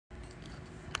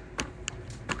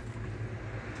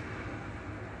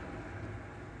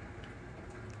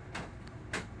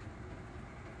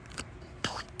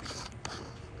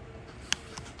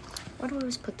Why do I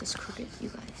always put this crooked, you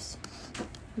guys?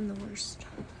 I'm the worst.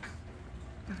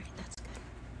 Alright, that's good.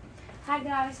 Hi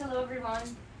guys, hello everyone.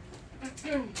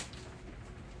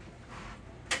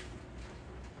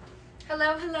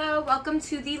 Hello, hello, welcome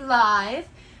to the live.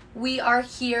 We are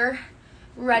here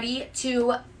ready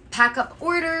to pack up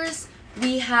orders.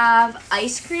 We have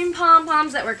ice cream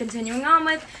pom-poms that we're continuing on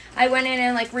with. I went in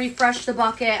and like refreshed the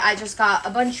bucket. I just got a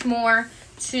bunch more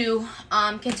to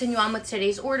continue on with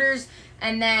today's orders.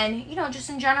 And then, you know,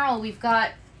 just in general, we've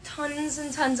got tons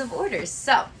and tons of orders.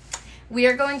 So we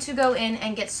are going to go in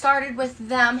and get started with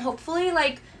them. Hopefully,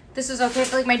 like, this is okay. I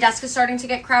feel like my desk is starting to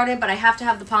get crowded, but I have to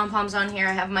have the pom-poms on here.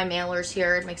 I have my mailers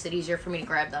here. It makes it easier for me to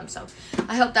grab them. So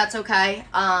I hope that's okay.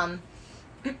 I'm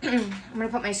going to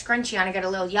put my scrunchie on. I got a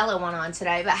little yellow one on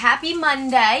today. But happy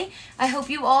Monday. I hope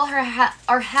you all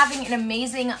are having an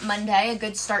amazing Monday, a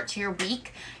good start to your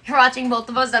week. You're watching both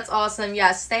of us. That's awesome.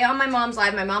 Yes, stay on my mom's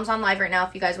live. My mom's on live right now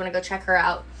if you guys want to go check her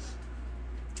out.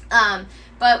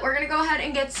 But we're going to go ahead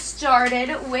and get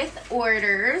started with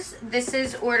orders. This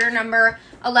is order number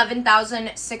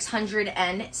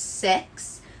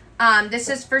 11,606. This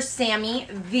is for Sammy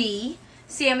V.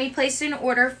 Sammy placed an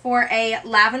order for a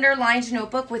lavender lined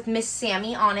notebook with Miss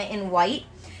Sammy on it in white.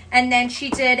 And then she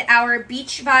did our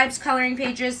beach vibes coloring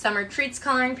pages, summer treats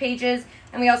coloring pages,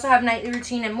 and we also have nightly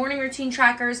routine and morning routine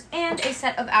trackers and a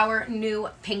set of our new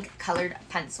pink colored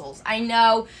pencils. I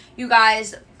know you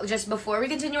guys, just before we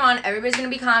continue on, everybody's going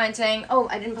to be commenting. Oh,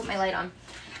 I didn't put my light on.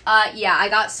 Yeah, I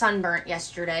got sunburnt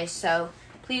yesterday, so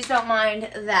please don't mind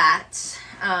that.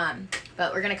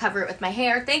 But we're going to cover it with my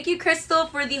hair. Thank you, Crystal,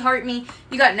 for the heart me.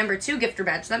 You got number 2 gifter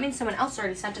badge. That means someone else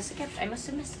already sent us a gift. I must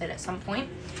have missed it at some point.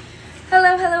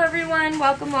 Hello, hello, everyone.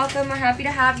 Welcome, welcome. We're happy to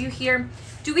have you here.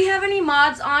 Do we have any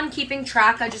mods on keeping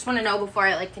track? I just want to know before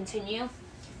I, like, continue.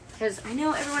 Because I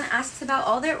know everyone asks about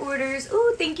all their orders.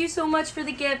 Ooh, thank you so much for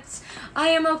the gifts. I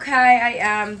am okay. I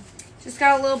am. Just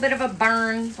got a little bit of a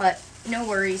burn, but no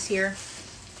worries here.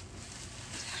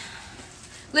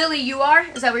 Lily, you are?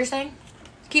 Is that what you're saying?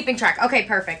 Keeping track. Okay,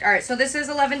 perfect. All right, so this is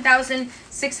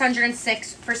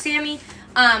 11,606 for Sammy.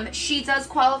 She does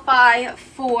qualify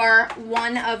for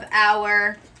one of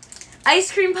our ice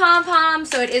cream pom-poms,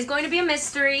 so it is going to be a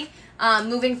mystery.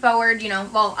 Moving forward, you know,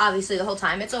 well, obviously the whole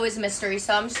time, it's always a mystery,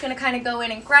 so I'm just going to kind of go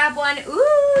in and grab one.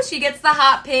 Ooh, she gets the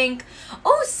hot pink.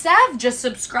 Oh, Sev just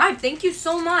subscribed. Thank you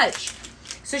so much.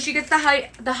 So she gets the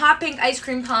hot pink ice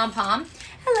cream pom-pom.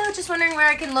 Hello, just wondering where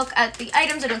I can look at the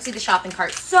items. I don't see the shopping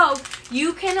cart. So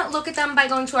you can look at them by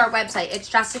going to our website. It's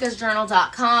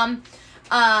jessicasjournal.com.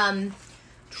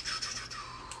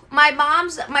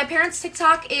 My parents'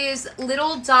 TikTok is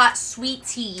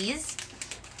little.sweetteas.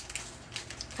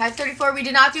 534. We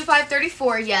did not do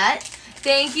 534 yet.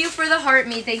 Thank you for the heart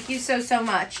me. Thank you so, so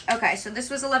much. Okay, so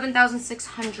this was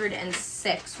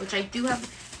 11,606, which I do have.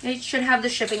 I should have the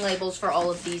shipping labels for all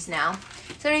of these now.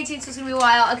 7:18, so it's going to be a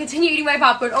while. I'll continue eating my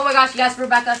popcorn. Oh my gosh, yes,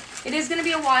 Rebecca. It is going to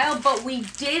be a while, but we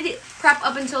did prep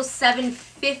up until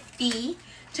 7:50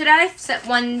 today. Set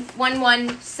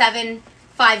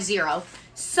 11750.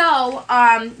 So,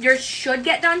 yours should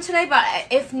get done today, but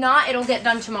if not, it'll get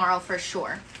done tomorrow for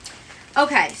sure.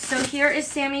 Okay, so here is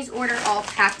Sammy's order all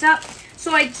packed up.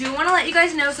 So I do want to let you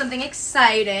guys know something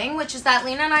exciting, which is that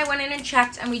Lena and I went in and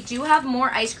checked, and we do have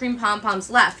more ice cream pom-poms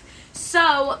left.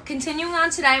 So continuing on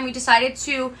today, and we decided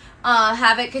to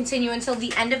have it continue until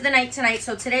the end of the night tonight.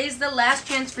 So today is the last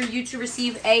chance for you to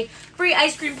receive a free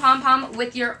ice cream pom-pom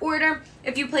with your order.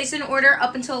 If you place an order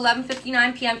up until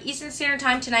 11:59 p.m. Eastern Standard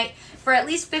Time tonight, for at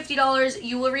least $50,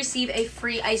 you will receive a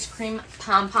free ice cream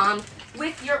pom-pom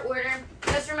with your order.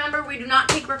 Just remember, we do not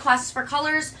take requests for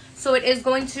colors, so it is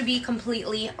going to be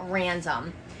completely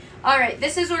random. All right,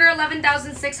 this is order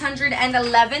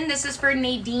 11,611. This is for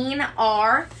Nadine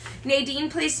R. Nadine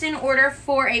placed an order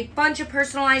for a bunch of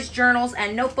personalized journals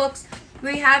and notebooks.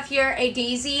 We have here a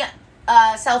Daisy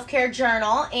self-care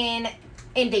journal in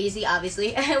Daisy,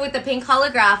 obviously, with the pink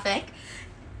holographic.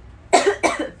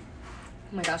 Oh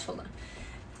my gosh, hold on.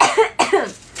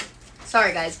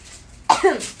 Sorry, guys.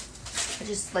 I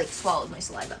just, like, swallowed my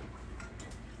saliva.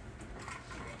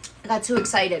 I got too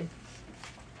excited.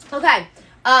 Okay,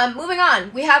 moving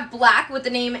on. We have black with the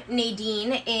name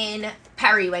Nadine in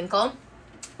Periwinkle.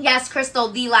 Yes, Crystal,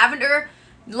 the lavender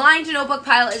lined notebook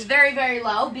pile is very, very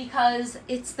low because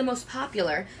it's the most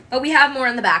popular. But we have more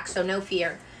in the back, so no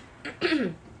fear.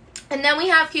 And then we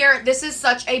have here, this is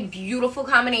such a beautiful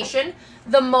combination.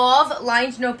 The mauve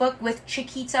lined notebook with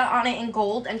Chiquita on it in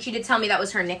gold. And she did tell me that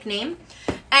was her nickname.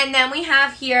 And then we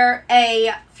have here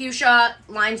a fuchsia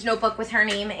lined notebook with her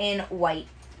name in white.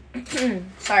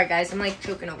 Sorry, guys. I'm, like,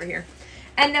 choking over here.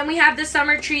 And then we have the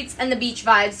Summer Treats and the Beach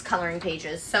Vibes coloring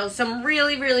pages. So some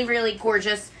really, really, really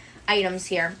gorgeous items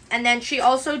here. And then she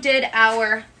also did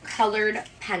our colored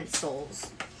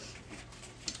pencils.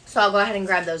 So I'll go ahead and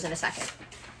grab those in a second.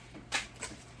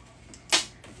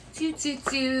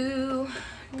 Do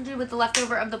with the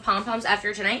leftover of the pom-poms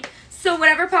after tonight. So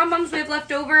whatever pom-poms we have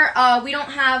left over, we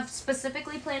don't have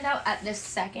specifically planned out at this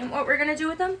second what we're going to do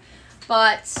with them.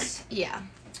 But, yeah.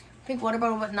 Pink water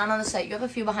bottle, but none on the site. You have a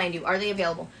few behind you. Are they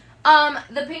available?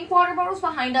 The pink water bottles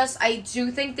behind us, I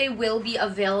do think they will be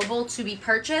available to be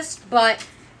purchased, but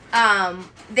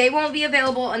they won't be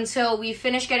available until we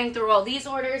finish getting through all these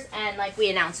orders and, like, we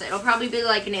announce it. It'll probably be,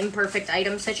 like, an imperfect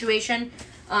item situation.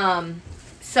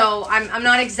 So I'm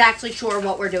not exactly sure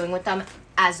what we're doing with them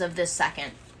as of this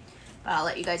second. But I'll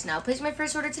let you guys know. Placed my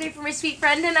first order today for my sweet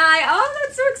friend and I. Oh,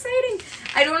 that's so exciting.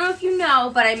 I don't know if you know,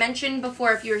 but I mentioned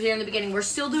before, if you were here in the beginning, we're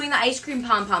still doing the ice cream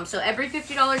pom-pom. So every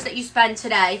 $50 that you spend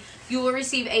today, you will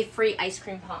receive a free ice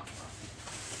cream pom-pom.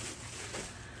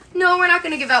 No, we're not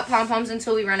going to give out pom-poms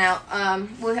until we run out.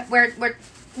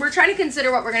 We're trying to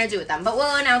consider what we're going to do with them. But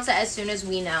we'll announce it as soon as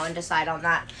we know and decide on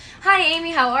that. Hi,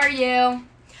 Amy. How are you?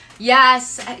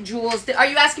 Yes, Jules. Are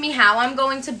you asking me how I'm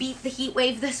going to beat the heat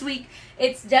wave this week?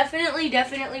 It's definitely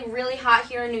really hot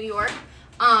here in New York.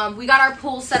 We got our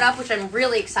pool set up, which I'm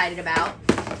really excited about.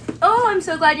 Oh, I'm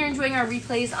so glad you're enjoying our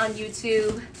replays on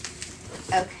YouTube.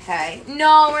 Okay.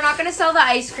 No, we're not going to sell the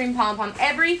ice cream pom-pom.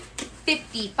 Every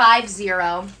 50.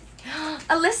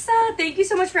 Alyssa, thank you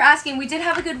so much for asking. We did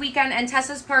have a good weekend, and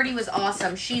Tessa's party was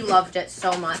awesome. She loved it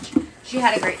so much. She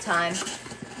had a great time.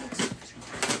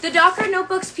 The Docker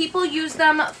notebooks, people use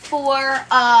them for,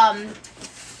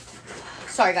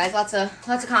 sorry guys, lots of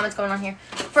comments going on here.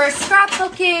 For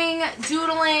scrapbooking,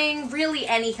 doodling, really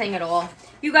anything at all.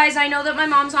 You guys, I know that my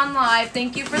mom's on live.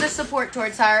 Thank you for the support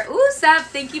towards her. Ooh,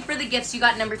 Seth, thank you for the gifts. You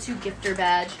got number 2 gifter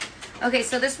badge. Okay,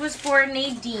 so this was for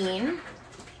Nadine.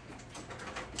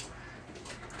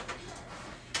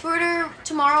 Order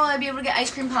tomorrow, I'll be able to get ice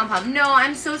cream pom-pom. No,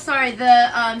 I'm so sorry.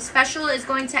 The special is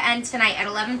going to end tonight at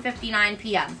 11:59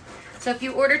 p.m. So if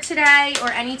you order today or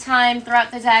any time throughout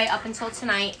the day up until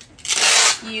tonight,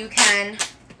 you can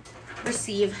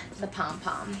receive the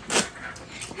pom-pom.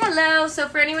 Hello. So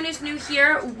for anyone who's new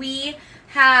here, we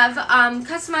have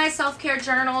customized self-care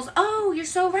journals. Oh, you're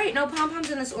so right. No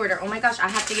pom-poms in this order. Oh my gosh, I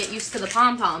have to get used to the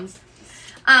pom-poms.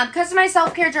 Customized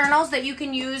self-care journals that you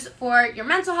can use for your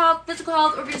mental health, physical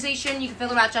health, organization. You can fill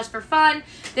them out just for fun.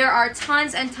 There are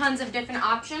tons and tons of different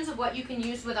options of what you can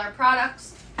use with our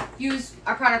products. Use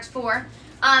our products for.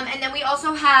 And then we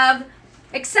also have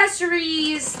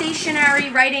accessories,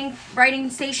 stationery, writing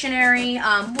stationery,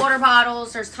 water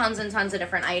bottles. There's tons and tons of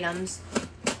different items.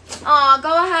 Aw,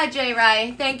 go ahead, J.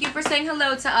 Ray. Thank you for saying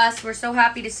hello to us. We're so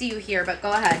happy to see you here, but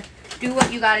go ahead. Do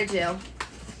what you gotta do.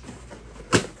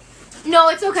 No,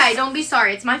 it's okay. Don't be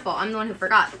sorry. It's my fault. I'm the one who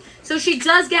forgot. So she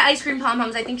does get ice cream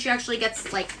pom-poms. I think she actually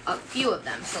gets, like, a few of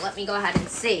them. So let me go ahead and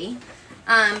see.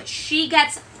 She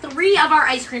gets 3 of our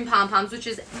ice cream pom-poms, which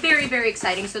is very, very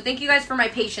exciting. So thank you guys for my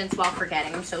patience while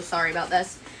forgetting. I'm so sorry about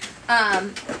this.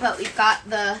 But we've got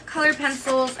the colored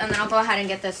pencils, and then I'll go ahead and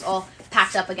get this all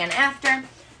packed up again after.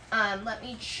 Let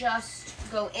me just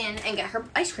go in and get her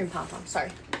ice cream pom-pom. Sorry.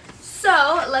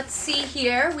 So let's see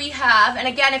here. We have, and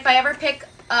again, if I ever pick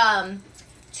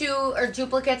 2 or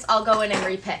duplicates, I'll go in and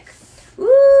repick. Woo!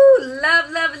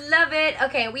 Love, love, love it.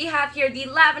 Okay, we have here the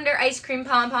lavender ice cream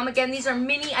pom-pom. Again, these are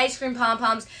mini ice cream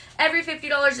pom-poms. Every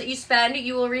 $50 that you spend,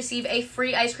 you will receive a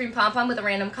free ice cream pom-pom with a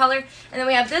random color. And then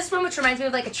we have this one, which reminds me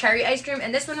of like a cherry ice cream,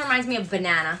 and this one reminds me of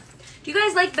banana. Do you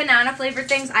guys like banana flavored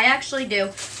things? I actually do.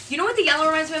 You know what the yellow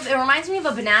reminds me of? It reminds me of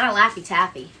a banana Laffy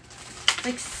Taffy.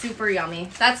 Like super yummy.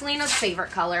 That's Lena's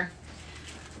favorite color.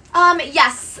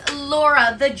 Yes,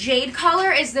 Laura, the jade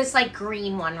color is this, like,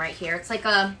 green one right here. It's like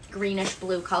a greenish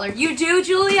blue color. You do,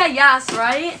 Julia? Yes,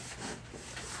 right?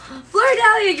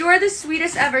 Floridalia, you are the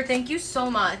sweetest ever. Thank you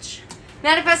so much.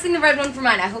 Manifesting the red one for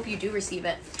mine. I hope you do receive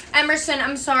it. Emerson,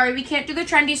 I'm sorry. We can't do the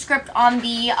trendy script on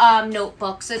the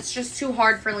notebooks. It's just too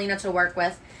hard for Lena to work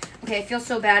with. Okay, I feel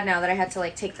so bad now that I had to,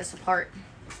 like, take this apart.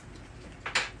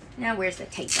 Now, where's the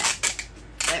tape at?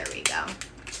 There we go.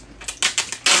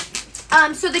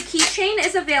 So the keychain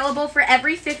is available for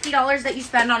every $50 that you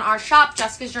spend on our shop,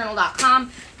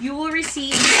 jessicasjournal.com. You will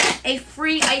receive a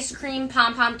free ice cream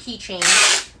pom-pom keychain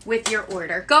with your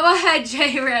order. Go ahead,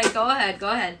 J. Ray. Go ahead. Go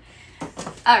ahead.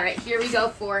 All right, here we go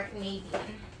for Nadine.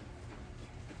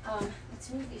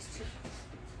 Let's move these two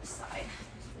aside.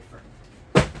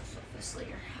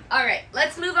 All right,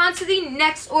 let's move on to the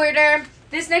next order.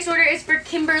 This next order is for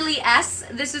Kimberly S.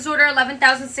 This is order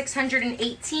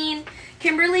 11,618.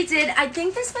 Kimberly did, I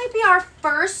think this might be our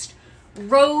first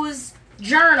rose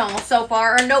journal so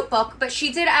far, or notebook, but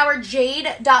she did our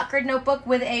Jade dot grid notebook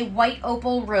with a white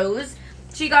opal rose.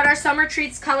 She got our Summer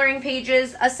Treats coloring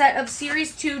pages, a set of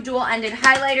Series 2 dual-ended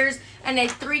highlighters, and a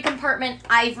 3-compartment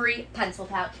ivory pencil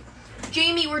pouch.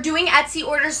 Jamie, we're doing Etsy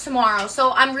orders tomorrow,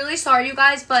 so I'm really sorry, you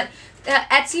guys, but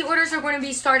Etsy orders are going to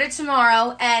be started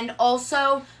tomorrow, and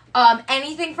also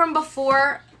anything from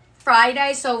before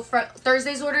Friday, so for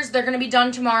Thursday's orders, they're going to be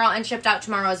done tomorrow and shipped out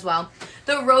tomorrow as well.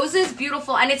 The rose is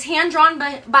beautiful, and it's hand-drawn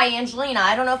by Angelina.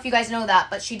 I don't know if you guys know that,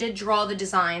 but she did draw the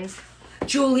designs.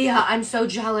 Julia, I'm so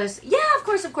jealous. Yeah, of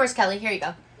course, Kelly. Here you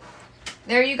go.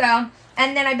 There you go.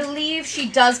 And then I believe she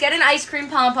does get an ice cream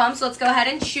pom-pom, so let's go ahead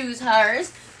and choose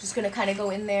hers. Just going to kind of go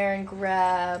in there and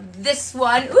grab this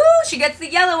one. Ooh, she gets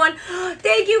the yellow one.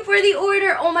 Thank you for the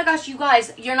order. Oh my gosh, you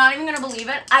guys, you're not even going to believe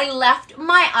it. I left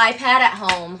my iPad at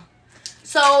home.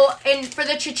 So, for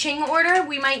the cha-ching order,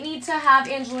 we might need to have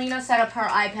Angelina set up her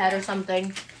iPad or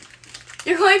something.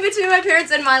 You're going between my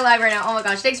parents and my live right now. Oh my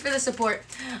gosh, thanks for the support.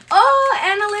 Oh,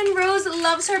 Annalyn Rose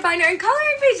loves her binder and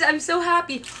coloring pages. I'm so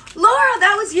happy. Laura,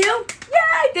 that was you?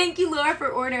 Yay! Thank you, Laura, for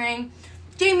ordering.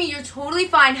 Jamie, you're totally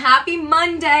fine. Happy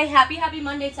Monday. Happy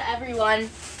Monday to everyone.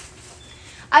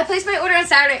 I placed my order on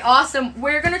Saturday. Awesome.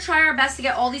 We're going to try our best to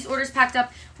get all these orders packed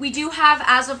up. We do have,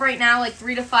 as of right now, like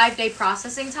 3 to 5 day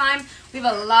processing time. We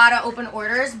have a lot of open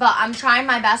orders, but I'm trying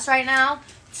my best right now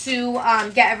to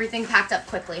get everything packed up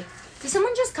quickly. Did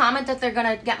someone just comment that they're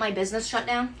going to get my business shut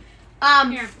down?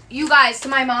 Here. You guys, to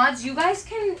my mods, you guys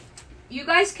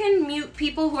can mute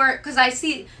people who are, because I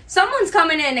see someone's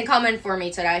coming in and coming for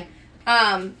me today.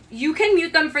 You can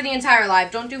mute them for the entire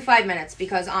live. Don't do 5 minutes,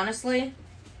 because honestly,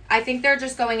 I think they're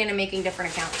just going in and making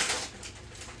different accounts.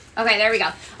 Okay, there we go.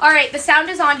 All right, the sound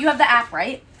is on. You have the app,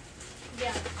 right?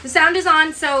 Yeah. The sound is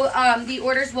on, so the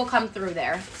orders will come through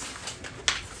there.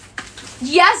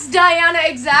 Yes, Diana,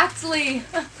 exactly.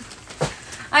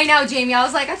 I know, Jamie. I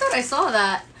was like, I thought I saw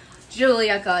that.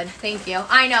 Julia, good. Thank you.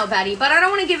 I know, Betty, but I don't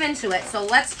want to give into it. So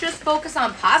let's just focus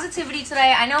on positivity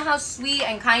today. I know how sweet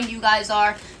and kind you guys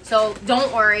are, so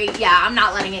don't worry. Yeah, I'm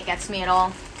not letting it get to me at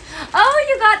all. Oh,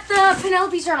 you got the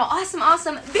Penelope journal. Awesome,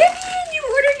 awesome. Vivian, you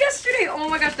ordered yesterday. Oh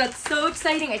my gosh, that's so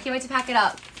exciting. I can't wait to pack it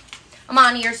up.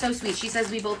 Amani, you're so sweet. She says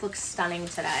we both look stunning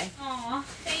today. Aw,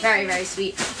 thank you. Very, very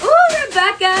sweet. Ooh,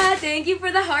 Rebecca, thank you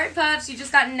for the heart puffs. You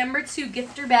just got #2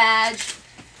 gifter badge.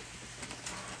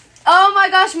 Oh my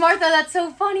gosh, Martha, that's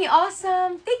so funny.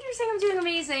 Awesome. Thank you for saying I'm doing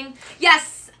amazing.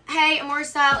 Yes. Hey, Amore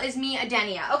Style is me,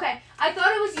 Adenia. Okay, I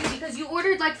thought it was you because you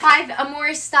ordered like 5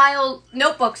 Amore Style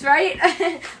notebooks, right?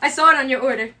 I saw it on your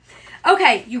order.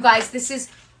 Okay, you guys, this is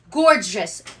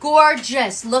gorgeous.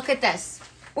 Gorgeous. Look at this.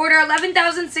 Order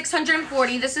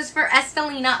 11,640. This is for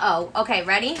Estelina O. Okay,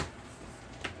 ready?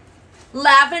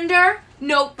 Lavender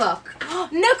notebook.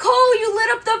 Nicole, you lit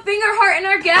up the finger heart in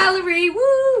our gallery.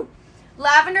 Woo!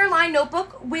 Lavender line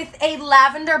notebook with a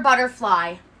lavender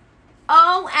butterfly.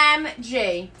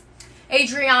 OMG.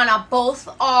 Adriana, both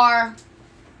are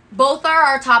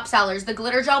our top sellers. The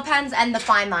glitter gel pens and the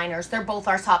fine liners. They're both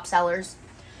our top sellers.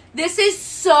 This is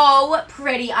so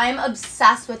pretty. I'm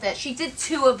obsessed with it. She did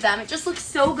 2 of them. It just looks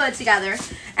so good together.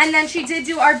 And then she did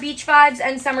do our Beach Vibes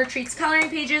and Summer Treats coloring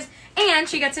pages. And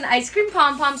she gets an ice cream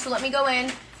pom-pom. So let me go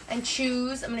in and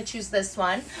choose. I'm going to choose this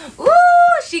one.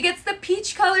 Ooh, she gets the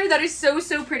peach color. That is so,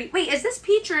 so pretty. Wait, is this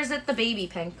peach or is it the baby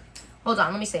pink? Hold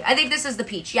on, let me see. I think this is the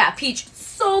peach. Yeah, peach.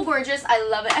 So gorgeous. I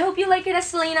love it. I hope you like it,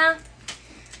 Estelina.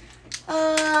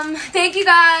 Thank you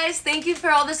guys. Thank you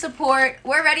for all the support.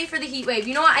 We're ready for the heat wave.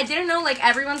 You know what? I didn't know like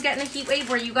everyone's getting a heat wave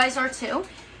where you guys are too.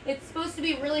 It's supposed to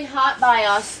be really hot by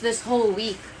us this whole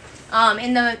week.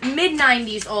 In the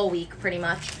mid-90s all week, pretty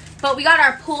much. But we got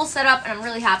our pool set up, and I'm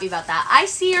really happy about that. I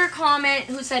see your comment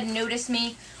who said, notice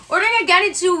me. Ordering again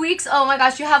in 2 weeks. Oh my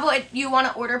gosh, you have what you want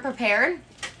to order prepared?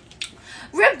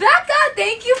 Rebecca,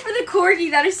 thank you for the corgi.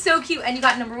 That is so cute. And you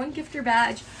got #1 gifter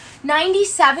badge.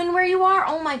 97 where you are?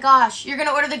 Oh my gosh. You're going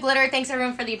to order the glitter. Thanks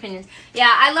everyone for the opinions.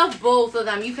 Yeah, I love both of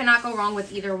them. You cannot go wrong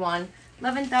with either one.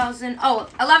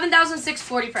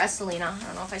 11,640 for Estelina. I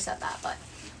don't know if I said that, but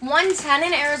 110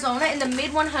 in Arizona in the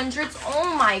mid-100s.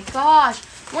 Oh my gosh.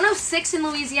 106 in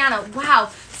Louisiana.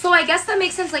 Wow. So I guess that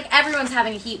makes sense. Like everyone's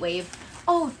having a heat wave.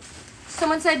 Oh,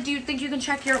 someone said, do you think you can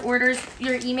check your orders,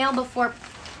 your email before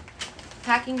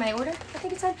packing my order? I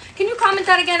think it said. Can you comment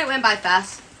that again? It went by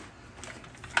fast.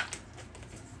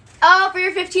 Oh, for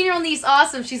your 15-year-old niece.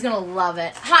 Awesome. She's going to love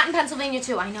it. Hot in Pennsylvania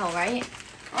too. I know, right?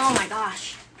 Oh my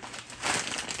gosh.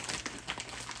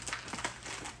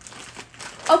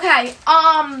 Okay.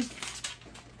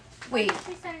 Wait.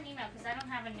 Please send an email because I don't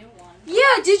have a new one.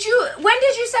 Yeah, when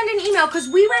did you send an email? Because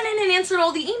we went in and answered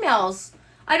all the emails.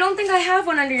 I don't think I have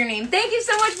one under your name. Thank you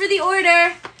so much for the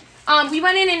order. We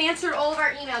went in and answered all of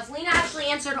our emails. Lena actually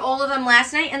answered all of them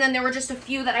last night, and then there were just a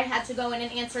few that I had to go in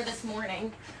and answer this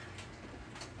morning.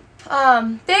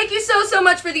 Thank you so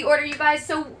much for the order, you guys.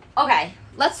 So, okay,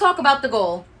 let's talk about the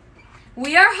goal.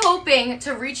 We are hoping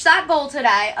to reach that goal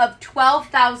today of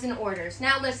 12,000 orders.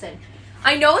 Now, listen,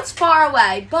 I know it's far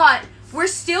away, but we're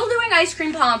still doing ice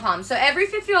cream pom-pom. So every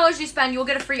 $50 you spend, you'll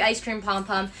get a free ice cream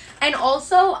pom-pom. And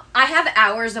also, I have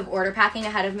hours of order packing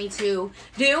ahead of me to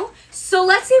do. So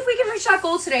let's see if we can reach that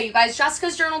goal today, you guys.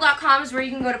 JessicasJournal.com is where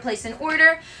you can go to place an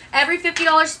order. Every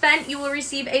 $50 spent, you will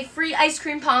receive a free ice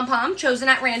cream pom-pom chosen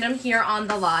at random here on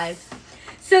the live.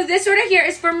 So this order here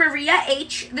is for Maria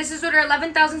H. This is order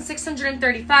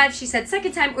 11,635. She said,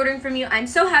 second time ordering from you. I'm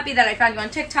so happy that I found you on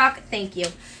TikTok. Thank you.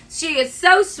 She is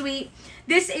so sweet.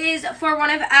 This is for one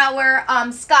of our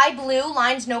sky blue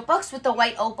lined notebooks with the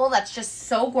white opal. That's just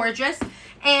so gorgeous.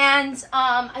 And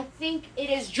I think it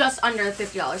is just under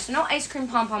 $50. So no ice cream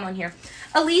pom-pom on here.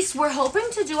 Elise, we're hoping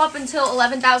to do up until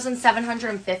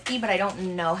 11,750, but I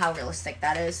don't know how realistic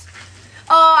that is.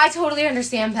 Oh, I totally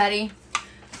understand, Petty.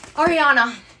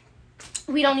 Ariana,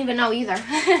 we don't even know either.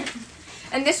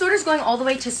 And this order is going all the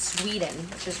way to Sweden,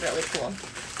 which is really cool.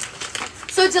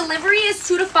 So delivery is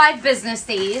 2 to 5 business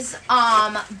days,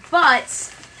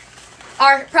 but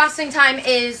our processing time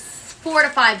is 4 to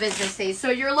 5 business days. So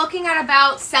you're looking at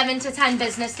about 7 to 10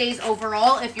 business days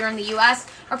overall if you're in the U.S.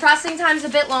 Our processing time is a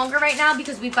bit longer right now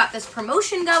because we've got this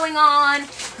promotion going on,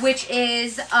 which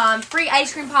is free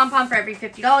ice cream pom-pom for every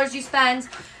 $50 you spend.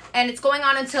 And it's going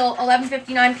on until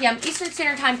 11:59 p.m. Eastern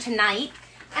Standard Time tonight.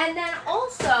 And then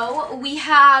also we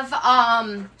have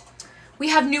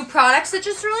new products that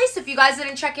just released. If you guys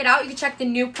didn't check it out, you can check the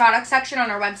new product section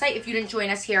on our website if you didn't join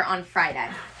us here on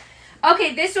Friday.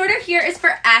 Okay, this order here is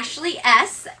for Ashley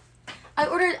S. I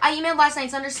emailed last night.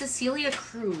 It's under Cecilia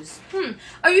Cruz.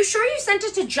 Are you sure you sent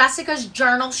it to Jessica's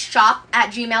Journal Shop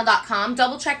at gmail.com?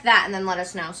 Double check that and then let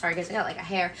us know. Sorry, guys, I got like a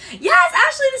hair. Yes,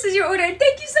 Ashley, this is your order.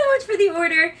 Thank you so much for the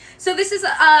order. So this is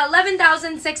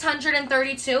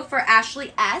 11,632 for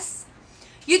Ashley S.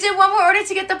 You did one more order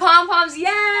to get the pom-poms.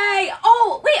 Yay!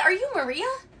 Oh, wait, are you Maria?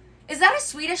 Is that a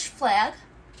Swedish flag?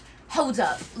 Hold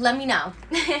up. Let me know.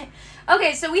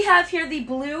 Okay, so we have here the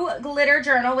blue glitter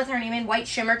journal with her name in white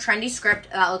shimmer trendy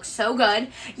script. That looks so good.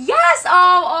 Yes!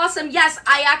 Oh, awesome. Yes,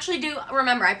 I actually do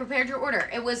remember. I prepared your order.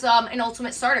 It was an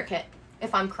ultimate starter kit,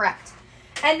 if I'm correct.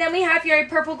 And then we have here a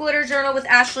purple glitter journal with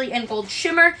Ashley in gold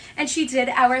shimmer. And she did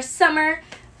our summer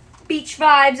beach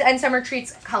vibes and summer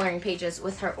treats coloring pages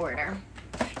with her order.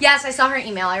 Yes, I saw her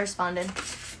email. I responded.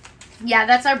 Yeah,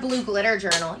 that's our blue glitter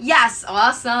journal. Yes,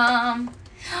 awesome.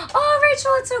 Oh,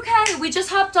 Rachel, it's okay. We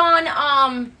just hopped on,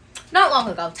 not long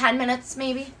ago. 10 minutes,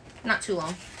 maybe. Not too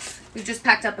long. We've just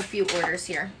packed up a few orders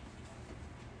here.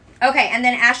 Okay, and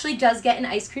then Ashley does get an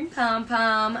ice cream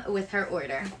pom-pom with her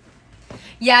order.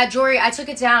 Yeah, Jory, I took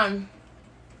it down.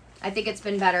 I think it's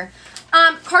been better.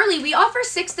 Carly, we offer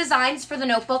 6 designs for the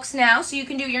notebooks now, so you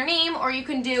can do your name or you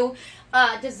can do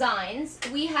designs.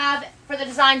 We have, for the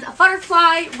designs, a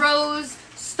butterfly, rose,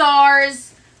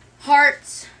 stars,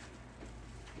 heart,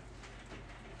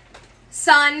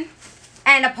 sun,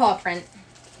 and a paw print.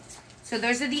 So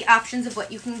those are the options of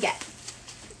what you can get.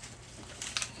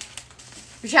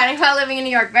 You're chatting about living in New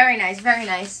York. Very nice, very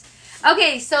nice.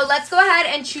 Okay, so let's go ahead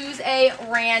and choose a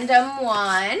random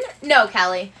one. No,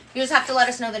 Kelly. You just have to let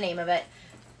us know the name of it.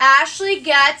 Ashley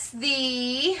gets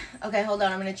the... Okay, hold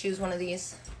on. I'm going to choose one of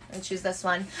these. I'm going to choose this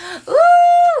one.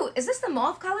 Ooh! Is this the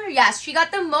mauve color? Yes, she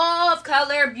got the mauve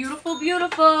color. Beautiful,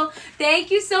 beautiful.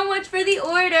 Thank you so much for the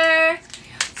order.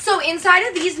 So inside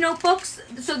of these notebooks,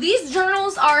 so these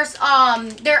journals are,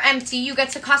 they're empty. You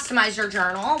get to customize your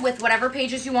journal with whatever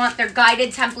pages you want. They're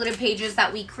guided, templated pages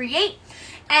that we create.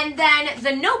 And then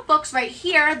the notebooks right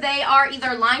here, they are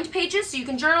either lined pages, so you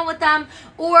can journal with them,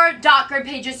 or dot grid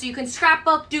pages, so you can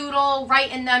scrapbook, doodle,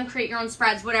 write in them, create your own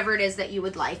spreads, whatever it is that you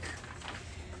would like.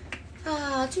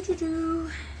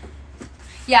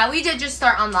 Yeah, we did just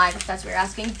start on live, if that's what you're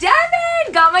asking.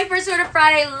 Devin! Got my first order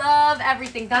Friday. Love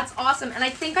everything. That's awesome. And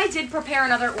I think I did prepare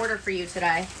another order for you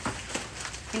today.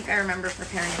 I think I remember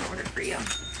preparing an order for you.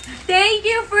 Thank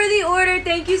you for the order.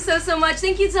 Thank you so much.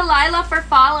 Thank you to Lila for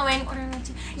following.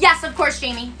 Yes, of course,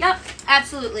 Jamie. Yep,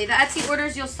 absolutely. The Etsy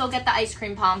orders, you'll still get the ice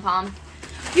cream pom-pom.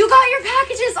 You got your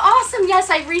packages. Awesome. Yes,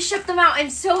 I reshipped them out. I'm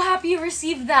so happy you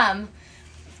received them.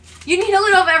 You need a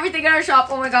little of everything in our shop.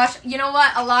 Oh my gosh. You know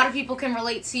what? A lot of people can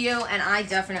relate to you, and I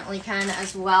definitely can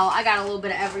as well. I got a little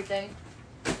bit of everything.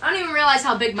 I don't even realize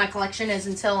how big my collection is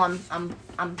until I'm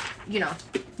you know,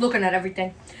 looking at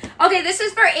everything. Okay, this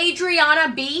is for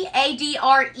Adriana B,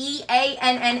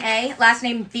 Adreanna, last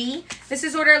name B. This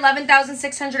is order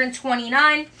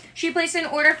 11,629. She placed an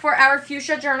order for our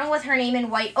fuchsia journal with her name in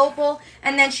white opal,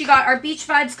 and then she got our Beach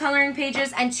Vibes coloring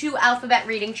pages and 2 alphabet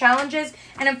reading challenges,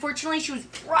 and unfortunately she was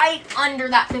right under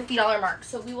that $50 mark,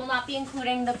 so we will not be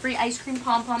including the free ice cream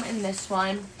pom-pom in this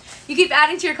one. You keep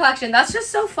adding to your collection. That's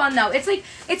just so fun, though. It's like,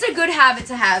 it's a good habit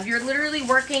to have. You're literally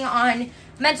working on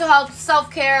mental health,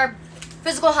 self-care,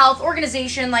 physical health,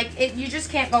 organization. Like, you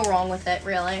just can't go wrong with it,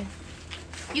 really.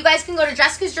 You guys can go to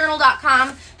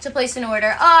jessicasjournal.com to place an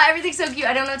order. Oh, everything's so cute.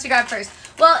 I don't know what to grab first.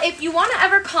 Well, if you want to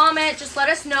ever comment, just let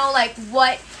us know, like,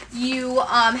 what you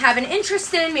have an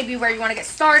interest in, maybe where you want to get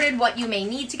started, what you may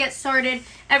need to get started.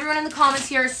 Everyone in the comments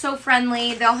here is so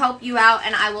friendly. They'll help you out,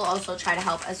 and I will also try to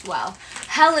help as well.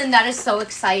 Helen, that is so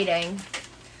exciting.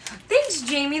 Thanks,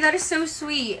 Jamie. That is so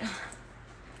sweet.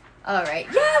 All right.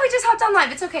 Yeah, we just hopped on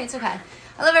live. It's okay. It's okay.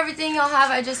 I love everything y'all have.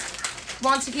 I just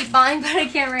want to keep buying, but I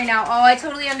can't right now. Oh, I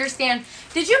totally understand.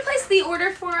 Did you place the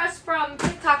order for us from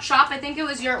TikTok Shop? I think it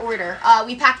was your order.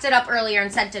 We packed it up earlier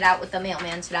and sent it out with the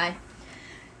mailman today.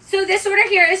 So this order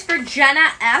here is for Jenna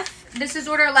F. This is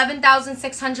order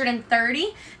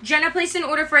 11,630. Jenna placed an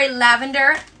order for a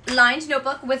lavender lined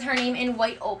notebook with her name in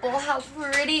white opal. How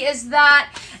pretty is that?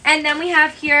 And then we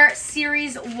have here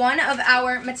series 1 of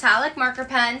our metallic marker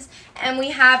pens. And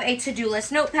we have a to-do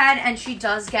list notepad. And she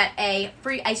does get a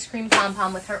free ice cream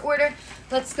pom-pom with her order.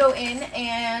 Let's go in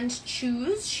and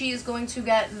choose. She is going to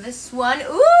get this one.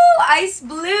 Ooh, ice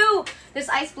blue. This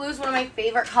ice blue is one of my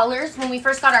favorite colors. When we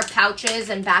first got our pouches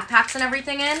and backpacks and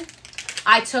everything in,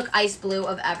 I took ice blue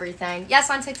of everything. Yes,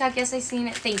 on TikTok. Yes, I've seen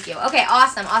it. Thank you. Okay,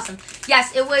 awesome, awesome.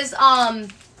 Yes, it was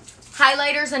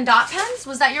highlighters and dot pens.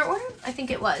 Was that your order? I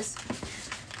think it was.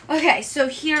 Okay, so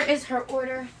here is her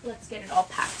order. Let's get it all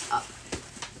packed up.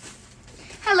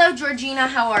 Hello, Georgina.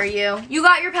 How are you? You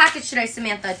got your package today,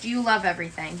 Samantha. Do you love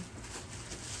everything?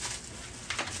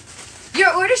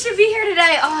 Your order should be here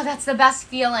today. Oh, that's the best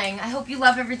feeling. I hope you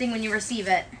love everything when you receive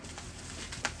it.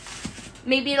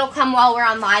 Maybe it'll come while we're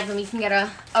on live and we can get a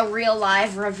real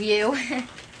live review.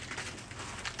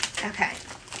 Okay,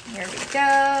 here we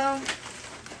go.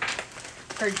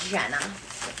 For Jenna.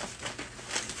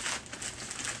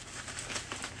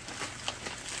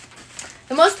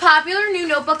 The most popular new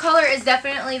notebook color is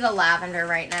definitely the lavender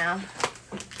right now.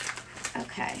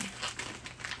 Okay.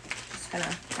 Just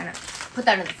gonna kind of put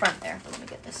that in the front there. But let me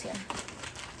get this here.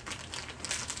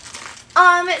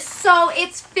 So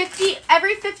it's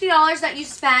every $50 that you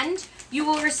spend, you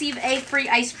will receive a free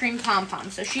ice cream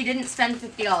pom-pom. So she didn't spend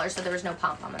 $50, so there was no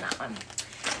pom-pom in that one.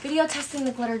 Video testing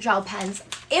the glitter gel pens.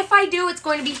 If I do, it's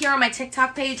going to be here on my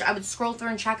TikTok page. I would scroll through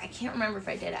and check. I can't remember if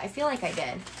I did it. I feel like I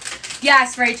did.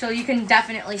 Yes, Rachel, you can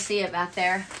definitely see it back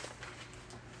there.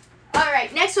 All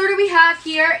right, next order we have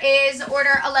here is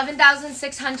order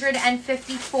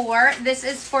 11,654. This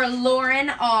is for Lauren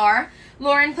R.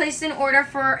 Lauren placed an order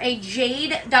for a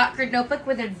jade dot grid notebook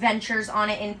with adventures on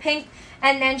it in pink.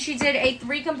 And then she did a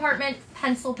 3-compartment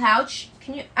pencil pouch.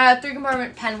 Can you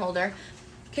 3-compartment pen holder.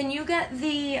 Can you get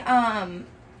the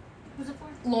who's it for?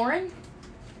 Lauren?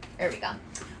 There we go.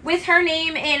 With her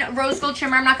name in rose gold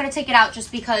shimmer. I'm not gonna take it out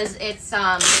just because it's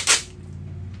gonna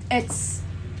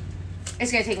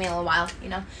take me a little while, you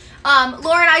know.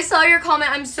 Lauren, I saw your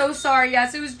comment. I'm so sorry.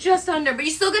 Yes, it was just under, but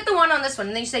you still get the one on this one.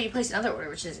 And then you said you placed another order,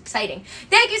 which is exciting.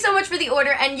 Thank you so much for the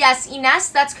order. And yes,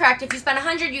 Ines, that's correct. If you spend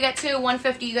 100, you get 2,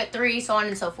 150, you get 3, so on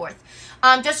and so forth.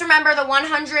 Just remember the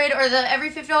 100 or the every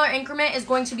 $50 increment is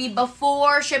going to be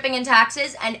before shipping and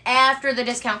taxes and after the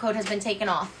discount code has been taken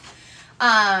off.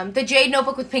 The jade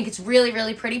notebook with pink, it's really,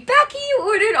 really pretty. Becky, you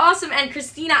ordered awesome. And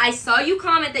Christina, I saw you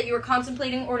comment that you were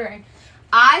contemplating ordering.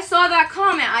 I saw that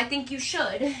comment. I think you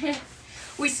should.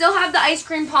 We still have the ice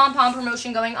cream pom-pom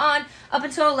promotion going on up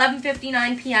until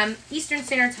 11:59 p.m. Eastern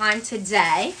Standard Time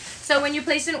today. So when you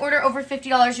place an order over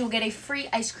 $50, you'll get a free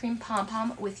ice cream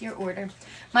pom-pom with your order.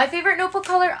 My favorite notebook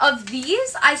color of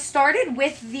these, I started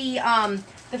with the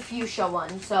fuchsia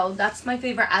one. So that's my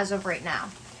favorite as of right now.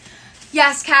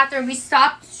 Yes, Catherine, we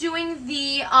stopped doing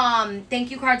the thank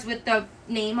you cards with the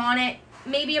name on it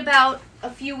maybe about a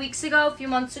few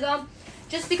months ago.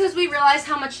 Just because we realized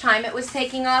how much time it was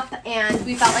taking up and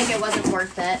we felt like it wasn't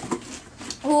worth it.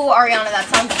 Ooh, Ariana, that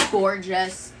sounds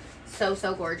gorgeous. So,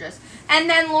 so gorgeous. And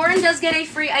then Lauren does get a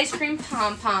free ice cream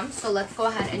pom-pom. So let's go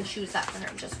ahead and choose that for her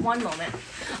in just one moment.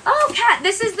 Oh, Kat,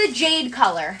 this is the jade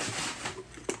color.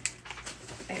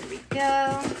 There we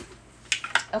go.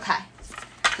 Okay.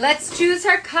 Let's choose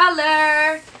her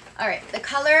color. All right, the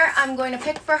color I'm going to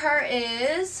pick for her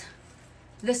is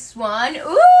This one.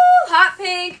 Ooh, hot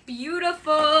pink.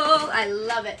 Beautiful. I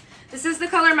love it. This is the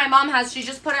color my mom has. She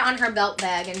just put it on her belt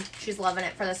bag, and she's loving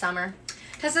it for the summer.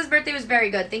 Tessa's birthday was very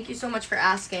good. Thank you so much for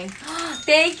asking.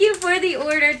 Thank you for the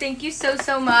order. Thank you so,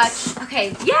 so much. Okay.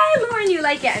 Yay, Lauren, you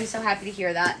like it. I'm so happy to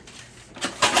hear that.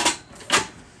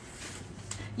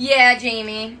 Yeah,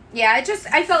 Jamie. Yeah,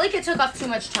 I felt like it took up too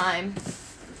much time.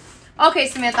 Okay,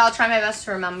 Samantha, I'll try my best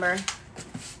to remember.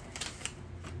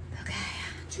 Okay.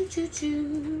 Choo, choo,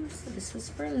 choo. So this was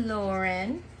for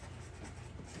Lauren.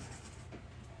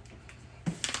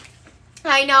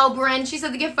 I know, Bryn. She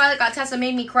said the gift Violet got Tessa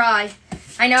made me cry.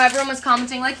 I know, everyone was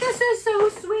commenting like, this is so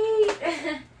sweet.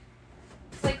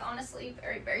 It's like, honestly,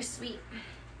 very, very sweet.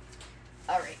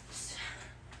 All right.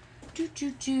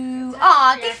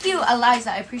 Aw, thank you,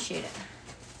 Eliza. I appreciate it.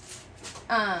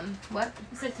 What?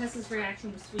 I said Tessa's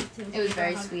reaction was sweet too. It was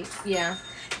very sweet. Yeah.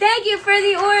 Thank you for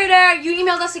the order. You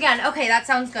emailed us again. Okay, that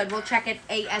sounds good. We'll check it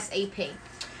ASAP.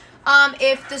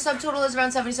 If the subtotal is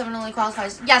around 77, only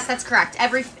qualifies. Yes, that's correct.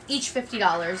 Each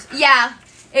 $50. Yeah,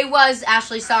 it was,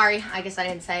 Ashley. Sorry. I guess I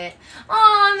didn't say it.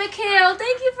 Oh, Mikhail,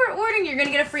 thank you for ordering. You're going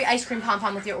to get a free ice cream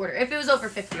pom-pom with your order if it was over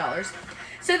 $50.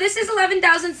 So this is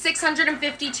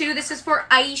 11,652. This is for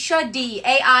Aisha D.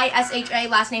 A-I-S-H-A,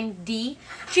 last name D.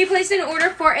 She placed an order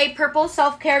for a purple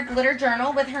self-care glitter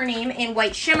journal with her name in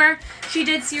white shimmer. She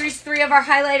did series 3 of our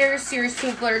highlighters, series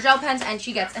 2 glitter gel pens, and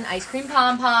she gets an ice cream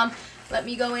pom-pom. Let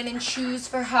me go in and choose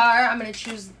for her. I'm going to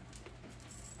choose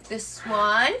this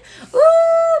one.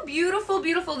 Ooh, beautiful,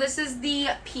 beautiful. This is the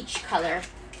peach color.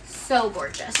 So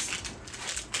gorgeous.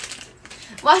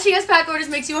 Watching us pack orders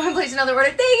makes you want to place another order.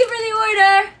 Thank you for the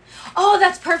order. Oh,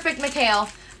 that's perfect, Mikhail.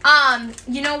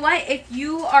 You know what? If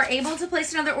you are able to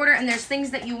place another order and there's things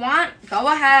that you want,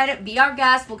 go ahead. Be our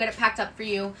guest. We'll get it packed up for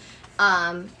you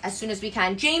as soon as we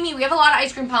can. Jamie, we have a lot of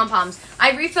ice cream pom-poms.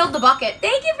 I refilled the bucket.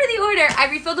 Thank you for the order. I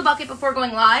refilled the bucket before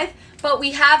going live, but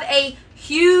we have a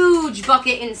huge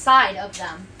bucket inside of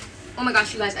them. Oh my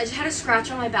gosh, you guys. I just had a scratch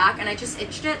on my back and I just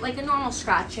itched it like a normal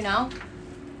scratch, you know?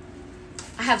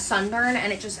 I have sunburn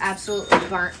and it just absolutely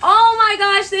burnt. Oh my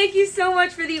gosh, thank you so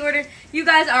much for the order. You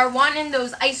guys are wanting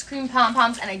those ice cream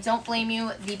pom-poms and I don't blame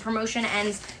you. The promotion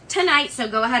ends tonight, so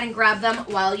go ahead and grab them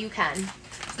while you can.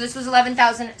 So this was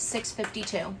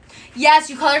 11,652. Yes,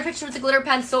 you color picture with the glitter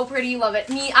pen. So pretty, you love it.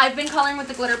 I've been coloring with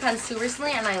the glitter pens too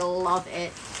recently and I love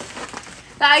it.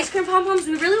 The ice cream pom-poms,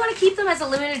 we really want to keep them as a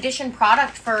limited edition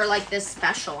product for like this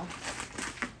special.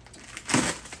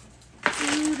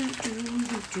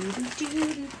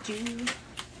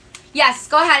 Yes,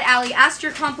 go ahead, Allie. Ask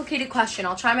your complicated question.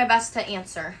 I'll try my best to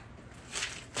answer.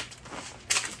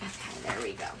 Okay, there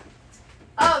we go.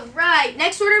 All right,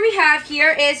 next order we have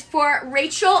here is for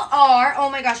Rachel R. Oh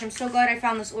my gosh, I'm so glad I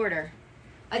found this order.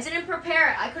 I didn't prepare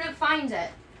it. I couldn't find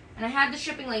it. And I had the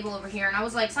shipping label over here, and I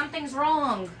was like, something's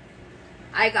wrong.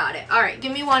 I got it. All right,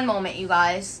 give me one moment, you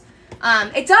guys.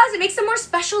 It makes them more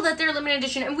special that they're limited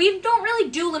edition, and we don't really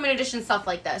do limited edition stuff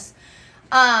like this.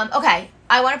 Okay,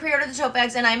 I want to pre-order the tote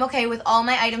bags, and I'm okay with all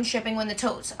my items shipping when the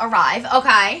totes arrive.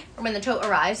 Okay, or when the tote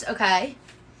arrives. Okay,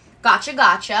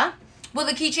 gotcha. Will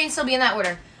the keychain still be in that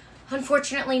order?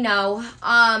 Unfortunately, no.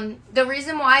 The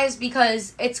reason why is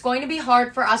because it's going to be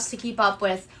hard for us to keep up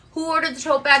with who ordered the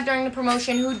tote bag during the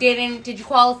promotion, who didn't, did you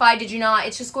qualify, did you not?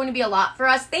 It's just going to be a lot for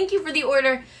us. Thank you for the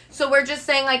order. So we're just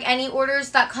saying, like, any orders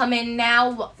that come in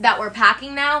now, that we're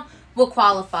packing now, will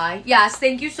qualify. Yes,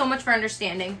 thank you so much for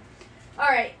understanding. All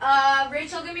right,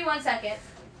 Rachel, give me 1 second.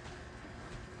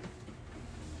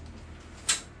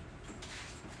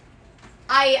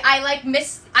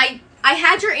 I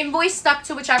had your invoice stuck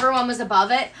to whichever one was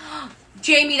above it.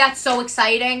 Jamie, that's so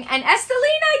exciting. And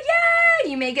Estelina,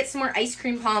 yay! You may get some more ice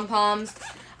cream pom-poms.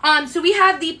 So we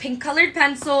have the pink colored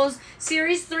pencils,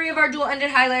 series 3 of our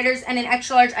dual-ended highlighters, and an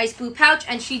extra large ice blue pouch.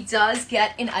 And she does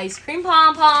get an ice cream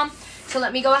pom-pom. So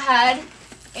let me go ahead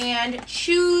and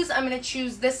choose. I'm going to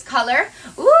choose this color.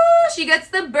 Ooh, she gets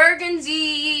the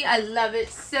burgundy. I love it.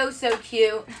 So, so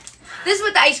cute. This is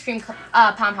what the ice cream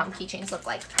pom-pom keychains look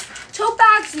like. Tote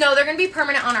bags, no, they're going to be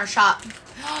permanent on our shop.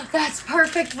 That's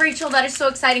perfect, Rachel. That is so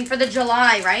exciting for the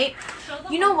July, right?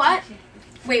 You know what?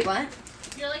 Wait, what?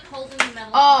 You're like holding the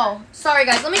metal. Oh, sorry,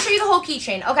 guys. Let me show you the whole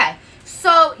keychain. Okay.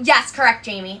 So, yes, correct,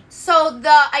 Jamie. So,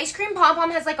 the ice cream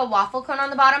pom-pom has like a waffle cone on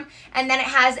the bottom, and then it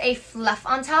has a fluff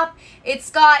on top. It's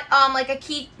got like a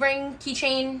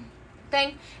keychain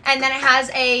thing, and then it has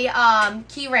a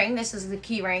key ring. This is the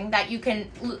key ring that you can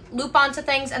loop onto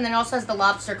things, and then it also has the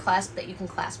lobster clasp that you can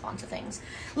clasp onto things.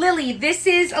 Lily, this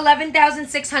is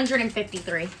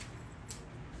 11,653.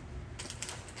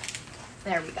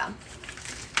 There we go.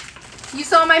 You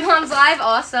saw my mom's live?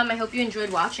 Awesome. I hope you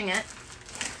enjoyed watching it.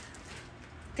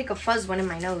 I think a fuzz went in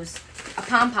my nose. A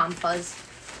pom-pom fuzz.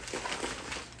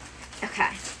 Okay.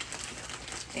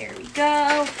 There we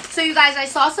go. So you guys, I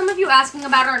saw some of you asking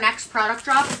about our next product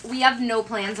drop. We have no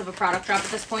plans of a product drop at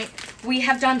this point. We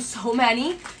have done so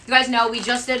many. You guys know we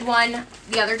just did one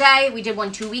the other day. We did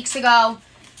one 2 weeks ago.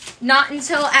 Not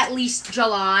until at least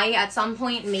July at some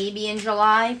point, maybe in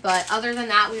July. But other than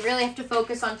that, we really have to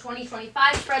focus on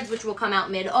 2025 spreads, which will come out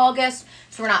mid-August.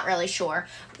 So we're not really sure.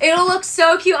 It'll look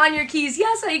so cute on your keys.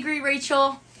 Yes, I agree,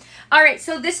 Rachel. All right,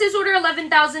 so this is order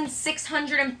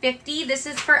 11,650. This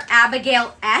is for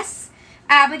Abigail S.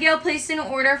 Abigail placed an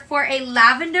order for a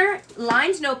lavender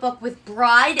lined notebook with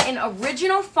bride in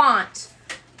original font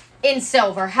in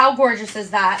silver. How gorgeous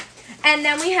is that? And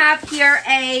then we have here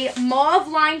a mauve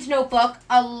lined notebook,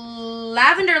 a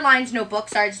lavender lined notebook.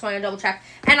 Sorry, I just wanted to double check.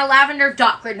 And a lavender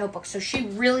dot grid notebook. So she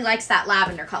really likes that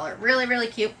lavender color. Really, really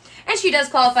cute. And she does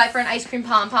qualify for an ice cream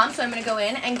pom-pom. So I'm going to go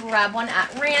in and grab one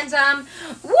at random.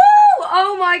 Woo!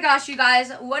 Oh my gosh, you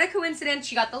guys. What a coincidence.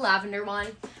 She got the lavender one.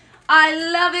 I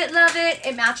love it, love it.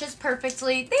 It matches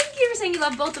perfectly. Thank you for saying you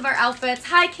love both of our outfits.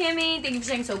 Hi, Kimmy. Thank you for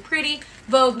saying so pretty.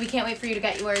 Vogue, we can't wait for you to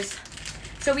get yours.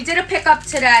 So we did a pickup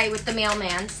today with the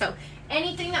mailman. So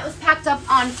anything that was packed up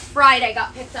on Friday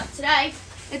got picked up today.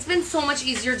 It's been so much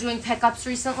easier doing pickups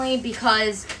recently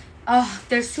because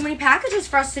there's too many packages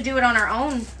for us to do it on our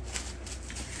own.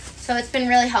 So it's been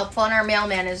really helpful, and our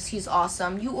mailman he's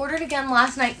awesome. You ordered again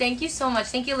last night. Thank you so much.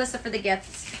 Thank you, Alyssa, for the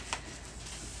gifts.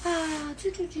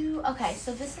 Okay,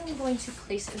 so this I'm going to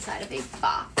place inside of a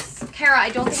box. Kara, I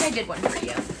don't think I did one for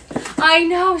you. I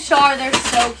know, Char, they're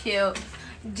so cute.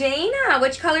 Dana,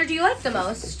 which color do you like the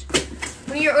most?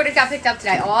 When your order got picked up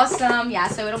today. Awesome. Yeah,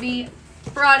 so it'll be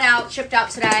brought out, shipped out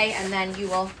today, and then you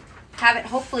will have it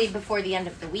hopefully before the end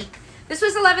of the week. This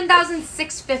was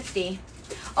 11,650.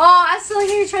 Oh, I still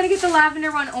hear you're trying to get the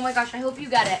lavender one. Oh my gosh, I hope you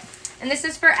get it. And this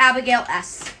is for Abigail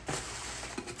S.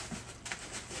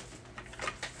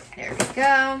 There we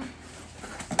go.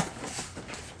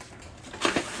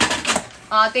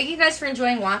 Thank you guys for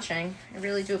enjoying watching. I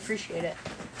really do appreciate it.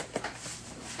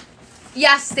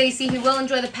 Yes, Stacy, he will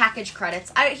enjoy the package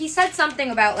credits. He said something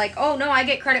about like, oh no, I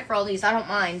get credit for all these. I don't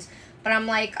mind. But I'm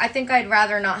like, I think I'd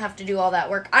rather not have to do all that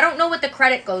work. I don't know what the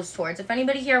credit goes towards. If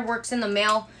anybody here works in the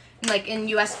mail, like in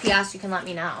USPS, you can let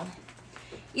me know.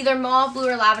 Either mauve, blue,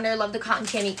 or lavender. Love the cotton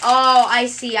candy. Oh, I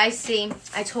see, I see.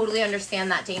 I totally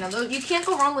understand that, Dana. You can't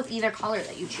go wrong with either color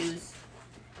that you choose.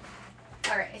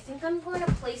 All right, I think I'm going to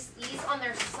place these on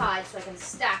their side so I can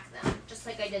stack them, just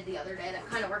like I did the other day. That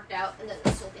kind of worked out, and then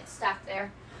this will get stacked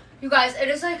there. You guys, it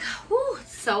is like, whew,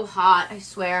 it's so hot, I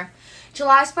swear.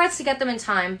 July spreads to get them in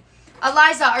time.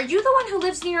 Eliza, are you the one who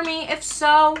lives near me? If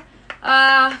so,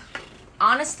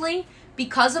 honestly,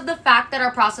 because of the fact that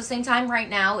our processing time right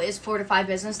now is 4 to 5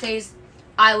 business days,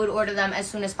 I would order them as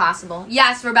soon as possible.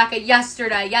 Yes, Rebecca,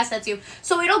 yesterday. Yes, that's you.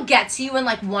 So it'll get to you in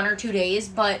like 1 or 2 days,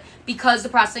 but because the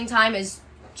processing time is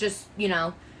just, you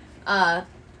know,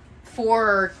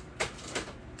 4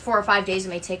 or 5 days, it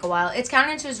may take a while. It's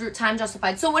counted into his route time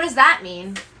justified. So what does that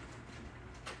mean?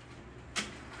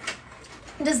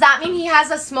 Does that mean he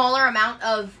has a smaller amount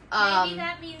of... Maybe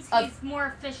that means he's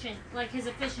more efficient, like his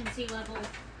efficiency level.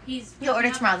 You'll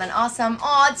order tomorrow then. Awesome.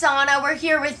 Oh, Donna, we're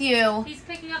here with you. He's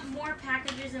picking up more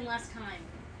packages in less time.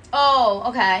 Oh,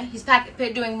 okay. He's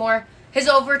doing more. His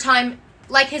overtime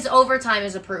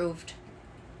is approved,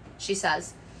 she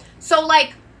says. So,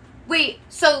 like, wait,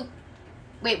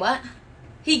 what?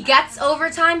 He gets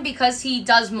overtime because he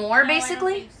does more,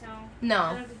 basically? I don't think so. No.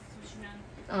 I don't think that's what she meant.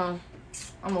 Oh,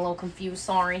 I'm a little confused.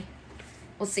 Sorry.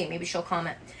 We'll see. Maybe she'll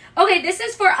comment. Okay, this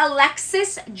is for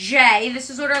Alexis J. This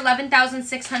is order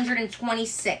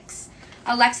 11,626.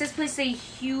 Alexis placed a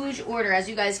huge order, as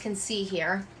you guys can see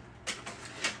here.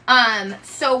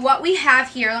 So what we have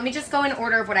here, let me just go in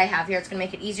order of what I have here. It's going to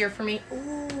make it easier for me.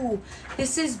 Ooh,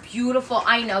 this is beautiful.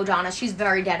 I know, Donna. She's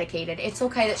very dedicated. It's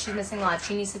okay that she's missing live.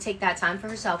 She needs to take that time for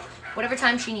herself, whatever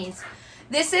time she needs.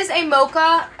 This is a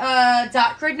mocha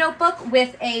dot grid notebook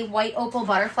with a white opal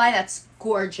butterfly. That's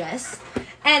gorgeous.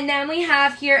 And then we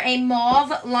have here a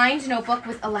mauve lined notebook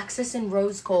with Alexis in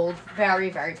rose gold. Very,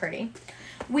 very pretty.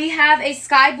 We have a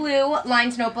sky blue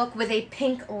lined notebook with a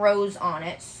pink rose on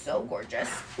it. So gorgeous.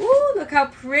 Ooh, look how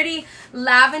pretty.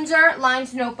 Lavender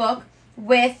lined notebook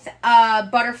with a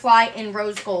butterfly in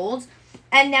rose gold.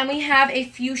 And then we have a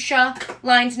fuchsia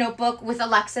lined notebook with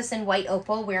Alexis in white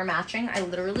opal. We're matching. I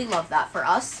literally love that for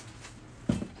us.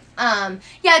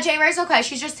 Yeah, J. Ray's okay.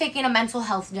 She's just taking a mental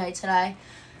health day today.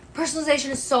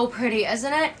 Personalization is so pretty,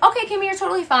 isn't it? Okay, Kimmy, you're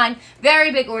totally fine.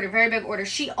 Very big order, very big order.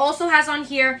 She also has on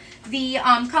here the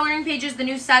coloring pages, the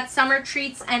new sets, Summer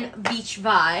Treats, and Beach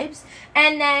Vibes.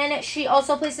 And then she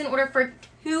also placed an order for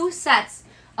 2 sets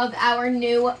of our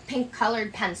new pink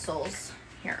colored pencils.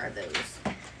 Here are those.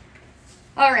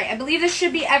 All right, I believe this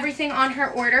should be everything on her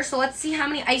order. So let's see how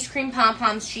many ice cream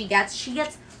pom-poms she gets. She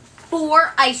gets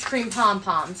 4 ice cream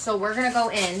pom-poms. So we're going to go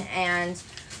in and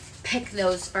pick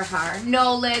those for her.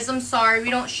 No, Liz, I'm sorry. We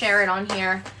don't share it on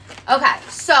here. Okay,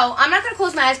 so I'm not going to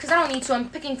close my eyes because I don't need to. I'm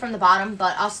picking from the bottom,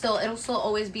 but it'll still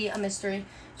always be a mystery.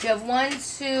 So you have 1,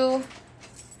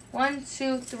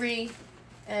 2, 3,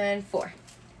 and 4.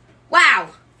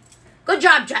 Wow. Good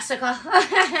job, Jessica.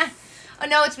 Oh,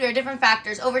 no, it's weird. Different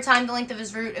factors. Over time, the length of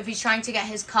his route, if he's trying to get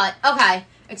his cut. Okay,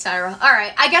 etc. All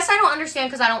right. I guess I don't understand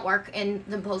because I don't work in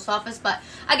the post office, but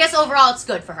I guess overall it's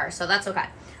good for her, so that's okay.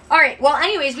 All right. Well,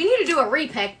 anyways, we need to do a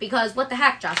repick because what the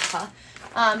heck, Jessica?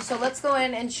 So let's go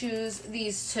in and choose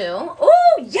these 2.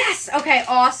 Oh, yes. Okay,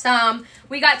 awesome.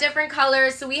 We got different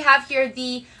colors. So we have here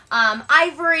the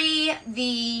ivory,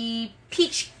 the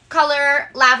peach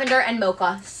color, lavender, and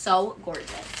mocha. So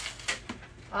gorgeous.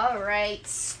 All right.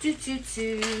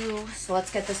 So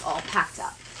let's get this all packed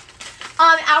up.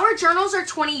 Our journals are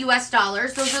 $20 US.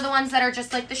 Those are the ones that are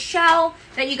just like the shell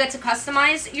that you get to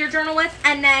customize your journal with.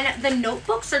 And then the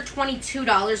notebooks are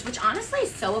 $22, which honestly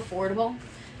is so affordable.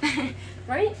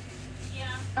 Right? Yeah.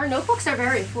 Our notebooks are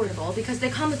very affordable because they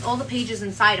come with all the pages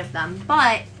inside of them.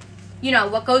 But, you know,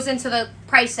 what goes into the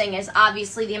pricing is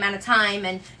obviously the amount of time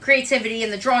and creativity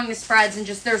and the drawing the spreads and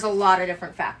just there's a lot of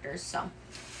different factors. So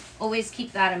always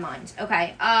keep that in mind.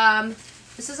 Okay.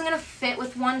 This isn't going to fit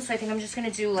with one, so I think I'm just going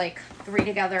to do like 3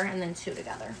 together and then 2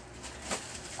 together.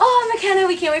 Oh, McKenna,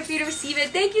 we can't wait for you to receive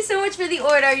it. Thank you so much for the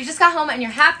order. You just got home and you're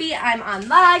happy. I'm on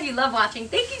live. You love watching.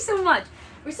 Thank you so much.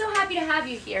 We're so happy to have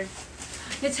you here.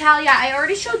 Natalia, I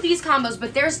already showed these combos,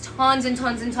 but there's tons and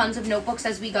tons and tons of notebooks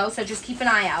as we go, so just keep an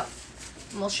eye out,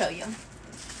 and we'll show you.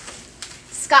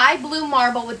 Sky blue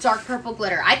marble with dark purple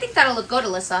glitter. I think that'll look good,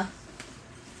 Alyssa.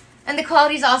 And the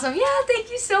quality's awesome. Yeah,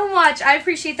 thank you so much. I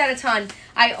appreciate that a ton.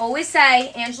 I always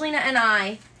say, Angelina and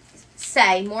I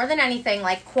say, more than anything,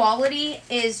 like, quality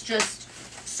is just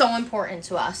so important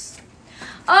to us.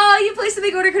 Oh, you placed a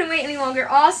big order. Couldn't wait any longer.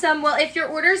 Awesome. Well, if your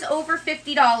order's over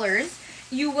 $50,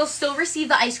 you will still receive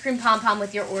the ice cream pom-pom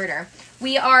with your order.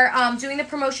 We are doing the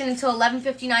promotion until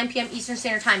 11:59 p.m. Eastern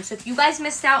Standard Time. So if you guys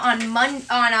missed out on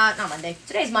not Monday.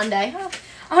 Today's Monday.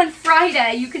 On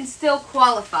Friday, you can still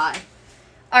qualify.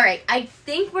 All right. I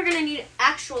think we're going to need,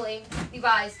 actually, you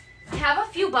guys, I have a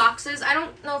few boxes. I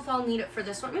don't know if I'll need it for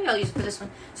this one. Maybe I'll use it for this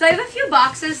one. So I have a few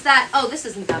boxes that, oh, this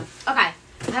isn't done. Okay.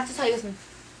 I have to tell you this one.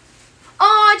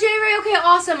 Oh, J-Ray, okay,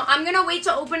 awesome. I'm going to wait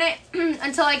to open it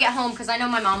until I get home because I know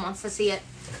my mom wants to see it.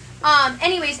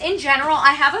 Anyways, in general,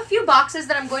 I have a few boxes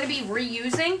that I'm going to be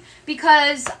reusing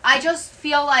because I just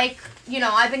feel like, you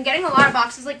know, I've been getting a lot of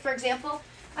boxes. Like, for example,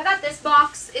 I got this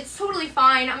box. It's totally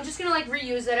fine. I'm just going to, like,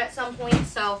 reuse it at some point.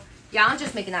 So, yeah, I'm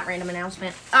just making that random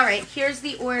announcement. All right, here's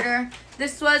the order.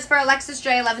 This was for Alexis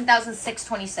J,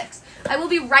 $11,626. I will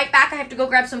be right back. I have to go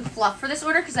grab some fluff for this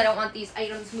order because I don't want these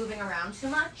items moving around too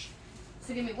much.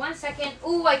 So give me 1 second.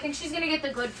 Ooh, I think she's going to get the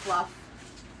good fluff.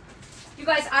 You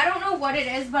guys, I don't know what it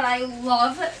is, but I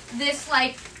love this,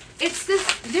 like, it's this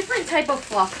different type of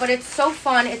fluff, but it's so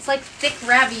fun. It's like thick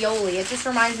ravioli. It just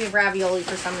reminds me of ravioli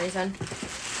for some reason.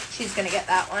 She's going to get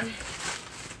that one.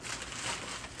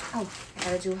 Oh, I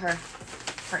got to do her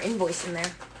invoice in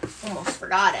there. Almost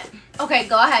forgot it. Okay,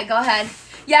 go ahead, go ahead.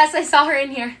 Yes, I saw her in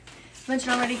here.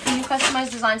 Mentioned already, can you customize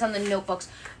designs on the notebooks?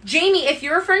 Jamie, if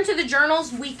you're referring to the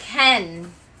journals, we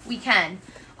can. We can.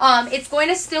 It's going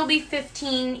to still be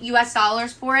 $15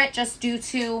 US for it, just due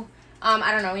to,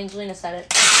 I don't know, Angelina said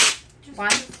it. Why?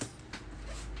 It's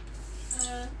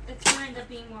going to end up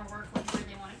being more work, like where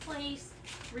they want it placed,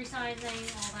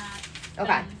 resizing, all that.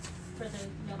 Okay. For the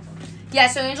notebooks. Yeah,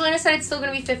 so Angelina said it's still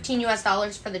going to be $15 US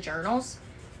for the journals,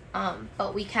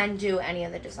 but we can do any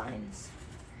of the designs.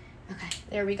 Okay,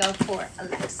 there we go for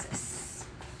Alexis.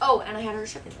 Oh, and I had her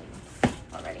shipping label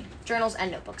already. Journals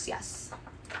and notebooks, yes.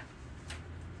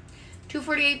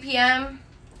 2:48 p.m.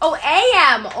 Oh,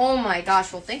 a.m. Oh my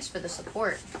gosh. Well, thanks for the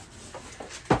support.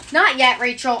 Not yet,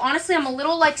 Rachel. Honestly, I'm a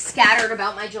little, like, scattered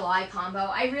about my July combo.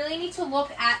 I really need to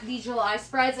look at the July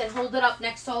spreads and hold it up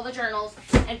next to all the journals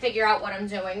and figure out what I'm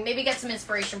doing. Maybe get some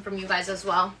inspiration from you guys as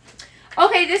well.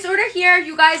 Okay, this order here,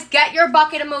 you guys get your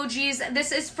bucket emojis.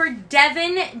 This is for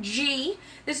Devin G.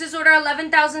 This is order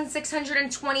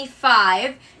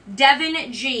 11,625.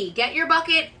 Devin G. Get your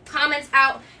bucket comments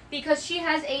out. because she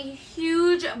has a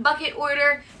huge bucket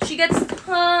order. She gets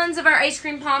tons of our ice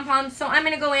cream pom-poms, so I'm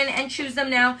going to go in and choose them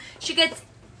now. She gets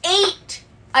 8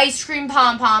 ice cream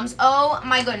pom-poms. Oh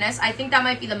my goodness, I think that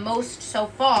might be the most so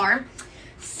far.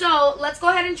 So let's go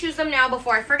ahead and choose them now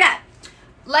before I forget.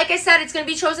 Like I said, it's going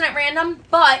to be chosen at random,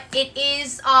 but it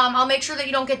is, I'll make sure that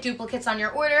you don't get duplicates on your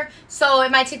order. So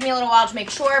it might take me a little while to make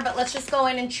sure, but let's just go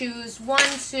in and choose 1,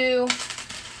 2,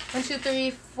 3,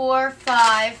 4,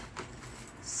 5,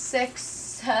 6,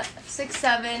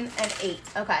 7, and 8.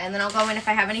 Okay, and then I'll go in if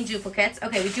I have any duplicates.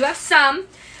 Okay, we do have some,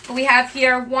 but we have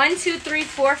here 1, 2, 3,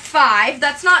 4, 5.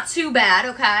 That's not too bad,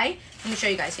 okay? Let me show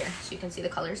you guys here so you can see the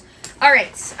colors. All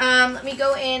right, let me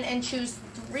go in and choose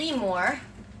 3 more.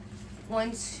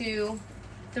 1, 2,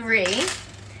 3.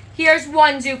 Here's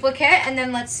 1 duplicate, and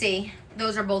then let's see.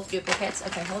 Those are both duplicates.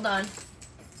 Okay, hold on.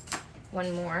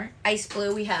 1 more. Ice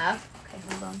blue we have. Okay,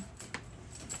 hold on.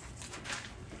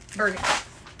 Burgundy.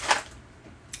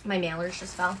 My mailers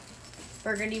just fell.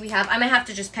 Burgundy we have. I might have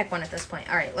to just pick one at this point.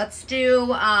 All right, let's do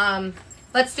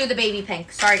the baby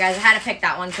pink. Sorry guys, I had to pick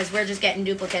that one because we're just getting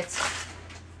duplicates.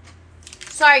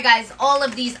 Sorry guys, all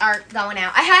of these are going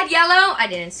out. I had yellow. I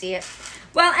didn't see it.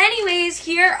 Well, anyways,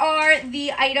 here are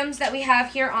the items that we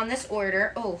have here on this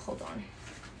order. Oh, hold on.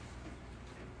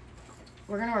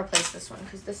 We're going to replace this one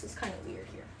because this is kind of weird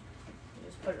here.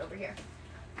 Just put it over here.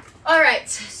 All right,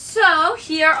 so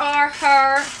here are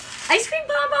her ice cream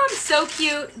pom-poms. So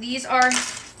cute. These are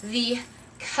the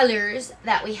colors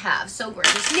that we have. So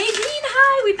gorgeous. Nadine,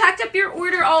 hi. We packed up your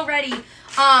order already.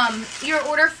 Your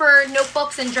order for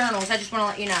notebooks and journals. I just want to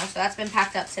let you know. So that's been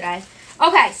packed up today.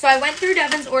 Okay, so I went through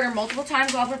Devin's order multiple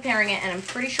times while preparing it, and I'm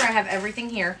pretty sure I have everything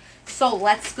here. So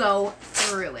let's go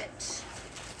through it.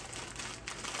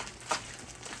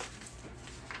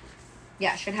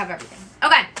 Yeah, should have everything.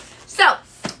 Okay, so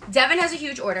Devin has a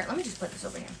huge order. Let me just put this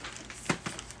over here.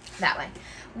 That way.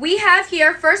 We have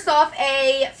here, first off,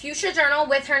 a fuchsia journal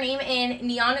with her name in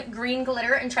neon green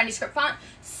glitter and trendy script font.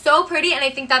 So pretty, and I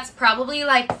think that's probably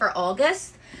like for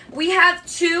August. We have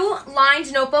 2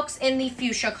 lined notebooks in the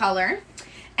fuchsia color.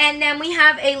 And then we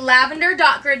have a lavender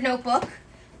dot grid notebook.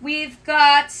 We've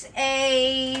got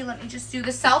a, let me just do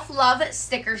the self-love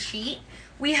sticker sheet.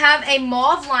 We have a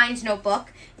mauve lined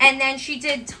notebook. And then she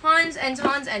did tons and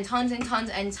tons and tons and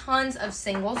tons and tons of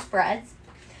single spreads.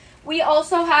 We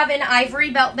also have an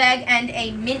ivory belt bag and a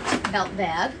mint belt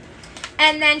bag.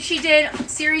 And then she did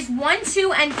series 1,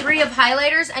 2, and 3 of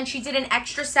highlighters, and she did an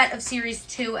extra set of series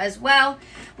 2 as well.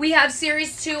 We have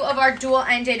series 2 of our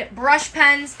dual-ended brush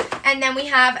pens, and then we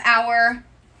have our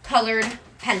colored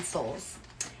pencils.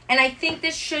 And I think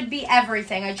this should be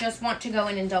everything. I just want to go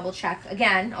in and double check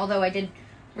again, although I did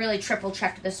really triple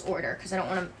check this order because I don't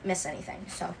want to miss anything.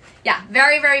 So yeah,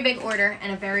 very, very big order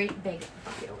and a very big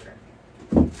bucket order.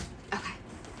 Okay.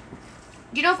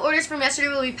 Do you know if orders from yesterday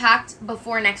will be packed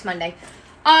before next Monday?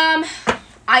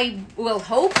 I will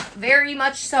hope very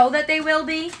much so that they will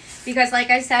be, because like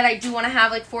I said, I do want to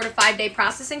have like 4 to 5 day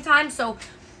processing time. So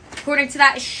according to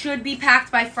that, it should be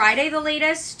packed by Friday the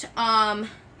latest. But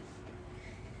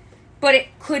it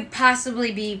could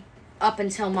possibly be up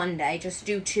until Monday, just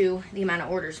due to the amount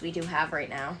of orders we do have right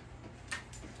now.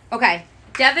 Okay,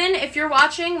 Devin, if you're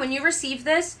watching, when you receive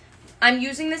this, I'm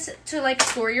using this to like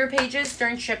store your pages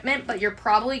during shipment, but you're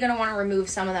probably going to want to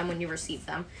remove some of them when you receive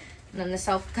them. And then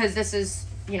the because this is,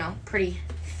 you know, pretty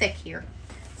thick here.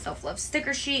 Self-love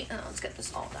sticker sheet. Oh, let's get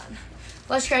this all done.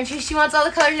 Blush crunchy. She wants all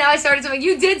the colors. Now I started something.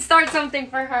 You did start something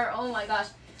for her. Oh my gosh.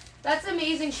 That's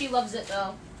amazing. She loves it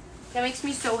though. That makes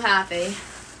me so happy.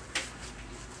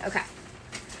 Okay.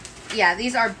 Yeah,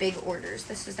 these are big orders.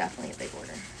 This is definitely a big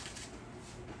order.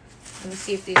 Let me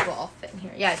see if these will all fit in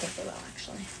here. Yeah, I think they will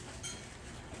actually.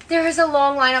 There is a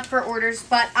long lineup for orders,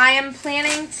 but I am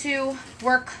planning to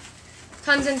work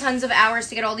tons and tons of hours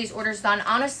to get all these orders done.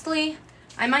 Honestly,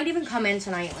 I might even come in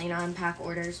tonight, Lena, and pack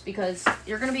orders because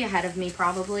you're going to be ahead of me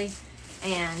probably,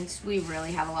 and we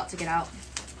really have a lot to get out.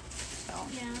 So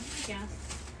yeah, I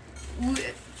guess.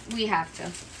 We have to.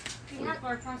 We have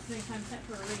our processing time set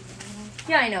for a reason, you know?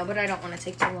 Yeah, I know, but I don't want to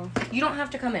take too long. You don't have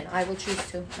to come in. I will choose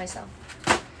to myself.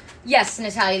 Yes,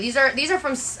 Natalia, these are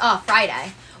from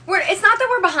Friday. It's not that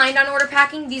we're behind on order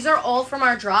packing. These are all from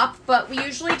our drop, but we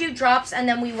usually do drops and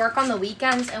then we work on the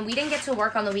weekends, and we didn't get to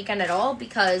work on the weekend at all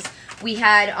because we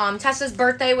had Tessa's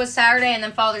birthday was Saturday and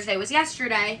then Father's Day was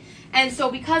yesterday. And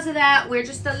so because of that, we're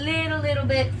just a little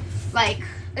bit like,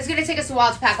 it's going to take us a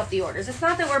while to pack up the orders. It's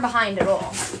not that we're behind at all.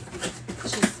 It's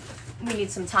just we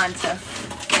need some time to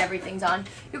get everything done.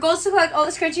 Your goal is to collect all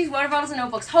the scrunchies, water bottles, and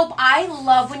notebooks. Hope, I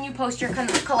love when you post your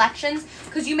collections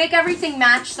because you make everything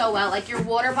match so well. Like your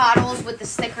water bottles with the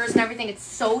stickers and everything. It's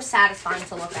so satisfying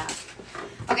to look at.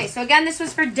 Okay, so again, this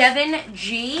was for Devin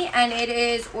G, and it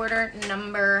is order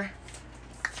number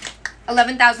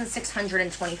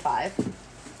 11,625.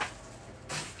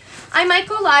 I might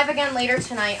go live again later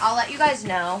tonight. I'll let you guys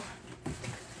know.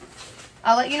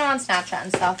 I'll let you know on Snapchat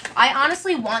and stuff. I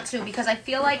honestly want to because I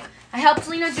feel like I helped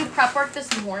Lena do prep work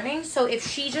this morning. So if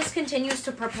she just continues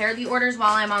to prepare the orders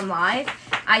while I'm on live,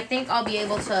 I think I'll be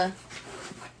able to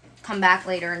come back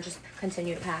later and just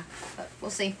continue to pack. But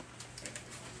we'll see.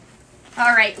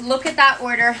 All right, look at that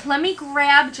order. Let me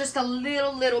grab just a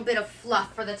little bit of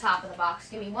fluff for the top of the box.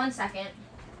 Give me 1 second.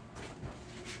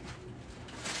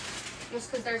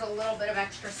 Just because there's a little bit of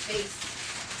extra space.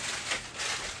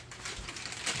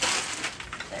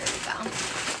 There we go.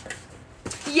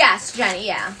 Yes, Jenny,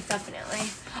 yeah, definitely.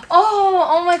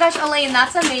 Oh my gosh, Elaine,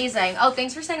 that's amazing. Oh,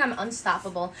 thanks for saying I'm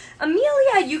unstoppable.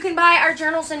 Amelia, you can buy our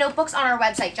journals and notebooks on our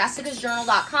website,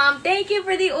 jessicasjournal.com. Thank you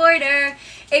for the order.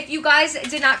 If you guys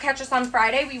did not catch us on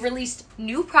Friday, we released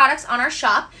new products on our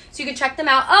shop, so you can check them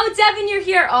out. Oh, Devin, you're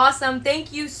here. Awesome.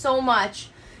 Thank you so much.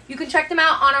 You can check them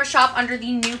out on our shop under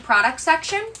the new product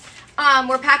section.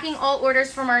 We're packing all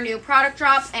orders from our new product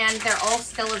drops, and they're all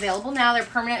still available now. They're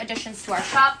permanent additions to our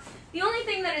shop. The only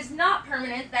thing that is not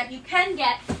permanent that you can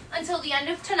get until the end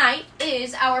of tonight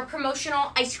is our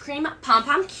promotional ice cream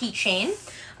pom-pom keychain.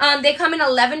 They come in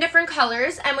 11 different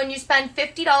colors, and when you spend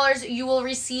 $50, you will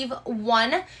receive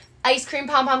one ice cream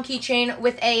pom-pom keychain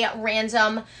with a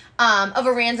random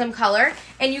color,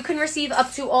 and you can receive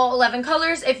up to all 11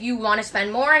 colors. If you want to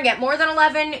spend more and get more than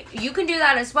 11, you can do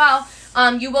that as well.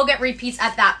 You will get repeats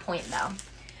at that point though.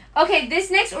 Okay, this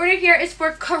next order here is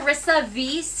for Carissa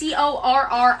V,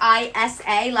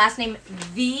 Corrisa, last name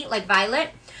V like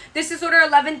Violet. This is order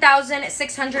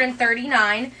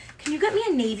 11,639. Can you get me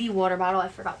a navy water bottle? I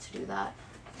forgot to do that.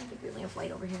 I think we only have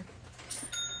light over here.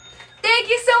 Thank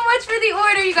you so much for the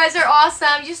order. You guys are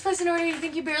awesome. You just placed an order. You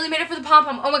think you barely made it for the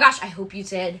pom-pom. Oh my gosh, I hope you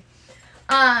did.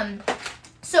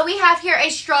 So we have here a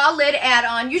straw lid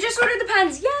add-on. You just ordered the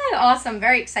pens. Yay, awesome.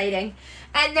 Very exciting.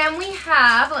 And then we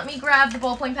have, let me grab the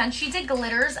ballpoint pen. She did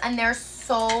glitters, and they're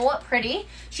so pretty.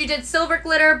 She did silver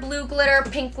glitter, blue glitter,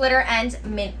 pink glitter, and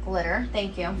mint glitter.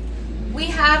 Thank you. We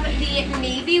have the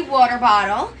navy water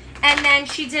bottle. And then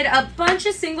she did a bunch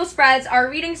of single spreads, our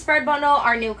reading spread bundle,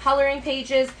 our new coloring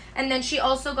pages, and then she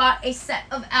also got a set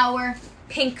of our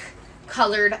pink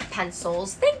colored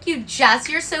pencils. Thank you, Jess.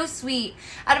 You're so sweet.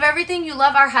 Out of everything, you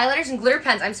love our highlighters and glitter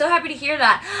pens. I'm so happy to hear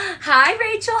that. Hi,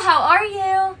 Rachel. How are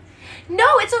you?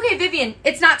 No, it's okay, Vivian.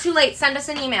 It's not too late. Send us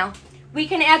an email. We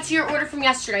can add to your order from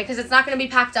yesterday because it's not going to be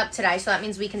packed up today, so that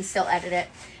means we can still edit it.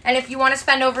 And if you want to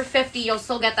spend over $50, you'll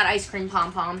still get that ice cream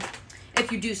pom-pom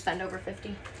if you do spend over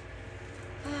 $50.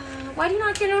 Why do you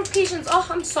not get notifications? Oh,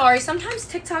 I'm sorry. Sometimes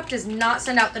TikTok does not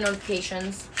send out the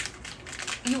notifications.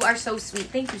 You are so sweet.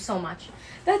 Thank you so much.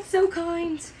 That's so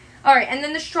kind. All right, and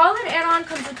then the straw lid add-on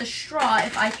comes with the straw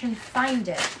if I can find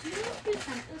it. Do you know if you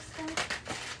sent this stuff?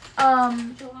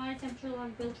 July temperature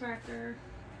log bill tracker,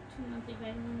 2 monthly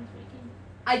vitamins weekend.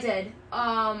 I did.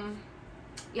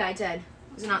 Yeah, I did.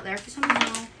 Was it not there for some reason?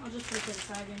 No, I'll just put it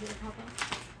aside and do the pop-up.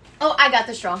 Oh, I got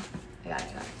the straw. I got it.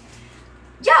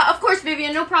 Yeah, of course,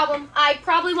 Vivian, no problem. I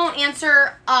probably won't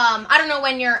answer, I don't know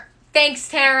when you're, thanks,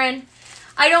 Taryn.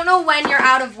 I don't know when you're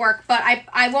out of work, but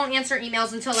I won't answer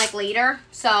emails until, like, later,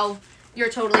 so you're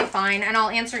totally fine. And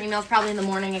I'll answer emails probably in the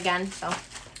morning again, so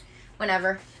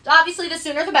whenever. Obviously, the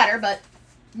sooner the better, but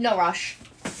no rush.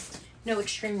 No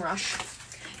extreme rush.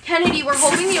 Kennedy, we're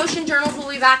hoping the Ocean Journals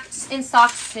will be back in stock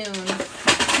soon.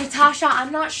 Natasha,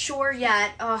 I'm not sure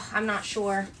yet. Oh, I'm not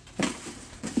sure.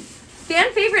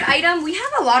 Fan favorite item? We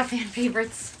have a lot of fan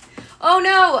favorites. Oh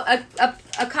no,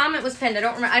 a comment was pinned. I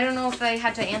don't remember. I don't know if I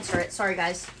had to answer it. Sorry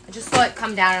guys. I just saw it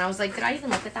come down and I was like, did I even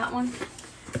look at that one?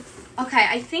 Okay,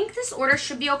 I think this order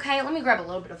should be okay. Let me grab a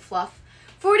little bit of fluff.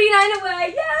 49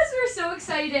 away. Yes, we're so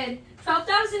excited.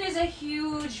 12,000 is a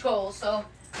huge goal, so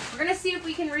we're gonna see if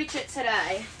we can reach it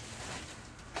today.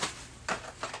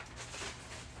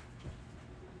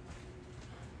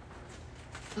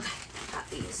 Okay, got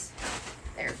these.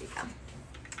 There we go.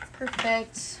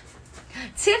 Perfect.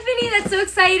 Tiffany, that's so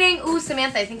exciting. Ooh,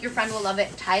 Samantha, I think your friend will love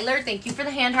it. Tyler, thank you for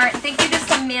the hand heart. Thank you to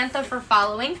Samantha for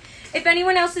following. If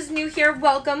anyone else is new here,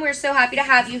 welcome. We're so happy to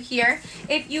have you here.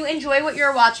 If you enjoy what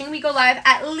you're watching, we go live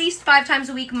at least 5 times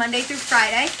a week, Monday through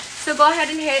Friday. So go ahead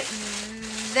and hit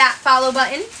that follow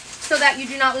button so that you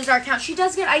do not lose our account. She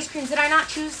does get ice creams. Did I not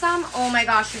choose some? Oh my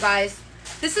gosh, you guys.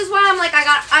 This is why I'm like,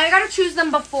 I gotta choose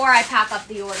them before I pack up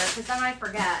the order, because then I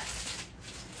forget.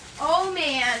 Oh,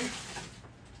 man.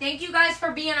 Thank you guys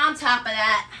for being on top of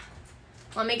that.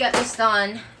 Let me get this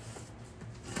done.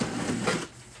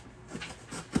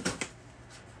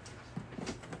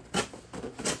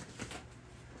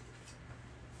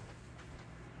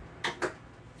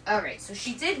 Alright, so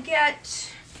she did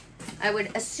get, I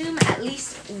would assume, at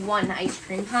least one ice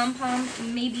cream pom-pom,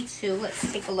 maybe two. Let's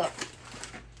take a look.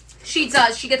 She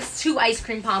does. She gets 2 ice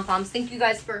cream pom-poms. Thank you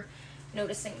guys for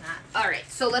noticing that. Alright,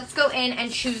 so let's go in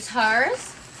and choose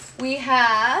hers. We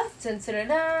have,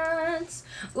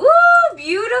 ooh,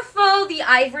 beautiful, the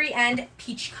ivory and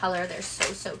peach color. They're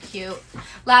so cute.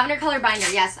 Lavender color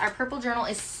binder. Yes, our purple journal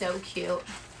is so cute.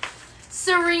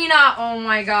 Serena, oh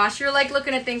my gosh, you're like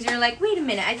looking at things and you're like, wait a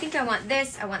minute, I think I want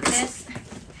this, I want this.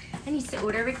 I need to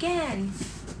order again.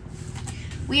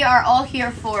 We are all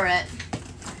here for it.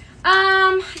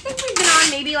 I think we've been on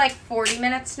maybe like 40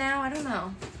 minutes now, I don't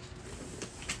know.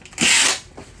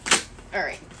 All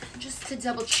right, just to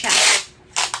double check.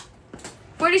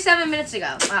 47 minutes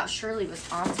ago. Wow, Shirley was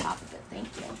on top of it,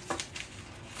 thank you.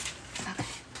 Okay,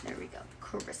 there we go,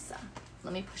 Carissa.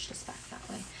 Let me push this back that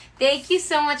way. Thank you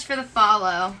so much for the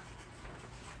follow.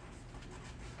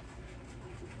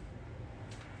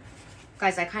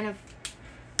 Guys, I kind of...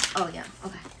 Oh, yeah.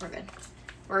 Okay, we're good.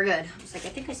 We're good. I was like, I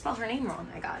think I spelled her name wrong.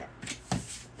 I got it.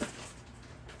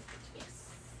 Yes.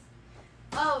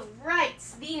 All right.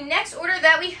 The next order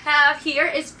that we have here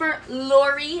is for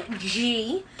Lori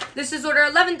G. This is order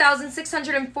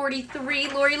 11,643.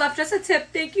 Lori left us a tip.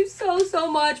 Thank you so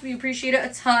much. We appreciate it a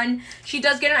ton. She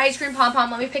does get an ice cream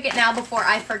pom-pom. Let me pick it now before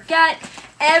I forget.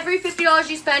 Every $50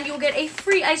 you spend, you'll get a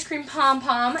free ice cream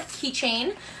pom-pom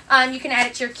keychain. You can add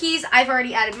it to your keys. I've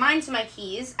already added mine to my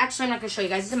keys. Actually, I'm not going to show you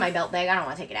guys. It's in my belt bag. I don't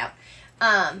want to take it out.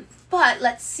 But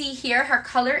let's see here. Her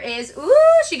color is,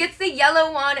 ooh, she gets the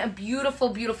yellow one. A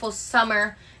beautiful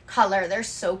summer color. They're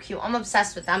so cute. I'm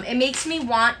obsessed with them. It makes me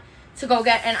want to go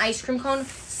get an ice cream cone,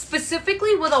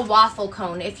 specifically with a waffle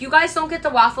cone. If you guys don't get the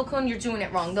waffle cone, you're doing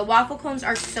it wrong. The waffle cones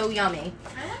are so yummy.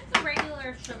 I like the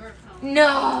regular sugar cone.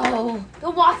 No, the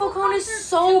waffle cone is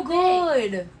so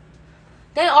good.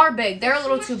 They are big. They're a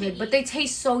little too big, but they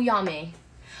taste so yummy.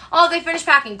 Oh, they finished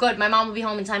packing. Good. My mom will be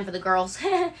home in time for the girls.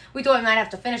 We thought we might have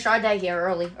to finish our day here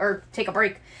early or take a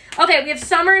break. Okay, we have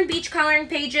summer and beach coloring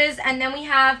pages, and then we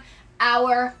have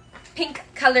our pink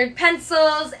colored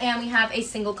pencils, and we have a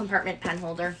single compartment pen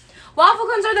holder. Waffle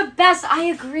cones are the best. I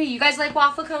agree. You guys like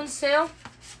waffle cones too?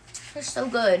 They're so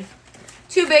good.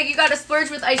 Too big. You got to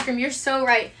splurge with ice cream. You're so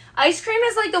right. Ice cream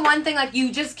is like the one thing like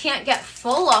you just can't get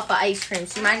full off of ice cream,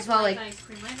 so you might as well like. Ice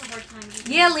cream. I have a hard time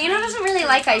eating Yeah, Lena doesn't really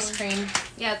like ice cream.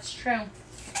 Yeah, it's true.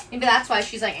 Maybe that's why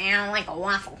she's like, I don't like a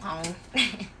waffle cone.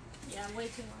 Yeah, way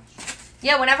too much.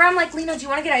 Yeah, whenever I'm like, Lena, do you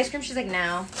want to get ice cream? She's like,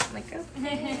 no. I'm like, oh,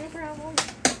 no problem.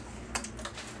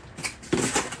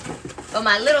 But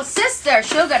my little sister,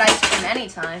 she'll get ice cream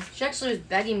anytime. She actually was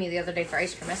begging me the other day for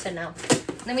ice cream. I said no.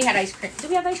 And then we had ice cream. Did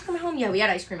we have ice cream at home? Yeah, we had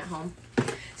ice cream at home.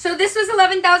 So this was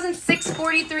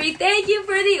 11,643. Thank you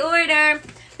for the order.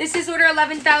 This is order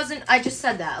 11,000. I just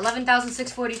said that.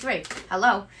 11,643.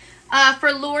 Hello.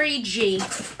 For Lori G.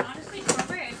 Honestly,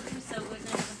 strawberry ice cream is so good. I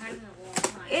haven't had it in a long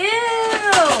time.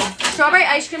 Ew. Strawberry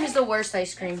ice cream is the worst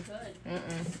ice cream.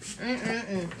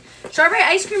 Strawberry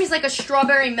ice cream is like a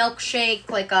strawberry milkshake.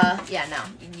 Like a, yeah, no.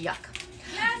 Yuck.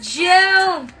 Yes.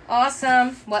 Jill.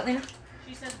 Awesome. What, Lena?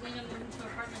 She says Lena moved into her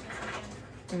apartment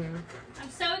this weekend.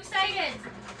 I'm so excited.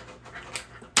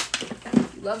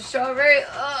 Love strawberry.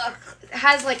 Ugh. It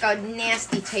has like a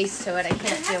nasty taste to it. I can't do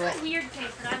it. It has a weird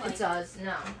taste, but I like it. It does.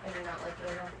 No, I do not like it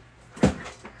at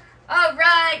all. All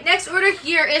right. Next order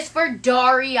here is for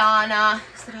Dariana.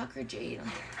 Is it Huck or Jade?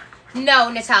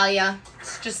 No, Natalia.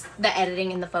 It's just the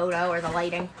editing in the photo or the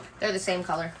lighting. They're the same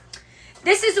color.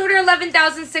 This is order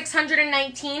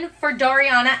 11,619 for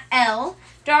Dariana L.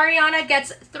 Dariana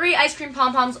gets 3 ice cream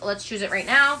pom-poms. Let's choose it right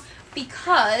now,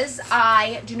 because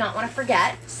I do not want to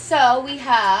forget. So we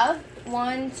have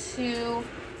 1, 2.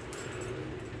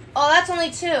 Oh, that's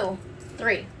only 2.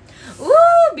 3.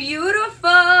 Ooh,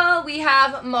 beautiful. We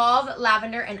have mauve,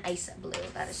 lavender, and ice blue.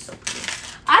 That is so pretty.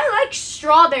 I like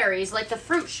strawberries, like the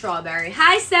fruit strawberry.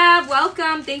 Hi, Sab.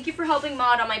 Welcome. Thank you for helping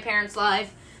mod on my parents'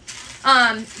 live.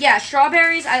 Yeah,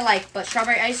 strawberries I like, but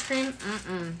strawberry ice cream,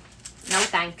 no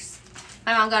thanks.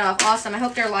 My mom got off awesome. I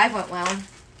hope their live went well.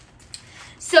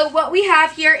 So what we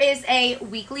have here is a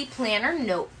weekly planner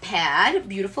notepad.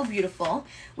 Beautiful, beautiful.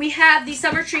 We have the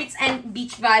Summer Treats and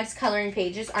Beach Vibes coloring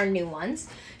pages, our new ones.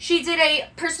 She did a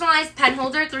personalized pen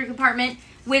holder, 3-compartment,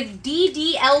 with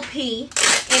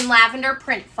DDLP in lavender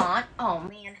print font. Oh,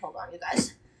 man. Hold on, you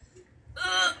guys.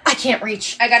 I can't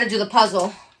reach. I gotta do the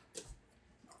puzzle.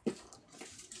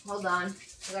 Hold on.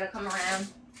 I gotta come around.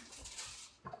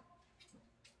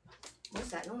 What's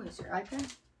that noise? Your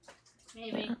iPad?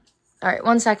 Maybe. Yeah. All right,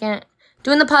 1 second.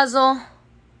 Doing the puzzle.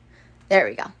 There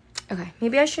we go. Okay,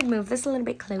 maybe I should move this a little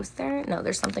bit closer. No,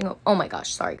 there's something. Oh my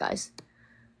gosh, sorry guys.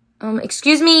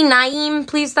 Excuse me, Naeem,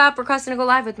 please stop requesting to go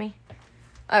live with me.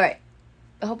 All right.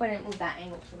 I hope I didn't move that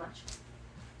angle too much.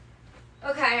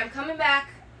 Okay, I'm coming back.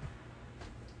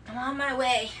 I'm on my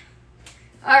way.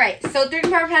 All right, so 3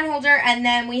 power pen holder, and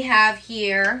then we have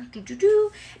here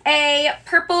a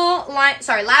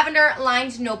lavender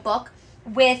lined notebook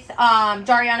with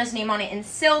Dariana's name on it in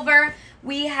silver.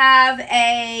 We have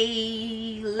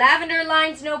a lavender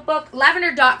lined notebook,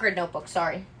 lavender dot grid notebook,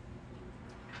 sorry.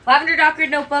 Lavender dot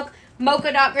grid notebook,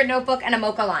 mocha dot grid notebook, and a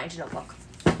mocha lined notebook.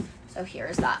 So here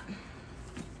is that.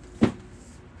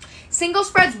 Single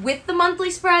spreads with the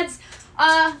monthly spreads.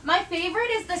 My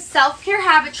favorite is the self-care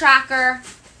habit tracker,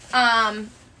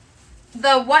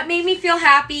 the what made me feel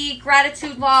happy,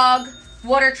 gratitude log,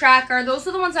 water tracker. Those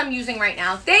are the ones I'm using right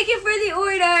now. Thank you for the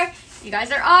order. You guys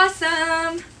are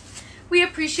awesome. We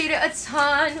appreciate it a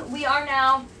ton. We are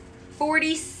now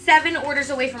 47 orders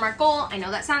away from our goal. I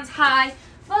know that sounds high,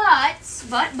 but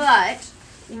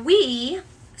we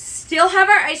still have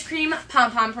our ice cream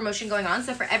pom-pom promotion going on.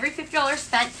 So for every $50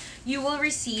 spent, you will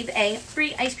receive a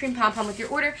free ice cream pom-pom with your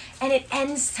order, and it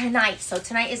ends tonight. So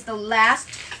tonight is the last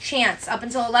chance up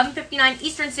until 11:59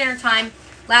 Eastern Standard Time.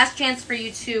 Last chance for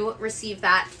you to receive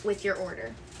that with your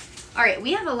order. All right,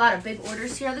 we have a lot of big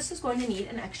orders here. This is going to need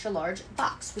an extra large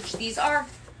box, which these are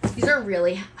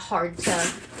really hard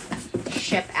to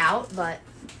ship out, but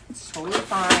it's totally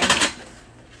fine.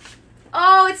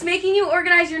 Oh, it's making you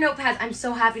organize your notepads. I'm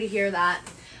so happy to hear that.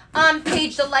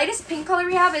 Paige, the lightest pink color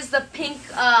we have is the pink,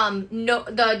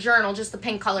 the journal, just the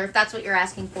pink color, if that's what you're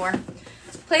asking for.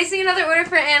 Placing another order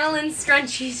for Annalyn's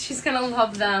scrunchies. She's gonna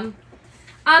love them.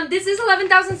 This is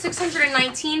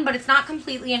 11,619, but it's not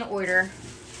completely in order.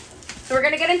 So we're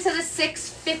gonna get into the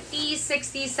 650s,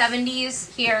 60s,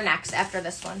 70s here next after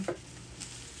this one.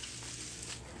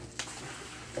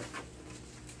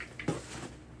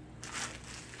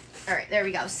 All right, there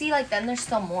we go. See, like then there's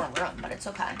still more room, but it's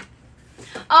okay.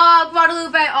 Oh,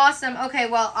 Guadalupe, awesome. Okay,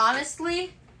 well,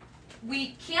 honestly,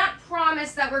 we can't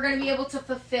promise that we're going to be able to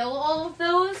fulfill all of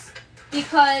those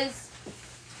because,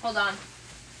 hold on.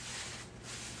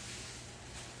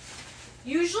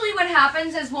 Usually what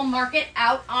happens is we'll mark it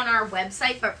out on our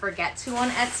website but forget to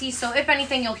on Etsy. So if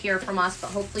anything, you'll hear from us,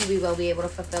 but hopefully we will be able to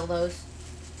fulfill those.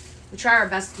 We try our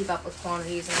best to keep up with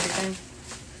quantities and everything.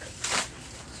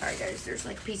 Sorry, guys, there's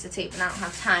like a piece of tape and I don't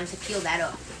have time to peel that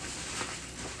off.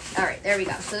 All right, there we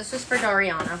go. So this is for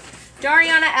Dariana.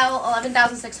 Dariana L,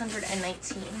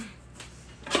 11,619.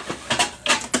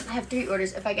 I have 3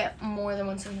 orders. If I get more than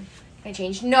one, can I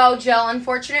change? No, Jill,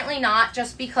 unfortunately not.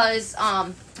 Just because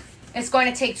it's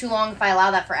going to take too long if I allow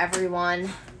that for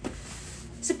everyone.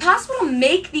 Is it possible to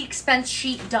make the expense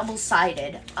sheet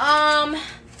double-sided?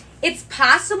 It's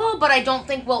possible, but I don't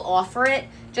think we'll offer it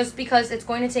just because it's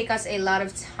going to take us a lot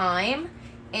of time,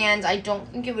 and I don't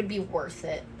think it would be worth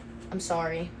it. I'm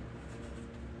sorry.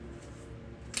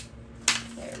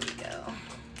 There we go.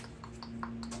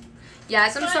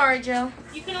 Yes, I'm sorry, Jill.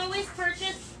 You can always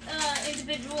purchase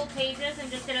individual pages and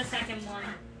just get a second one.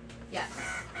 Yes.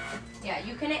 Yeah,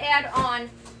 you can add on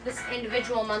this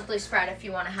individual monthly spread if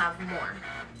you want to have more.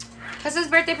 Because his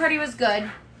birthday party was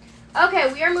good.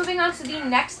 Okay, we are moving on to the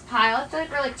next pile. I feel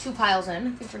like we're like 2 piles in.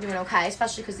 I think we're doing okay,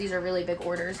 especially because these are really big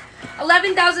orders.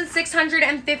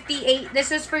 11,658.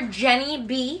 This is for Jenny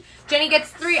B. Jenny gets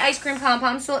 3 ice cream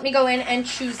pom-poms, so let me go in and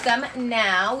choose them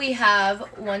now. We have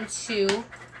 1, 2.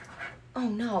 Oh,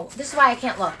 no. This is why I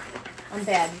can't look. I'm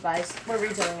bad, you guys. We're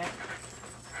redoing it.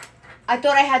 I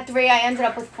thought I had 3. I ended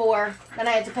up with 4. Then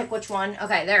I had to pick which one.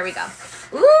 Okay, there we go.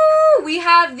 Ooh, we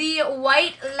have the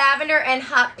white, lavender, and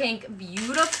hot pink.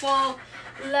 Beautiful.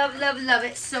 Love, love, love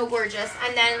it. So gorgeous.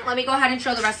 And then let me go ahead and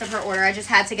show the rest of her order. I just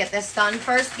had to get this done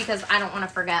first because I don't want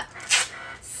to forget.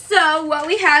 So what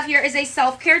we have here is a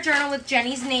self-care journal with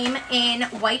Jenny's name in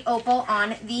white opal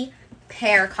on the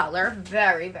pear color.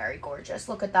 Very, very gorgeous.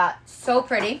 Look at that. So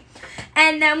pretty.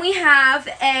 And then we have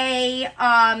a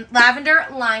lavender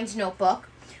lined notebook.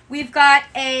 We've got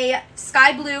a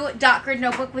sky blue dot grid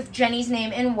notebook with Jenny's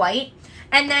name in white.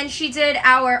 And then she did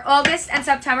our August and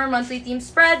September monthly theme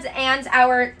spreads and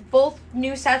our both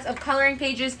new sets of coloring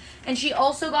pages. And she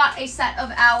also got a set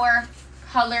of our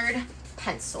colored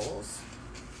pencils.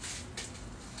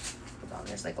 Hold on,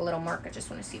 there's like a little mark. I just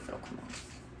want to see if it'll come off.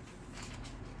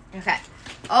 Okay,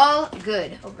 all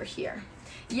good over here.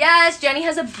 Yes, Jenny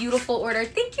has a beautiful order.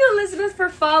 Thank you, Elizabeth, for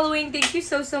following. Thank you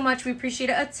so, so much. We appreciate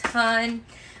it a ton.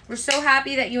 We're so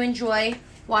happy that you enjoy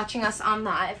watching us on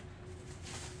live.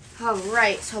 All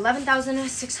right, so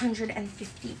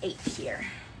 11,658 here.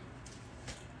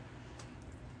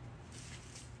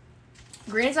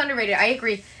 Green is underrated. I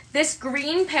agree. This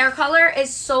green pear color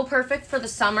is so perfect for the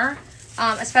summer,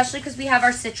 especially because we have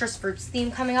our citrus fruits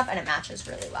theme coming up, and it matches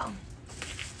really well.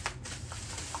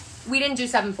 We didn't do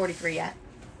 743 yet.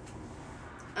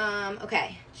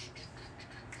 Okay.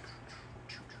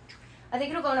 I think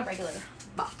it'll go in a regular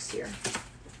box here.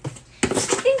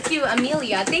 Thank you,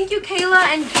 Amelia. Thank you,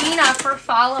 Kayla and Gina, for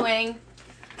following.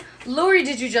 Lori,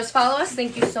 did you just follow us?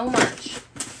 Thank you so much.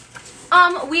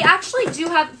 We actually do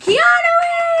have Keanu.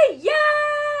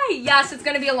 Yay! Yes, it's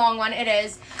gonna be a long one. It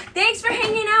is. Thanks for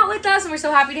hanging out with us, and we're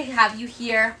so happy to have you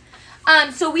here.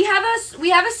 So we have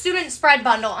a student spread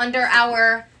bundle under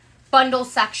our bundle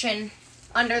section,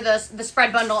 under the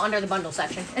spread bundle under the bundle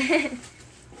section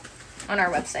on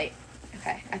our website.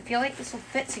 Okay, I feel like this will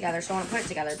fit together, so I want to put it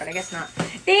together, but I guess not.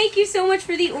 Thank you so much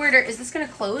for the order. Is this going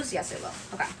to close? Yes, it will.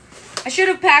 Okay. I should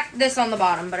have packed this on the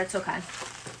bottom, but it's okay.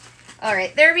 All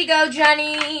right, there we go,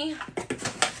 Jenny.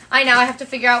 I know, I have to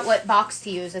figure out what box to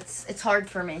use. It's hard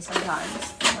for me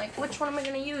sometimes. I'm like, which one am I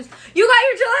going to use? You got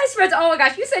your July spreads. Oh, my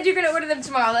gosh, you said you're going to order them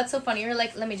tomorrow. That's so funny. You're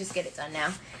like, let me just get it done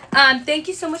now. Thank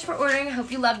you so much for ordering. I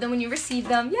hope you love them when you receive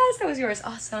them. Yes, that was yours.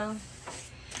 Awesome.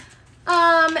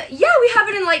 Yeah, we have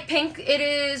it in light pink. It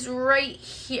is right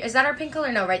here. Is that our pink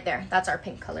color? No, right there. That's our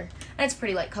pink color. And it's a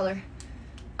pretty light color.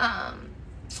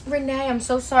 Renee, I'm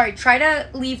so sorry. Try to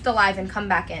leave the live and come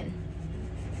back in.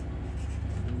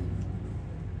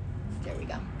 There we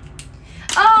go.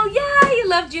 Oh, yeah, you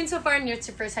love June so far and it's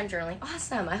your first time journaling.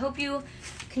 Awesome. I hope you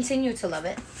continue to love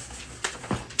it.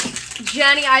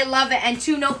 Jenny, I love it. And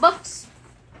 2 notebooks.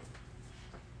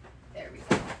 There we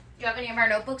go. Do you have any of our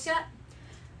notebooks yet?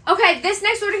 Okay, this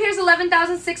next order here is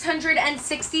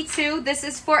 11,662. This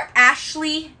is for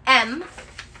Ashley M.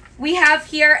 We have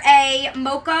here a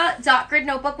mocha dot grid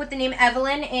notebook with the name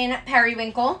Evelyn in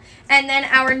Periwinkle. And then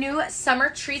our new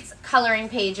Summer Treats coloring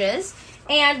pages.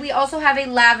 And we also have a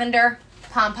lavender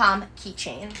pom-pom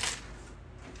keychain.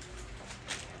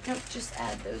 Nope, just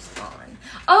add those on.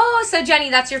 Oh, so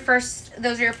Jenny, those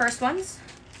are your first ones?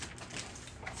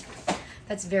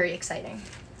 That's very exciting.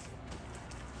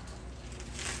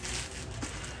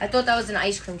 I thought that was an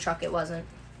ice cream truck. It wasn't.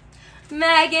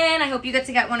 Megan, I hope you get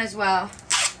to get one as well.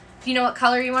 Do you know what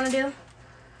color you want to do?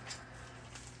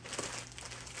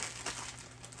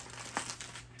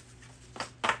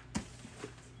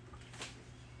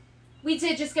 We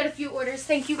did just get a few orders.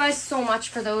 Thank you guys so much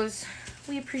for those.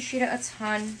 We appreciate it a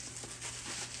ton.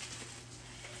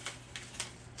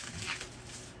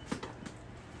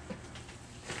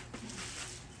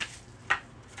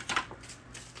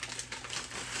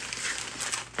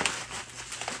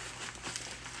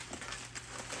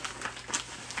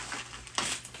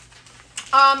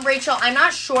 Rachel, I'm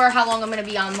not sure how long I'm going to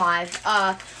be on live.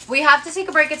 We have to take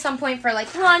a break at some point for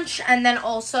like lunch and then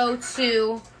also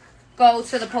to go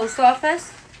to the post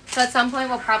office. So at some point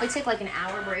we'll probably take like an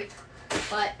hour break,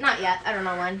 but not yet. I don't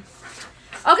know when.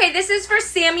 Okay, this is for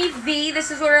Sammy V.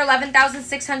 This is order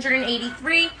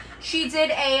 11,683. She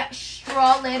did a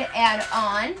straw lid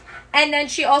add-on. And then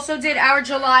she also did our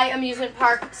July amusement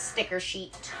park sticker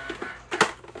sheet.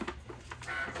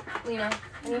 Lena,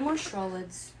 I need more straw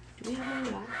lids. Do we have one in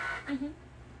the back? Mm-hmm.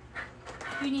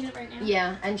 Do you need it right now?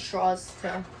 Yeah, and straws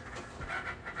too.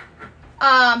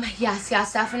 Yes,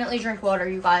 definitely drink water,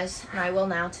 you guys. And I will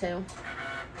now too.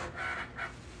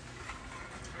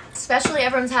 Especially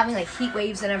everyone's having like heat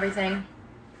waves and everything.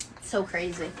 It's so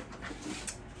crazy.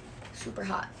 Super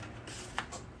hot.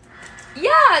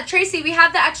 Yeah, Tracy, we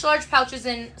have the extra large pouches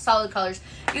in solid colors.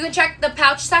 You can check the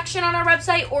pouch section on our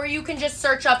website, or you can just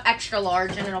search up extra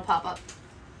large and it'll pop up.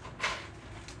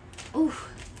 Ooh,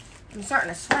 I'm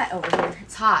starting to sweat over here.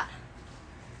 It's hot.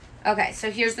 Okay,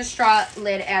 so here's the straw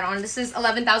lid add-on. This is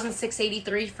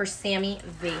 11,683 for Sammy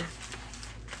V.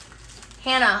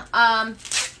 Hannah,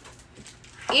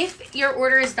 if your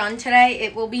order is done today,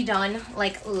 it will be done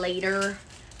like later,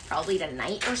 probably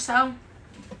tonight or so.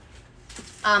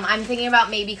 I'm thinking about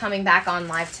maybe coming back on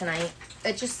live tonight.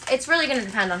 It's really going to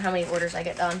depend on how many orders I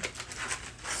get done.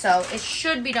 So it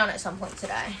should be done at some point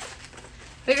today.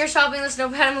 Bigger shopping list, no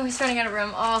bad. I'm always running out of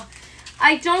room. Oh,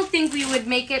 I don't think we would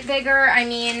make it bigger. I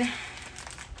mean,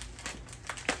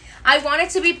 I want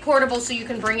it to be portable so you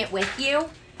can bring it with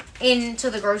you into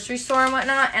the grocery store and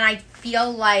whatnot. And I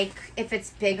feel like if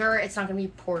it's bigger, it's not going to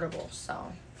be portable. So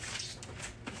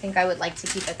I think I would like to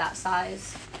keep it that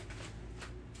size.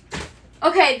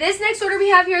 Okay, this next order we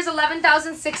have here is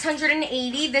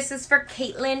 11,680. This is for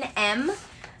Caitlin M.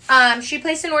 She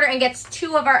placed an order and gets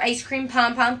 2 of our ice cream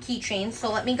pom-pom keychains.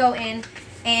 So let me go in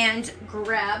and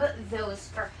grab those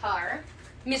for her.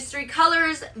 Mystery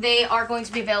colors, they are going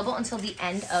to be available until the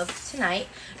end of tonight.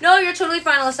 No, you're totally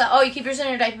fine, Alyssa. Oh, you keep yours in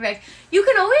your diaper bag. You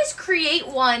can always create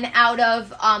one out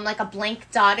of like a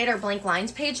blank dotted or blank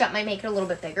lines page. That might make it a little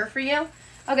bit bigger for you.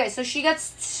 Okay, so she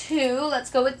gets 2.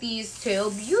 Let's go with these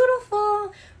 2.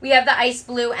 Beautiful. We have the ice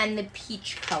blue and the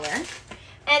peach color.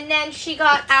 And then she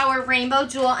got our rainbow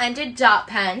dual-ended dot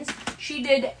pens. She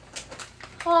did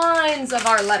tons of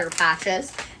our letter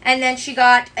patches. And then she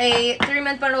got a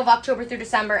 3-month bundle of October through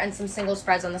December and some single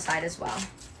spreads on the side as well.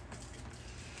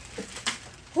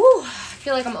 Whew, I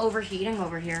feel like I'm overheating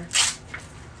over here.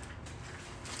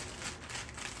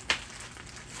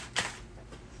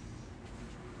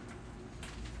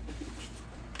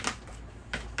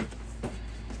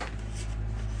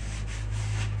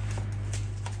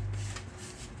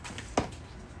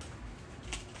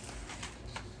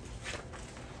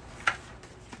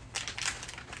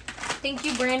 Thank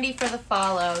you, Brandy, for the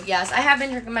follow. Yes, I have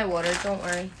been drinking my water. Don't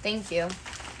worry. Thank you.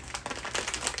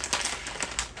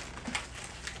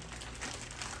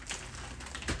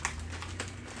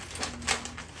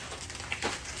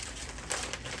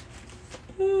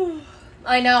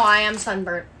 I know, I am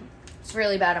sunburnt. It's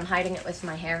really bad. I'm hiding it with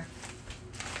my hair.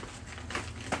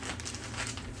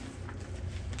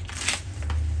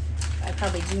 I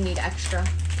probably do need extra.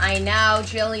 I know,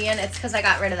 Jillian. It's because I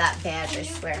got rid of that badge, I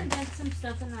swear. You can some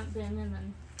stuff in that bin and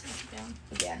then put it down.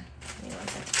 Yeah. Give me 1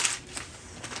 second.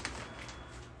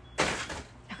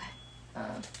 Okay.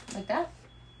 Like that?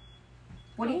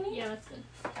 What do you need? Yeah, that's good.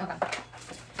 Okay.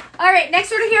 All right,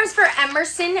 next order here is for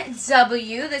Emerson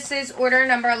W. This is order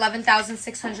number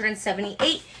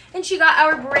 11,678. And she got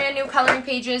our brand new coloring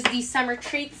pages, the Summer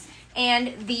Treats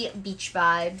and the Beach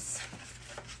Vibes.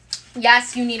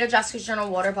 Yes, you need a Jessica's Journal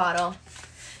water bottle.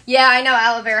 Yeah, I know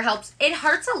aloe vera helps. It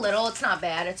hurts a little. It's not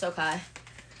bad. It's okay.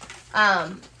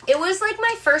 It was like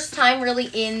my first time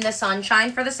really in the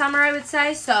sunshine for the summer, I would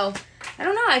say. So, I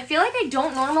don't know. I feel like I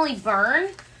don't normally burn.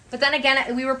 But then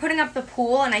again, we were putting up the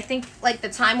pool, and I think like the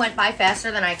time went by faster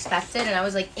than I expected. And I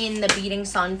was like in the beating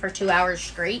sun for 2 hours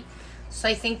straight. So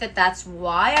I think that that's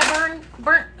why I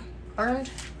burned. I don't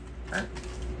know.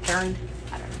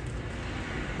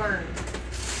 Burned.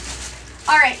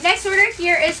 All right, next order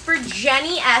here is for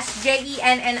Jenny S. Jennie,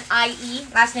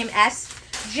 last name S.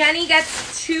 Jenny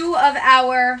gets 2 of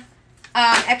our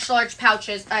extra large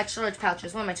pouches. What am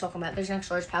I talking about? There's an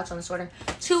extra large pouch on this order.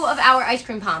 2 of our ice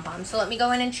cream pom-poms. So let me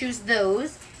go in and choose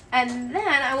those. And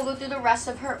then I will go through the rest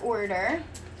of her order.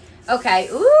 Okay.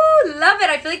 Ooh, love it.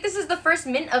 I feel like this is the first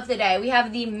mint of the day. We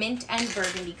have the mint and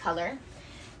burgundy color.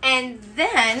 And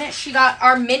then she got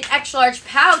our mint extra large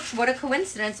pouch. What a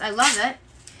coincidence. I love it.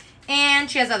 And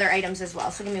she has other items as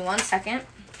well. So give me 1 second.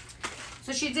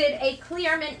 So she did a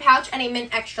clear mint pouch and a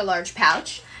mint extra large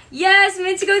pouch. Yes,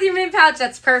 mint to go with your mint pouch.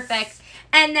 That's perfect.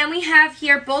 And then we have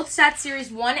here both sets, series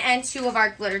 1 and 2 of our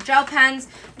glitter gel pens.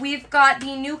 We've got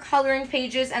the new coloring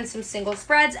pages and some single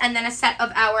spreads. And then a set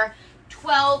of our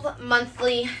 12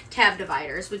 monthly tab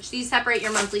dividers, which these separate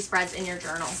your monthly spreads in your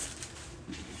journal.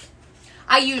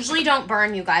 I usually don't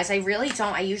burn, you guys. I really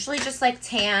don't. I usually just like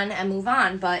tan and move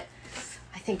on. But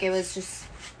I think it was just,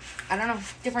 I don't know,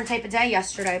 different type of day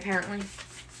yesterday, apparently.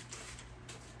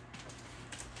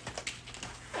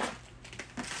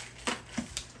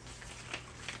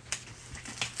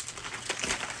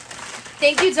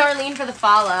 Thank you, Darlene, for the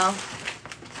follow.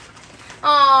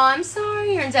 Aw, I'm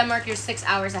sorry. You're in Denmark. You're 6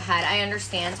 hours ahead. I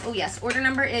understand. Oh, yes. Order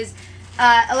number is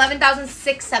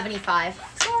 11,675.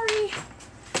 Sorry.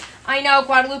 I know,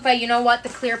 Guadalupe, you know what? The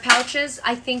clear pouches,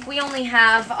 I think we only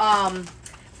have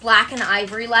black and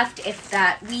ivory left, if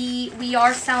that. We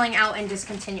are selling out and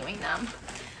discontinuing them.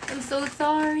 I'm so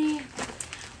sorry.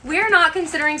 We're not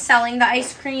considering selling the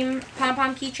ice cream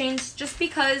pom-pom keychains just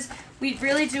because we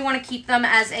really do want to keep them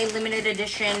as a limited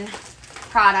edition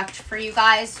product for you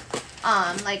guys.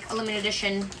 Like a limited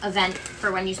edition event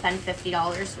for when you spend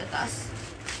 $50 with us.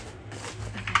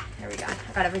 Okay, there we go. I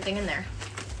got everything in there.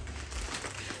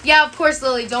 Yeah, of course,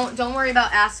 Lily. Don't worry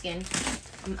about asking.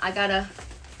 I gotta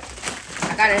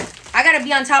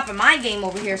be on top of my game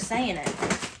over here saying it.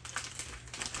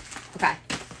 Okay.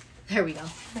 There we go.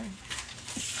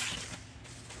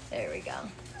 There we go.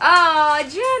 Oh,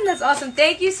 Jen, that's awesome.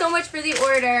 Thank you so much for the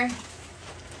order.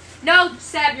 No,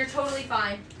 Seb, you're totally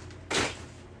fine.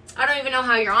 I don't even know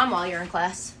how you're on while you're in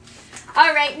class.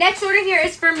 All right, next order here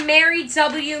is for Mary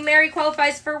W. Mary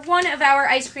qualifies for one of our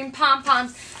ice cream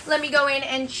pom-poms. Let me go in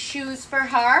and choose for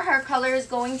her. Her color is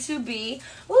going to be,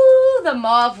 ooh, the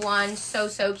mauve one. So,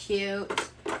 so cute.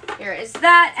 Here is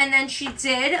that. And then she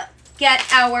did get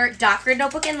our dot grid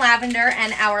notebook in lavender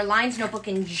and our lines notebook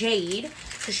in jade.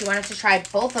 So she wanted to try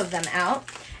both of them out.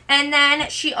 And then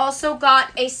she also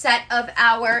got a set of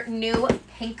our new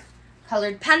pink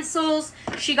colored pencils.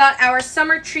 She got our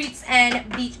summer treats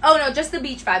and beach, oh no, just the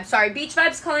beach vibes. Sorry, beach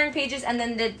vibes coloring pages and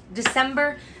then the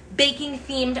December baking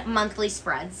themed monthly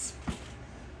spreads.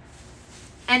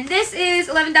 And this is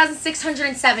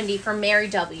 $11,670 for Mary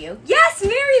W. Yes,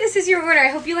 Mary, this is your order. I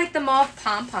hope you like the mauve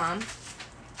pom-pom.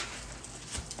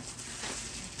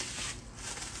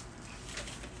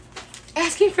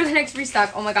 Asking for the next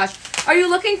restock. Oh my gosh. Are you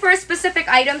looking for a specific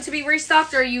item to be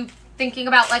restocked, or are you thinking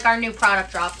about like our new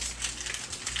product drops?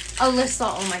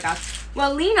 Alyssa, oh my gosh.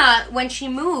 Well, Lena, when she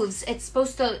moves, it's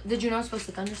supposed to, did you know it's supposed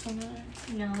to thunderstorm?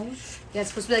 No. Yeah, it's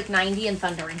supposed to be like 90 and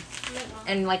thundering. Yeah.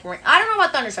 And like rain. I don't know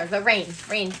about thunderstorms, but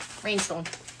rainstorm.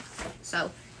 So,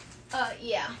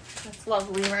 yeah, that's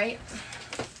lovely, right?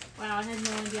 Wow, I had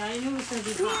no idea. I knew it was going to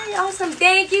be hot. Very awesome.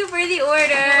 Thank you for the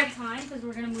order. What time? Because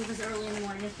we're going to move as early in the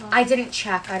morning as well. I didn't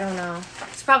check. I don't know.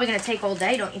 It's probably going to take all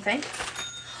day, don't you think?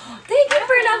 Thank you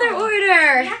for another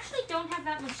order. We actually don't have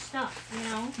that much stuff, you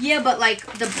know? Yeah, but like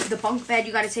the bunk bed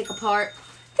you got to take apart.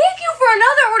 Thank you for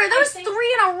another order. That was 3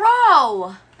 in a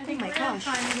row. I think we're going to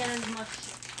try and get as much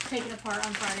taken apart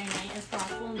on Friday night as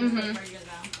possible and just get ready to go.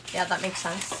 Yeah, that makes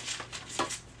sense.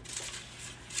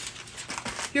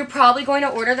 You're probably going to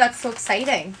order. That's so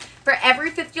exciting. For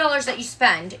every $50 that you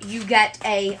spend, you get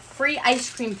a free ice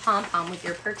cream pom-pom with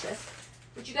your purchase,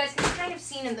 which you guys can kind of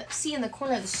see in the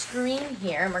corner of the screen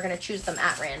here, and we're going to choose them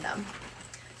at random.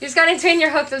 You just got to entertain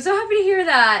your hooks. I'm so happy to hear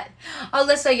that.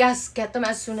 Alyssa, yes, get them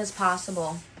as soon as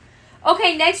possible.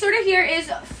 Okay, next order here is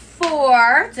for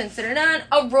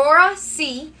Aurora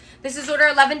C. This is order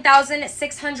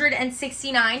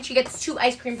 11,669. She gets 2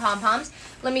 ice cream pom-poms.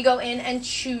 Let me go in and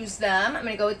choose them. I'm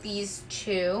going to go with these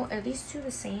 2. Are these 2 the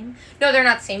same? No, they're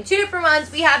not the same. 2 different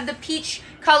ones. We have the peach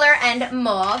color and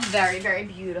mauve. Very, very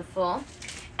beautiful.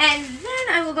 And then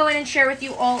I will go in and share with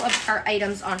you all of her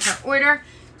items on her order.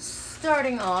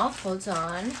 Starting off, hold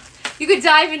on. You could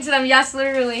dive into them. Yes,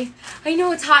 literally. I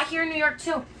know it's hot here in New York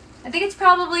too. I think it's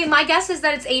probably, my guess is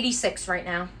that it's 86 right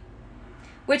now.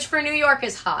 Which for New York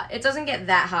is hot. It doesn't get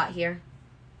that hot here.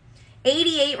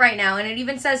 88 right now, and it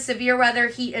even says severe weather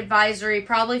heat advisory,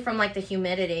 probably from like the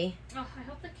humidity. Oh, I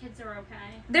hope the kids are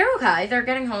okay. They're okay. They're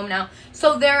getting home now.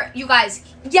 So they're, you guys,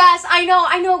 yes, I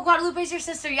know. Guadalupe's your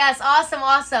sister. Yes,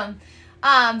 awesome.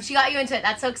 She got you into it.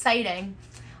 That's so exciting.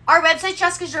 Our website,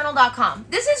 jessicasjournal.com.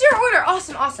 This is your order.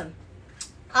 Awesome.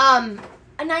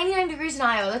 99 degrees in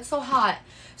Iowa. That's so hot.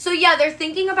 So yeah, they're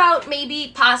thinking about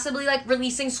maybe possibly like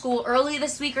releasing school early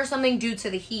this week or something due to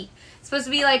the heat. It's supposed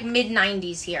to be like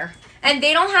mid-90s here. And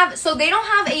they don't have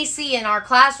AC in our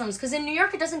classrooms because in New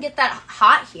York it doesn't get that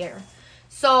hot here.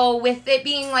 So with it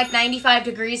being like 95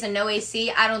 degrees and no AC,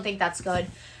 I don't think that's good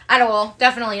at all.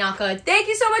 Definitely not good. Thank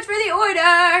you so much for the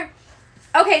order.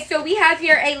 Okay, so we have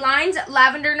here a lined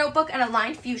lavender notebook and a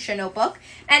lined fuchsia notebook.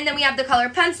 And then we have the color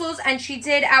pencils, and she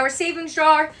did our savings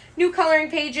jar, new coloring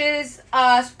pages,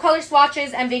 color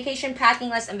swatches, and vacation packing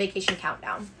list and vacation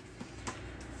countdown.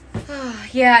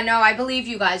 Yeah, no, I believe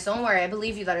you guys. Don't worry. I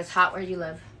believe you that it's hot where you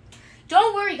live.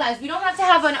 Don't worry, guys. We don't have to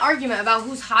have an argument about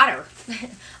who's hotter.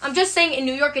 I'm just saying in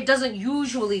New York it doesn't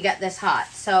usually get this hot.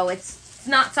 So it's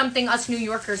not something us New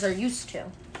Yorkers are used to.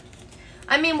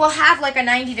 I mean, we'll have like a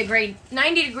 90 degree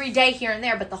day here and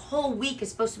there, but the whole week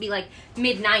is supposed to be like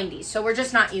mid-90s, so we're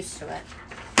just not used to it.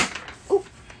 Ooh,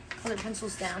 colored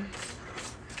pencils down.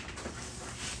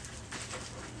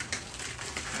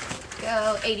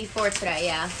 Go, 84 today,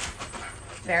 yeah.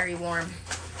 Very warm.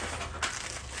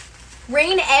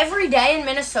 Rain every day in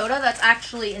Minnesota? That's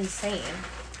actually insane.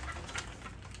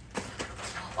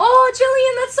 Oh,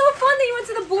 Jillian, that's so fun that you went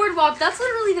to the boardwalk. That's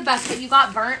literally the best, but you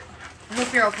got burnt. I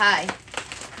hope you're okay.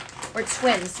 We're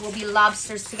twins. We'll be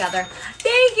lobsters together.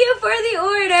 Thank you for the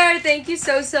order. Thank you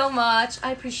so much.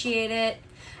 I appreciate it.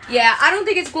 Yeah, I don't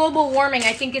think it's global warming.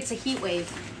 I think it's a heat wave.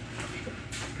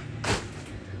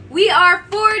 We are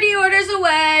 40 orders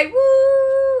away.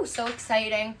 Woo! So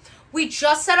exciting. We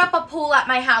just set up a pool at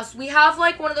my house. We have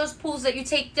like one of those pools that you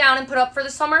take down and put up for the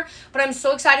summer. But I'm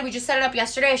so excited. We just set it up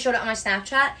yesterday. I showed it on my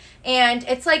Snapchat. And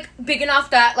it's like big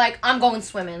enough that like I'm going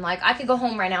swimming. Like I could go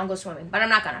home right now and go swimming. But I'm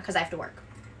not gonna because I have to work.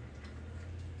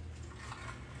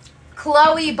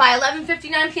 Chloe, by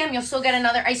 11:59 p.m. you'll still get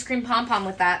another ice cream pom-pom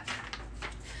with that.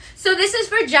 So this is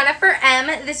for Jennifer M.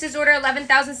 This is order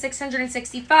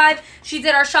 11,665. She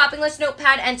did our shopping list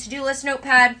notepad and to-do list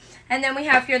notepad. And then we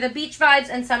have here the Beach Vibes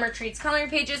and Summer Treats coloring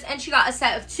pages. And she got a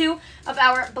set of 2 of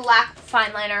our black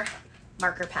fine liner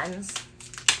marker pens.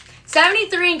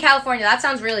 73 in California. That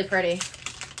sounds really pretty.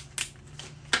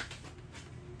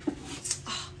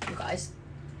 Oh, you guys.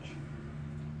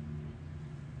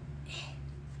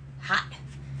 Hot.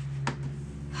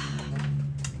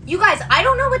 You guys, I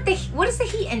don't know what does the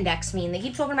heat index mean? They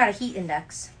keep talking about a heat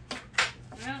index. I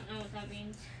don't know what that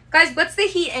means. Guys, what's the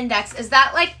heat index? Is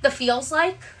that like the feels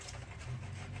like?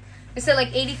 It said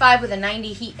like 85 with a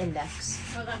 90 heat index.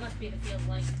 Oh, that must be the feels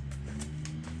like.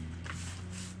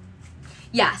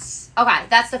 Yes. Okay,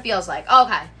 that's the feels like.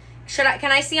 Okay.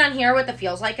 Can I see on here what the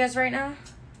feels like is right now?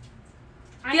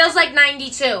 Feels like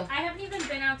 92. I haven't even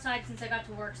been outside since I got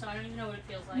to work, so I don't even know what it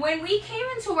feels like. When we came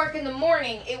into work in the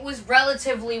morning, it was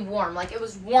relatively warm. Like, it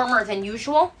was warmer than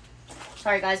usual.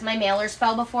 Sorry, guys. My mailers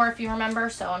fell before, if you remember,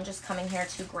 so I'm just coming here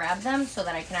to grab them so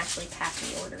that I can actually pack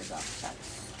the orders up. That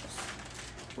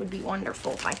would be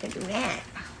wonderful if I could do that.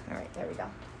 All right, there we go.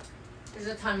 There's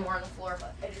a ton more on the floor,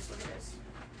 but it is what it is.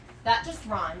 That just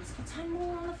rhymes. A ton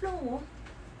more on the floor.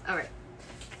 All right.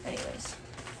 Anyways.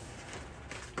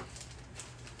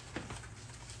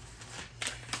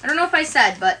 I don't know if I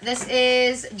said, but this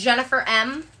is Jennifer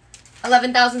M.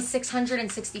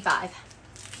 11,665.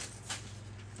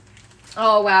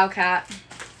 Oh, wow, Kat.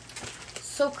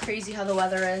 So crazy how the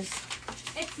weather is.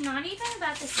 It's not even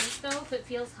about the heat, though, if it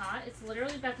feels hot. It's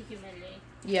literally about the humidity.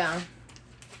 Yeah.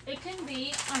 It can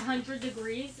be 100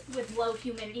 degrees with low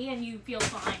humidity and you feel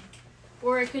fine.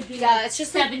 Or it could be it's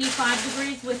just 75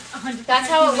 degrees with 100% That's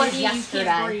how it was humidity and you can't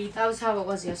yesterday. breathe. That was how it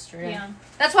was yesterday. Yeah.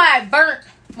 That's why I burnt.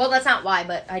 Well, that's not why,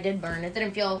 but I did burn. It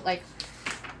didn't feel like...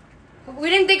 We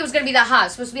didn't think it was going to be that hot.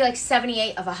 It's supposed to be like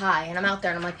 78 of a high. And I'm out there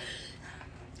and I'm like...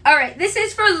 All right, this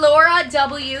is for Laura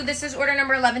W. This is order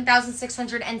number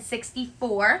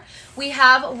 11,664. We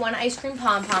have one ice cream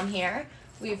pom-pom here.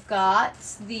 We've got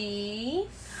the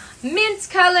mint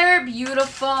color,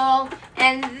 beautiful.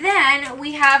 And then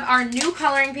we have our new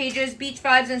coloring pages, Beach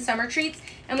Vibes and Summer Treats.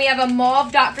 And we have a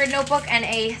mauve dot grid notebook and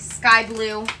a sky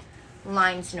blue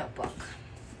lines notebook.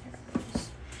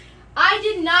 I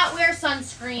did not wear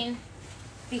sunscreen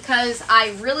because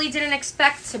I really didn't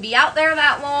expect to be out there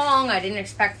that long. I didn't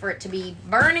expect for it to be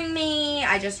burning me.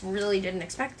 I just really didn't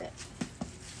expect it.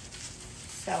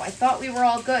 So I thought we were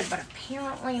all good, but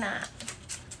apparently not.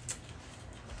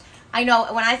 I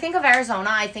know, when I think of Arizona,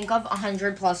 I think of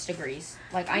 100 plus degrees.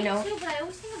 Like, I know. Me too, but I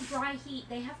always think of dry heat.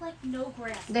 They have, like, no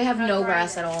grass. They have no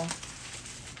grass at all.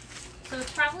 So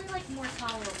it's probably, like, more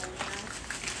tolerable, you know?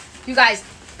 You guys,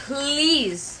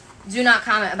 please do not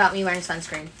comment about me wearing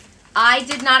sunscreen. I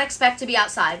did not expect to be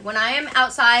outside. When I am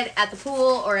outside at the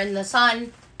pool or in the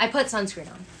sun, I put sunscreen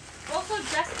on. Also,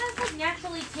 Jessica's, like,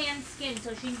 naturally tan skin,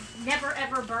 so she never,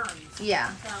 ever burns.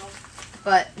 Yeah. So...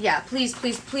 But, yeah, please,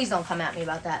 please, please don't come at me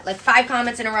about that. Like, 5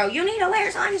 comments in a row. You need to wear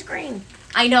sunscreen.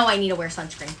 I know I need to wear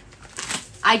sunscreen.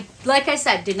 Like I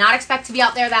said, did not expect to be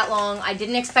out there that long. I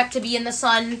didn't expect to be in the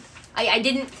sun. I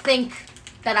didn't think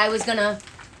that I was going to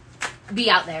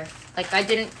be out there. Like, I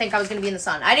didn't think I was going to be in the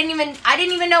sun. I didn't even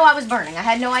know I was burning. I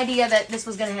had no idea that this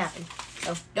was going to happen.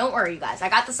 So, don't worry, you guys. I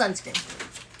got the sunscreen.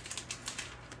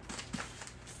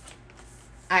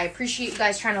 I appreciate you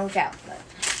guys trying to look out, but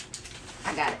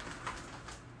I got it.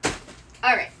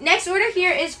 All right, next order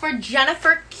here is for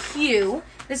Jennifer Q.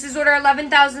 This is order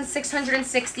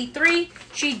 11,663.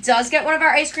 She does get one of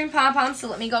our ice cream pom-poms, so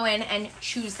let me go in and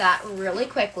choose that really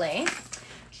quickly.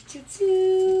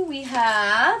 We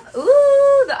have,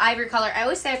 ooh, the ivory color. I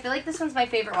always say I feel like this one's my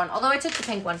favorite one, although I took the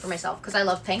pink one for myself because I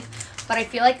love pink, but I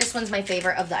feel like this one's my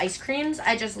favorite of the ice creams.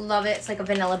 I just love it. It's like a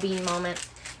vanilla bean moment,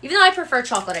 even though I prefer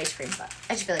chocolate ice cream, but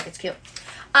I just feel like it's cute.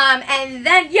 And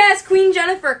then, yes, Queen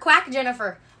Jennifer, Quack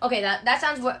Jennifer. Okay, that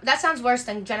sounds worse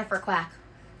than Jennifer Quack.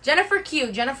 Jennifer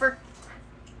Q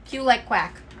like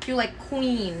quack. Q like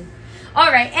queen.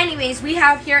 All right, anyways, we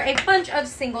have here a bunch of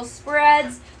single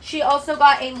spreads. She also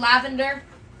got a lavender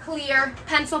clear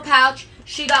pencil pouch.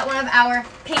 She got one of our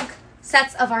pink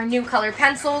sets of our new colored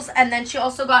pencils. And then she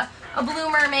also got a blue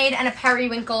mermaid and a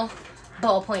periwinkle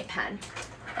ballpoint pen.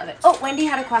 Love it. Oh, Wendy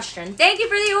had a question. Thank you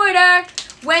for the order.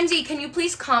 Wendy, can you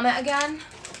please comment again?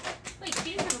 Wait,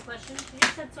 she didn't have a question. She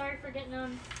just said sorry for getting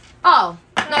on. Oh,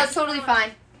 no, it's totally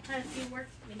fine. Had a few work.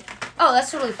 Oh,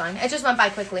 that's totally fine. It just went by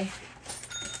quickly.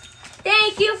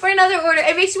 Thank you for another order.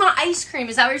 It makes you want ice cream.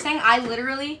 Is that what you're saying? I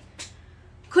literally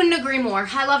couldn't agree more.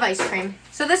 I love ice cream.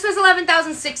 So this was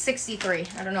 11,663.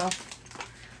 I don't know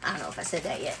if I said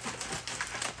that yet.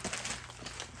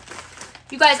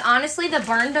 You guys, honestly, the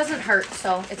burn doesn't hurt,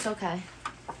 so it's okay.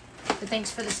 But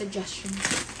thanks for the suggestion.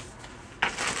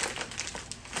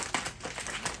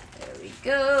 There we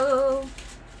go.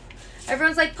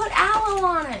 Everyone's like, put aloe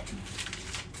on it.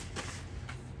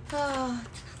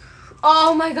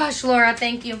 Oh my gosh, Laura,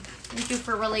 thank you. Thank you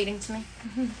for relating to me.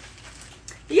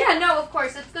 Yeah, no, of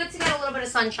course. It's good to get a little bit of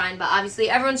sunshine, but obviously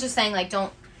everyone's just saying, like,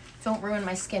 don't ruin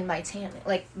my skin by tanning,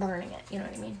 like, burning it. You know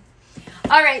what I mean?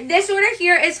 All right, this order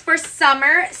here is for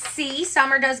Summer C.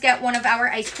 Summer does get one of our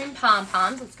ice cream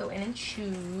pom-poms. Let's go in and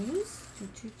choose.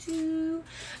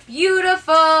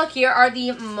 Beautiful. Here are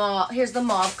the here's the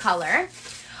mauve color.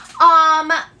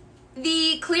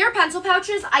 The clear pencil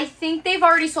pouches, I think they've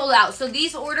already sold out. So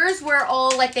these orders were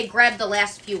all, like, they grabbed the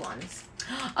last few ones.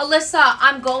 Alyssa,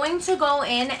 I'm going to go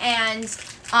in and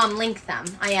link them.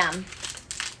 I am.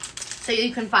 So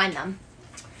you can find them.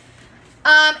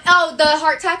 Oh, the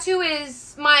heart tattoo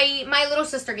is, my little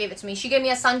sister gave it to me. She gave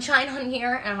me a sunshine on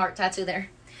here and a heart tattoo there.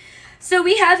 So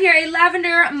we have here a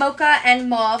lavender, mocha, and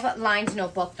mauve lined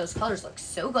notebook. Those colors look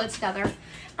so good together.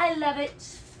 I love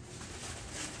it.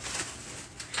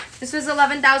 This was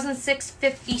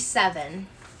 $11,657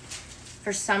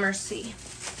 for Summer C.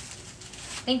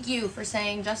 Thank you for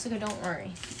saying, Jessica, don't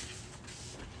worry.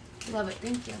 Love it.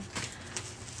 Thank you.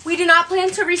 We do not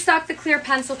plan to restock the clear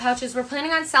pencil pouches. We're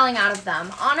planning on selling out of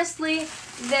them. Honestly,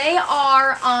 they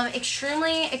are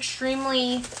extremely,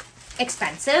 extremely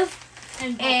expensive.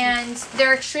 And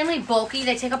they're extremely bulky.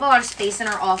 They take up a lot of space in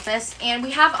our office. And we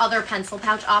have other pencil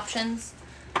pouch options.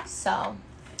 So,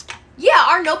 yeah,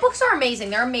 our notebooks are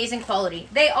amazing. They're amazing quality.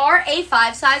 They are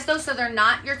A5 size, though, so they're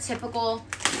not your typical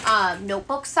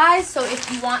notebook size. So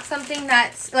if you want something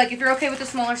that's, like, if you're okay with the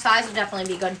smaller size, it'll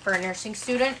definitely be good for a nursing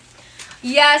student.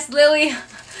 Yes, Lily,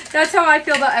 that's how I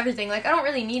feel about everything. Like, I don't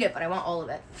really need it, but I want all of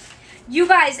it. You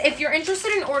guys, if you're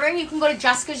interested in ordering, you can go to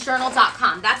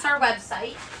jessicasjournal.com. That's our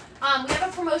website. We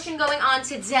have a promotion going on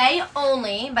today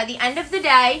only. By the end of the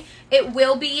day, it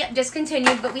will be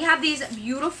discontinued, but we have these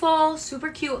beautiful, super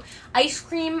cute ice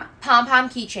cream pom-pom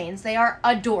keychains. They are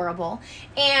adorable,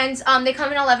 and they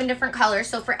come in 11 different colors.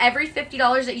 So for every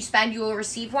 $50 that you spend, you will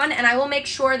receive one, and I will make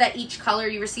sure that each color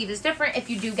you receive is different if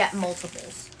you do get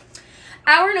multiples.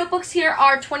 Our notebooks here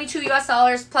are $22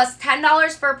 US plus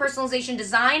 $10 for a personalization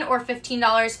design or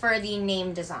 $15 for the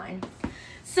name design.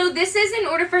 So this is an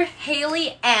order for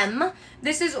Haley M.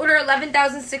 This is order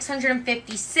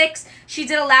 11,656. She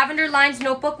did a lavender lined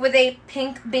notebook with a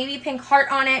pink, baby pink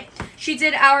heart on it. She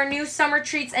did our new summer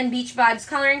treats and beach vibes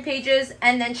coloring pages.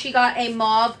 And then she got a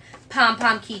mauve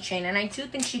pom-pom keychain. And I do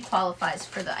think she qualifies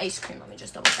for the ice cream. Let me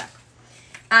just double check.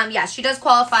 Yeah, she does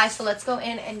qualify, so let's go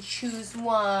in and choose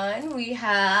one. We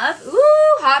have,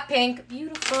 ooh, hot pink,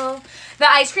 beautiful.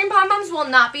 The ice cream pom-poms will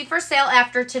not be for sale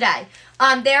after today.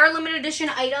 They are limited edition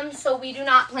items, so we do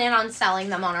not plan on selling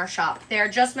them on our shop. They're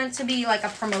just meant to be like a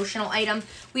promotional item.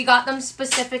 We got them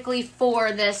specifically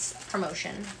for this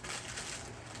promotion.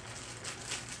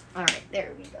 All right,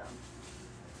 there we go.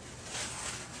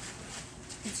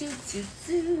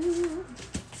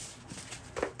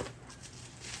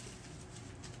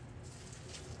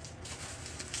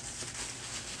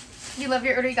 You love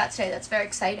your order you got today. That's very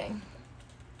exciting.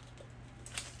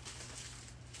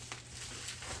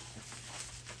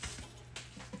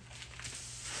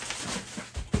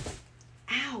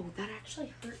 Ow, that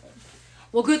actually hurt me.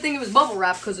 Well, good thing it was bubble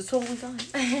wrap because it's totally gone.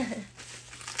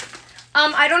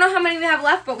 I don't know how many we have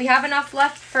left, but we have enough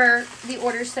left for the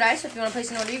orders today. So if you want to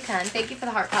place an order, you can. Thank you for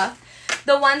the heart puff.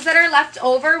 The ones that are left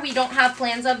over, we don't have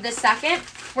plans of this second.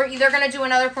 We're either going to do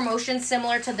another promotion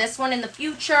similar to this one in the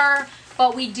future,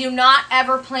 but we do not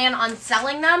ever plan on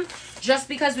selling them just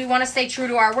because we want to stay true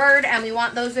to our word, and we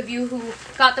want those of you who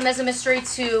got them as a mystery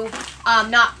to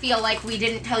not feel like we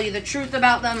didn't tell you the truth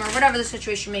about them or whatever the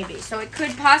situation may be. So it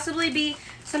could possibly be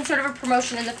some sort of a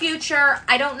promotion in the future.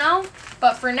 I don't know,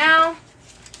 but for now,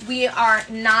 we are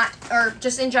not, or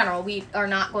just in general, we are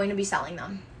not going to be selling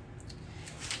them.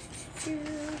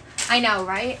 I know,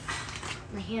 right?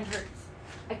 My hand hurts.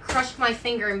 I crushed my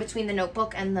finger in between the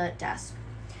notebook and the desk.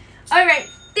 All right,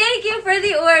 thank you for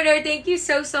the order. Thank you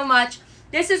so, so much.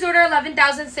 This is order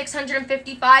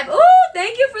 11,655. Oh,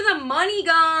 thank you for the money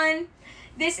gone.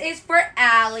 This is for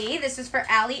Allie. This is for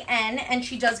Allie N, and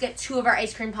she does get 2 of our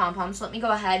ice cream pom-poms. So let me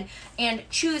go ahead and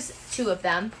choose 2 of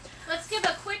them. Let's give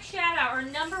a quick shout out. Our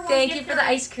number 1 Thank you for the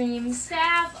ice creams.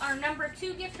 Sav. Our number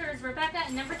 2 gifter is Rebecca,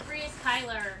 and number 3 is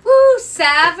Tyler. Woo,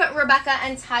 Sav, Rebecca,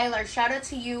 and Tyler. Shout out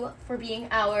to you for being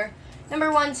our number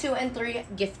 1, 2, and 3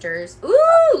 gifters.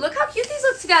 Ooh, look how cute these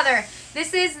look together.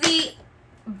 This is the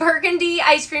burgundy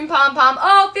ice cream pom-pom.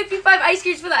 Oh, 55 ice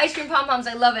creams for the ice cream pom-poms.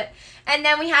 I love it. And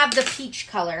then we have the peach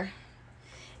color.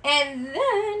 And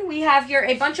then we have here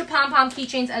a bunch of pom-pom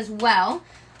keychains as well.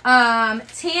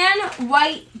 Tan,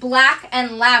 white, black,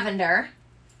 and lavender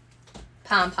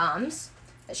pom-poms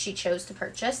that she chose to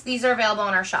purchase. These are available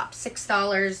in our shop.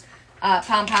 $6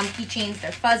 pom-pom keychains.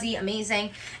 They're fuzzy,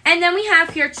 amazing. And then we have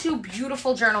here two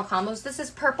beautiful journal combos. This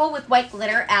is purple with white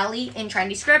glitter alley in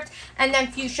trendy script, and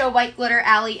then fuchsia white glitter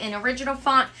alley in original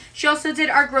font. She also did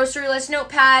our grocery list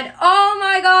notepad. Oh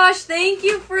my gosh, thank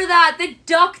you for that. The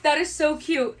duck, that is so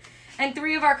cute. And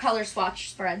 3 of our color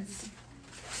swatch spreads.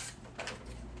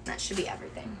 That should be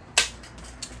everything.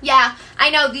 Yeah,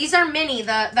 I know, these are mini.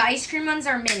 The ice cream ones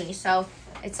are mini, so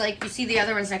it's like you see the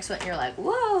other ones next to it and you're like,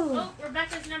 whoa. Oh,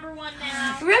 Rebecca's number 1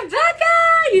 now. Rebecca!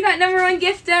 You got number 1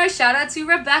 gifter. Shout out to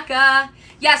Rebecca.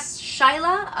 Yes,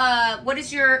 Shyla, what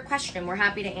is your question? We're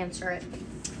happy to answer it.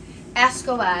 Ask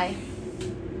away.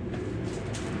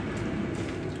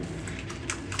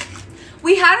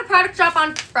 We had a product drop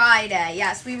on Friday.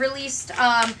 Yes, we released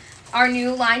our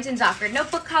new Lines and Dot Grid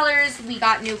notebook colors. We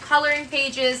got new coloring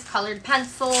pages, colored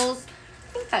pencils.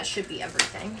 I think that should be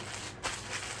everything.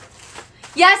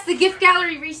 Yes, the gift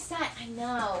gallery reset. I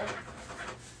know.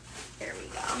 There we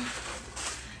go.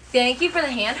 Thank you for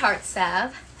the hand heart,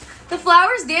 Sav. The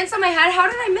flowers dance on my head. How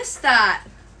did I miss that?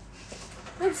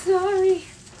 I'm sorry.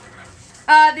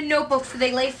 The notebooks, do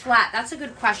they lay flat? That's a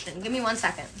good question. Give me 1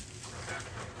 second.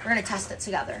 We're going to test it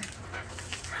together.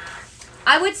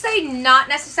 I would say not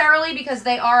necessarily because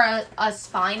they are a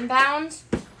spine bound,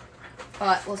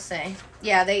 but we'll see.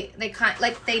 Yeah, they kind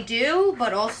like they do,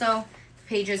 but also the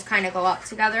pages kind of go up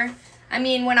together. I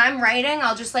mean, when I'm writing,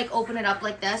 I'll just like open it up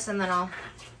like this and then I'll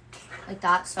like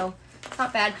that. So it's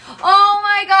not bad. Oh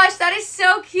my gosh, that is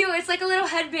so cute. It's like a little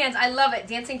headband. I love it.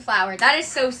 Dancing flower. That is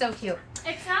so cute.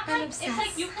 It's not like, it's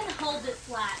like you can hold it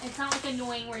flat. It's not like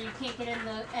annoying where you can't get in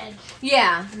the edge.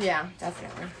 Yeah,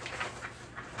 definitely.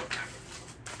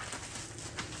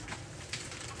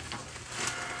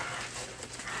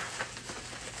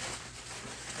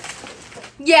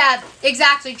 Yeah,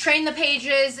 exactly. Train the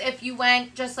pages if you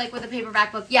went just like with a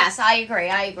paperback book. Yes, I agree.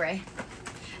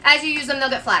 As you use them, they'll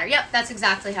get flatter. Yep, that's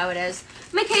exactly how it is.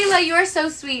 Michaela, you are so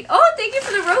sweet. Oh, thank you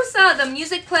for the Rosa. The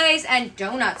music plays and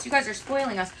donuts. You guys are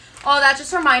spoiling us. Oh, that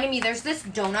just reminded me. There's this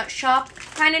donut shop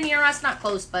kind of near us. Not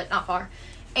close, but not far.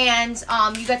 And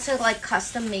you get to like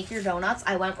custom make your donuts.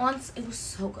 I went once. It was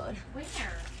so good.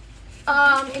 Where?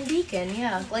 In Beacon.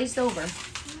 Yeah, glazed over.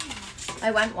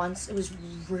 I went once. It was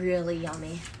really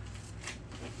yummy.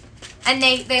 And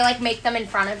they like make them in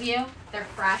front of you. They're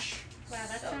fresh. Wow,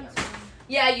 that so sounds yummy. fun.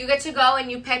 Yeah, you get to go and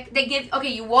you pick.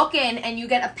 You walk in and you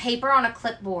get a paper on a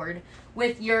clipboard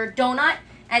with your donut,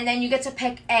 and then you get to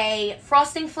pick a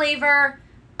frosting flavor,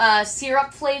 a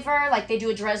syrup flavor, like they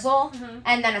do a drizzle,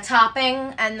 and then a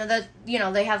topping, and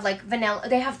they have like vanilla.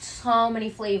 They have so many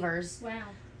flavors. Wow.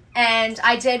 And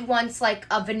I did once like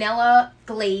a vanilla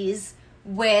glaze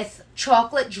with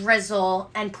chocolate drizzle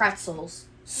and pretzels.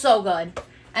 So good.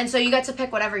 And so you get to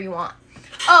pick whatever you want.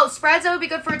 Oh, spreads that would be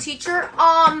good for a teacher?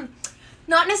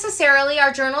 Not necessarily.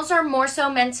 Our journals are more so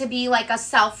meant to be like a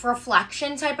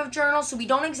self-reflection type of journal, so we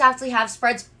don't exactly have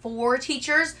spreads for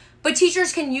teachers, but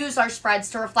teachers can use our spreads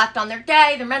to reflect on their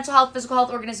day, their mental health, physical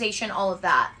health, organization, all of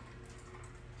that.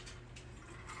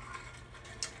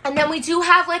 And then we do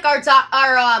have like our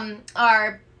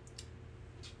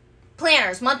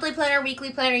planners, monthly planner,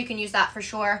 weekly planner. You can use that for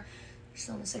sure. We're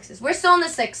still in the 6s. We're still in the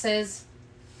 6s.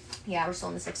 Yeah, we're still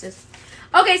in the 6s.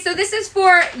 Okay, so this is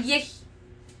for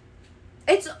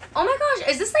oh my gosh,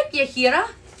 is this like Yahira?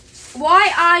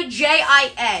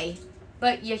 Yijia.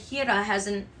 But Yahira has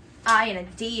an I and a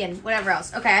D and whatever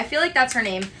else. Okay, I feel like that's her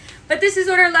name. But this is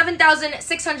order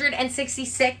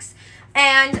 11,666.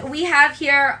 And we have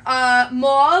here a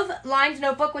mauve lined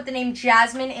notebook with the name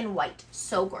Jasmine in white.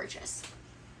 So gorgeous.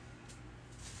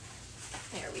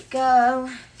 There we go.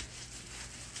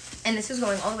 And this is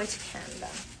going all the way to Canada.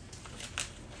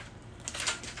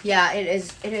 Yeah, it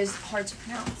is hard to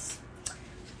pronounce.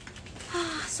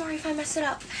 Sorry if I mess it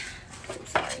up. I'm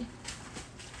sorry.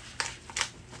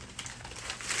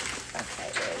 Okay,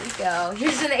 there we go.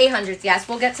 Here's the 800s. Yes,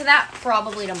 we'll get to that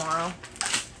probably tomorrow.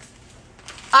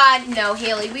 No,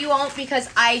 Haley, we won't because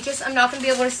I'm not going to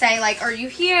be able to say, like, are you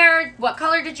here? What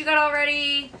color did you get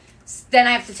already? Then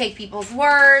I have to take people's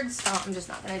words. So I'm just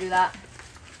not going to do that.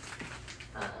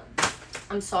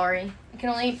 I'm sorry. I can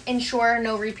only ensure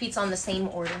no repeats on the same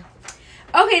order.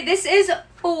 Okay, this is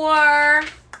for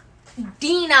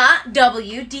Dina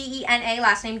W, D-E-N-A,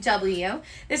 last name W.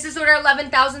 This is order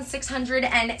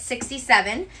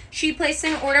 11,667. She placed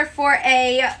an order for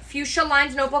a fuchsia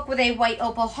lined notebook with a white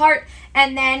opal heart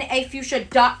and then a fuchsia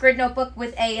dot grid notebook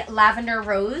with a lavender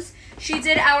rose. She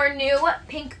did our new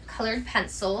pink colored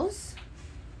pencils.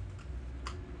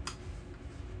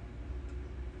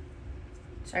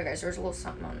 Sorry guys, there's a little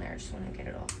something on there. I just want to get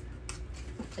it off.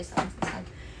 Place that on the side.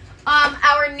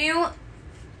 Our new,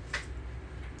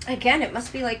 again, it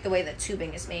must be like the way the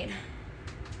tubing is made.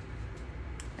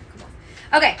 Come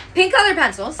on. Okay, pink colored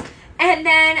pencils. And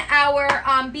then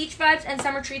our Beach Vibes and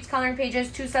Summer Treats coloring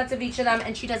pages, 2 sets of each of them.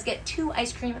 And she does get 2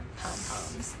 ice cream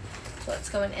pom-poms. So let's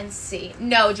go in and see.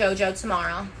 No, JoJo,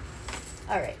 tomorrow.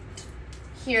 All right.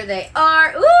 Here they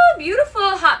are. Ooh,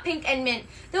 beautiful hot pink and mint.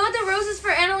 They want the roses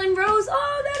for Annalyn Rose.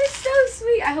 Oh, that is so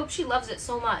sweet. I hope she loves it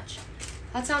so much.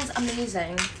 That sounds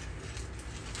amazing.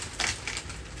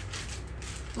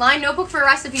 Line notebook for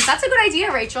recipes. That's a good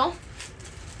idea, Rachel.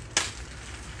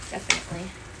 Definitely.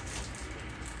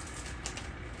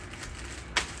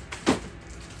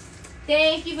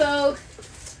 Thank you, Vogue.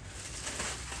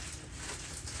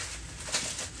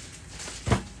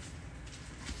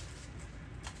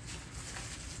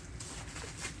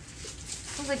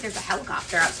 Sounds like there's a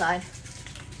helicopter outside.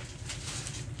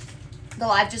 The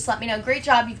live just let me know. Great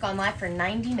job. You've gone live for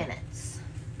 90 minutes.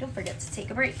 Don't forget to take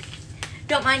a break.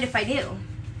 Don't mind if I do.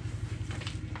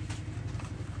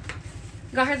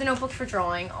 Got her the notebook for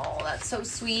drawing. Oh, that's so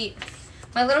sweet.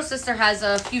 My little sister has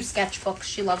a few sketchbooks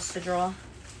she loves to draw.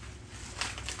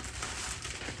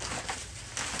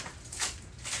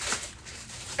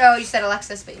 Oh, you said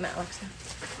Alexis, but you meant Alexa.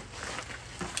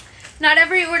 Not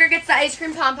every order gets the ice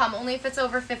cream pom-pom, only if it's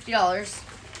over $50.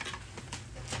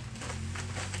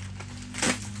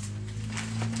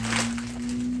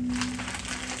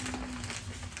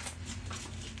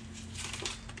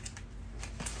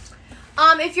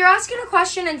 If you're asking a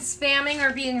question and spamming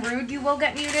or being rude, you will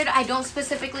get muted. I don't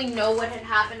specifically know what had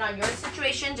happened on your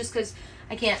situation just because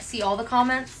I can't see all the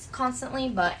comments constantly,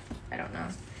 but I don't know.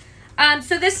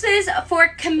 So this is for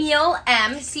Camille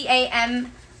M,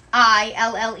 Camille,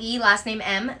 last name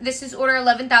M. This is order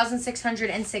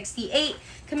 11,668.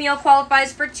 Camille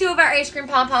qualifies for 2 of our ice cream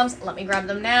pom-poms. Let me grab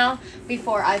them now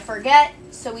before I forget.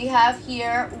 So we have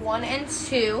here 1 and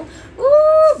 2.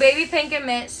 Ooh, baby pink and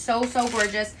mint, so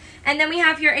gorgeous. And then we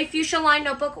have here a fuchsia line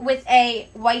notebook with a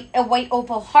white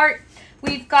opal heart.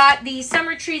 We've got the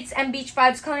Summer Treats and Beach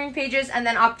Vibes coloring pages and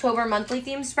then October monthly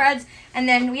theme spreads. And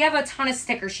then we have a ton of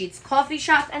sticker sheets. Coffee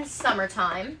Shop and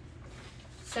Summertime.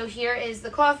 So here is the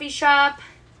Coffee Shop.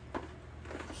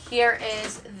 Here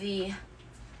is the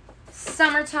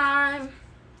Summertime.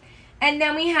 And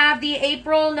then we have the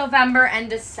April, November,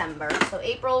 and December. So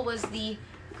April was the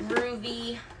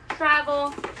Groovy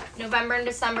Travel. November and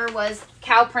December was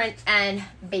cow print and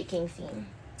baking theme.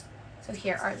 So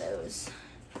here are those.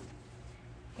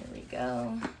 Here we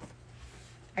go.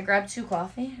 I grabbed 2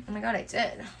 coffee. Oh my god, I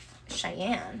did.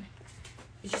 Cheyenne.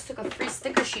 You just took a free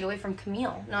sticker sheet away from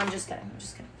Camille. No, I'm just kidding. I'm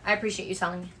just kidding. I appreciate you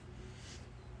telling me.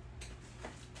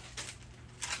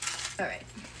 All right.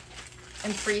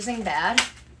 I'm freezing bad.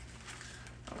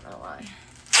 I don't know why.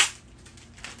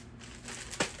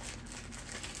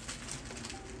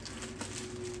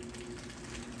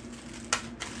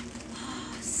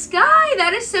 Sky,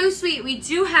 that is so sweet. We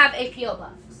do have a P.O.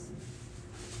 box.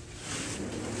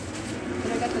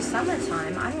 Did I get the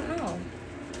Summertime? I don't know.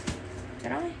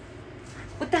 Did I?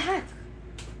 What the heck?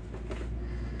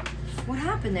 What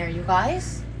happened there, you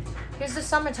guys? Here's the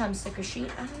Summertime sticker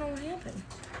sheet. I don't know what happened.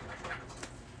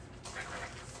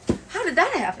 How did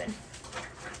that happen?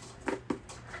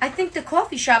 I think the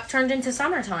Coffee Shop turned into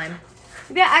Summertime.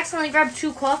 Maybe I accidentally grabbed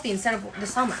 2 coffee instead of the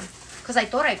summer. Because I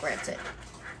thought I grabbed it.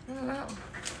 I don't know.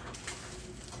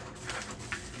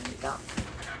 There we go.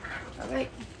 Alright.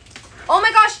 Oh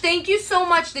my gosh, thank you so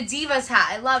much. The Divas hat.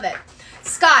 I love it.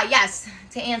 Sky, yes.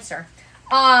 To answer.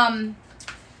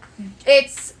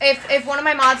 It's if one of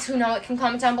my mods who know it can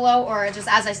comment down below, or just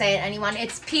as I say it, anyone.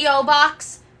 It's P.O.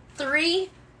 Box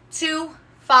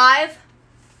 325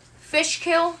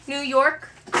 Fishkill, New York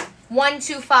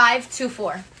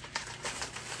 12524.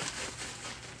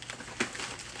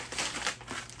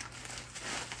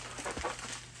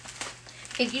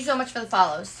 Thank you so much for the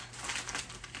follows.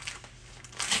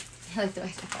 I like the way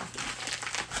I say coffee.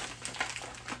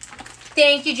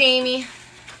 Thank you, Jamie.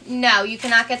 No, you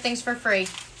cannot get things for free.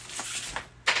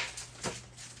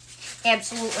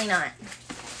 Absolutely not.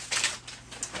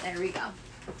 There we go.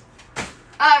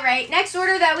 All right, next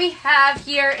order that we have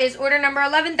here is order number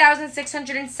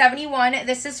 11,671.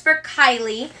 This is for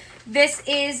Kylie. This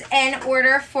is an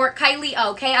order for Kylie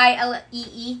O,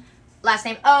 K-I-L-E-E, last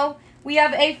name O. We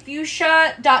have a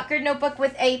fuchsia dot grid notebook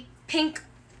with a pink,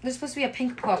 this is supposed to be a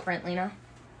pink paw print, Lena.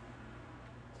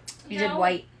 You did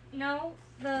white. No,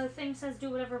 the thing says do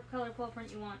whatever color paw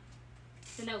print you want.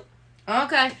 The note.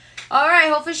 Okay. All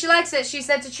right, hopefully she likes it. She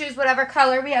said to choose whatever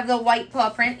color. We have the white paw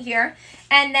print here.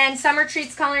 And then Summer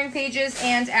Treats coloring pages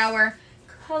and our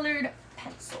colored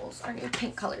pencils, our new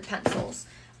pink colored pencils.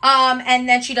 And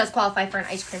then she does qualify for an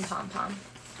ice cream pom-pom.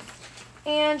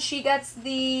 And she gets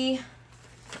this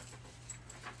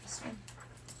one.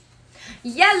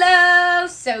 Yellow!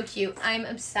 So cute. I'm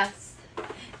obsessed.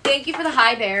 Thank you for the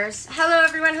hi bears. Hello,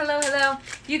 everyone. Hello, hello.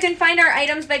 You can find our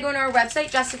items by going to our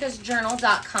website,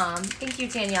 jessicasjournal.com. Thank you,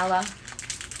 Daniela.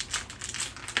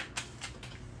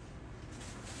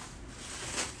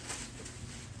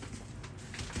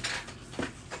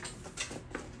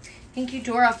 Thank you,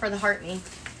 Dora, for the heart me.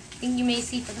 Thank you,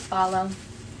 Macy, for the follow.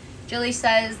 Jilly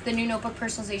says the new notebook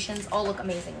personalizations all look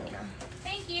amazing, Lena.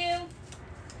 Thank you.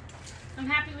 I'm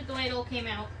happy with the way it all came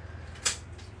out.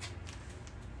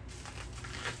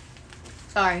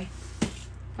 Sorry.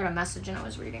 Got a message and I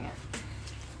was reading it.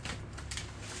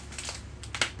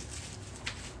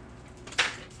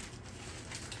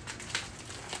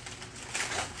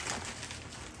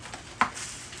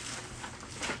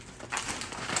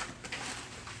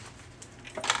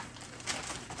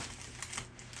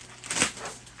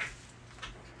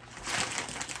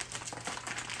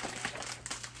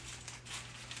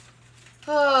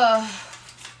 Oh, I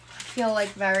feel like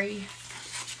very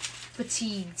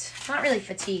fatigued. Not really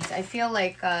fatigued. I feel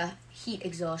like heat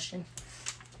exhaustion.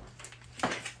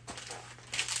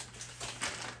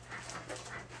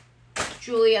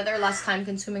 Julia, they're less time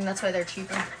consuming. That's why they're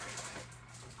cheaper.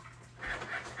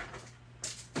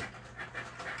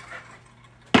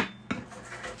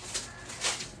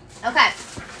 Okay.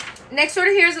 Next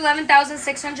order here is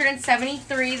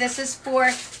 11,673. This is for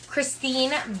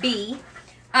Christine B.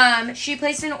 She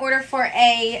placed an order for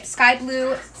a sky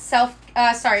blue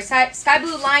sky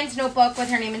blue lines notebook with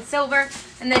her name in silver,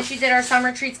 and then she did our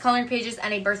summer treats coloring pages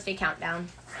and a birthday countdown.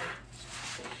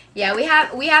 Yeah, we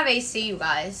have AC, you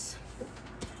guys.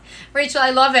 Rachel, I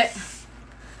love it.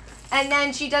 And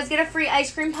then she does get a free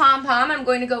ice cream pom-pom. I'm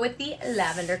going to go with the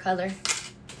lavender color.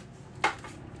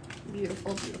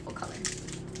 Beautiful, beautiful color.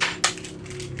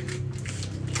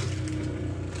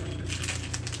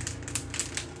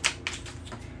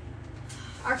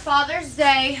 Our Father's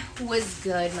Day was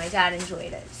good. My dad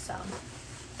enjoyed it, so.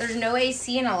 There's no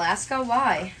AC in Alaska?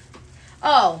 Why?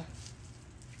 Oh.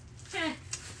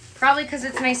 Probably because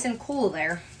it's nice and cool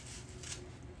there.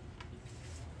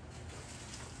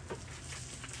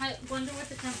 I wonder what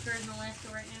the temperature is in Alaska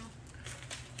right now.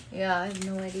 Yeah, I have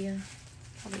no idea.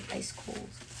 Probably ice cold.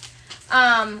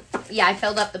 Yeah, I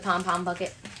filled up the pom-pom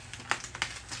bucket.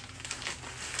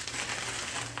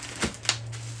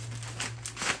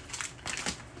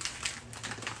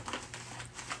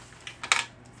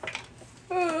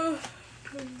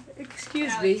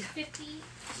 Excuse me. 57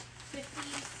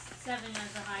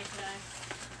 as a high today.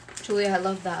 Julia, I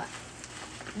love that.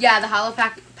 Yeah, the hollow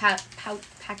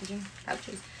packaging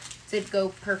pouches did go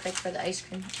perfect for the ice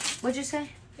cream. What'd you say?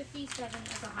 57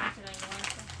 as a high today in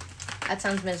Alaska. That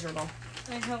sounds miserable.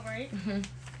 I know, right? Mm-hmm.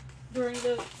 During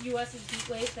the U.S.'s heat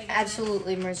wave, they got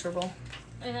Absolutely miserable.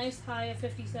 a nice high of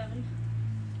 57.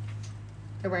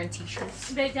 They're wearing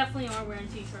t-shirts. They definitely are wearing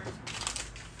t-shirts.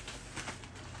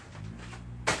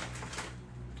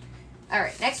 All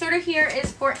right, next order here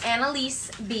is for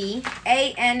Annalise B.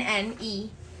 A-N-N-E-L-I-S-E,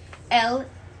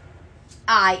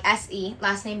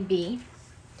 last name B.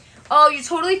 Oh, you're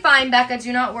totally fine, Becca.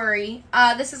 Do not worry.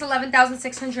 This is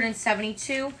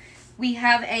 11,672. We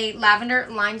have a lavender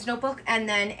lines notebook and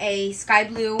then a sky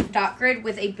blue dot grid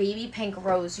with a baby pink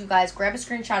rose. You guys, grab a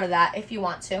screenshot of that if you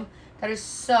want to. That is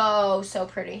so, so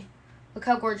pretty. Look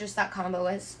how gorgeous that combo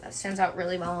is. That stands out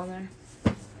really well on there.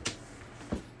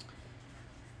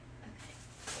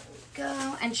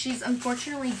 Go. And she's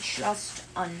unfortunately just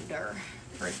under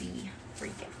for the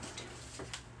free gift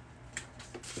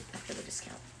after the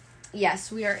discount.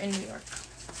 Yes, we are in New York.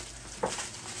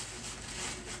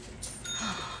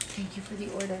 Thank you for the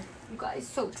order. You guys,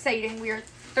 so exciting. We are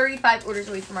 35 orders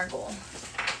away from our goal.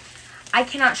 I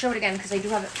cannot show it again because I do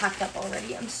have it packed up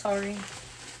already. I'm sorry.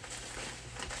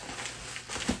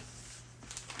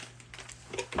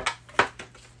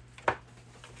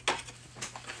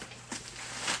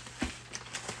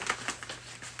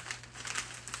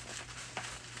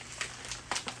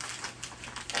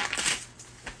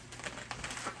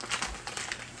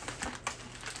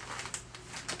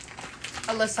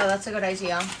 Alyssa, that's a good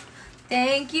idea.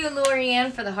 Thank you,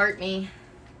 Lorianne, for the heart me.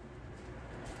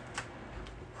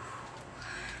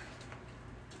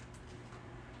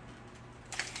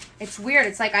 It's weird.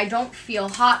 It's like I don't feel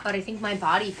hot, but I think my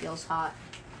body feels hot.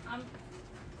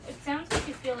 It sounds like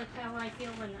you feel like how I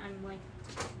feel when I'm like,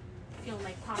 feel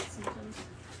like hot symptoms.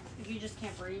 Like you just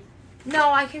can't breathe.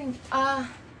 No, I can, no,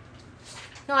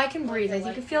 I can breathe. I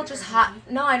think I feel just hot.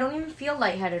 No, I don't even feel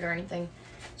lightheaded or anything.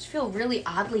 I just feel really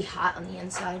oddly hot on the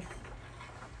inside.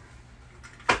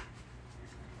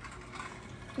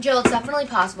 Jill, it's definitely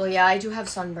possible. Yeah, I do have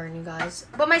sunburn, you guys.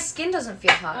 But my skin doesn't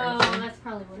feel hot or anything. Oh, that's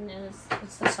probably what it is.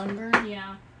 It's the sunburn?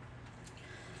 Yeah.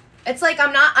 It's like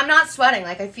I'm not sweating.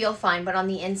 Like, I feel fine. But on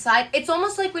the inside, it's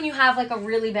almost like when you have, like, a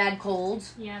really bad cold.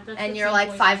 Yeah, that's and you're,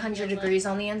 like, 500 degrees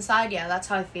on the inside. Yeah, that's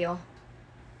how I feel.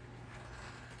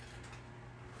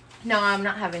 No, I'm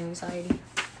not having anxiety.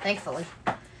 Thankfully.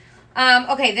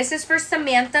 Okay, this is for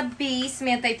Samantha B.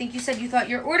 Samantha, I think you said you thought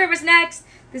your order was next.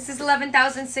 This is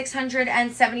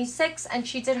 11,676, and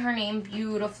she did her name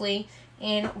beautifully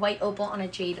in white opal on a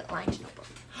jade lined notebook.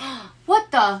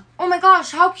 What the? Oh my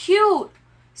gosh, how cute!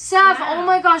 Sav, wow. Oh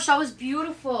my gosh, that was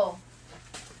beautiful.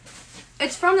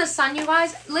 It's from the sun, you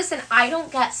guys. Listen, I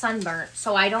don't get sunburnt,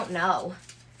 so I don't know.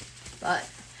 But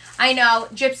I know,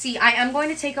 Gypsy, I am going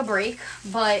to take a break,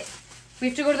 but we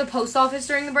have to go to the post office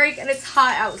during the break, and it's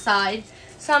hot outside.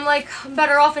 So I'm like, I'm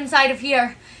better off inside of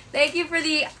here. Thank you for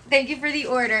the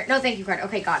order. No, thank you, Fred.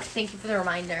 Okay, got it. Thank you for the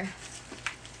reminder.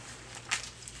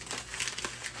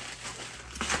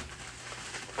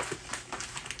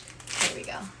 There we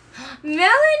go.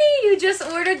 Melanie, you just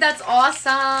ordered. That's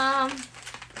awesome.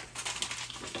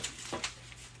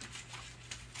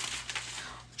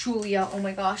 Julia, oh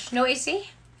my gosh. No AC?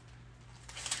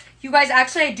 You guys,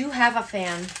 actually, I do have a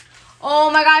fan. Oh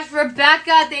my gosh,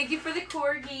 Rebecca, thank you for the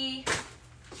corgi.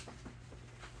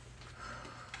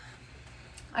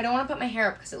 I don't want to put my hair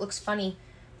up because it looks funny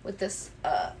with this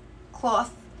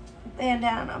cloth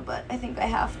bandana, but I think I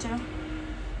have to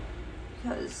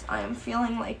because I am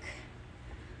feeling like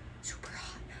super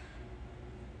hot.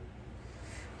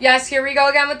 Yes, here we go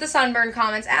again with the sunburn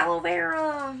comments. Aloe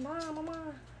vera.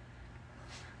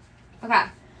 Okay.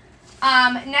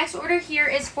 Next order here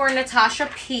is for Natasha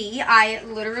P. I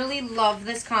literally love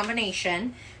this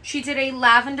combination. She did a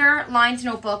lavender lined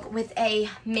notebook with a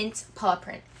mint paw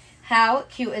print. How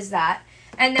cute is that?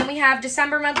 And then we have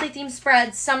December monthly theme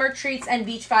spreads, summer treats, and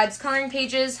beach vibes coloring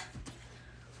pages.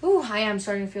 Ooh, I am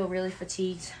starting to feel really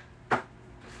fatigued.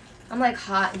 I'm like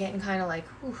hot and getting kind of like,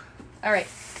 ooh. All right,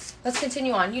 let's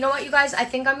continue on. You know what, you guys? I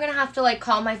think I'm going to have to like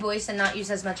calm my voice and not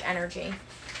use as much energy.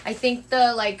 I think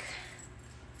I'm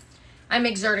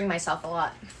exerting myself a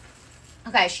lot.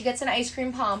 Okay, she gets an ice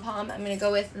cream pom-pom. I'm going to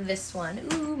go with this one.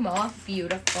 Ooh, mauve,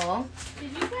 beautiful.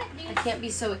 Did you get these? I can't be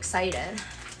so excited.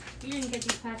 You didn't get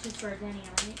these patches for Danny,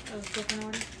 right? It was a different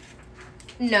order?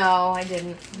 No, I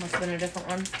didn't. Must have been a different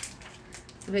one.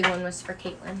 The big one was for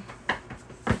Caitlin.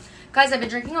 Guys, I've been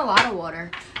drinking a lot of water.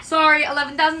 Sorry,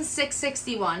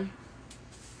 11,661.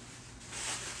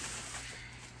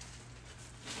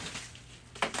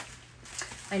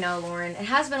 I know, Lauren. It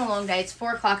has been a long day. It's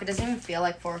 4 o'clock. It doesn't even feel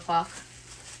like 4 o'clock.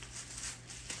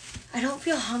 I don't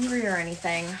feel hungry or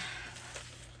anything.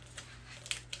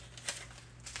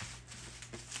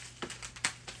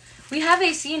 We have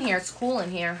AC in here. It's cool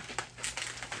in here.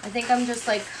 I think I'm just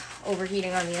like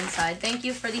overheating on the inside. Thank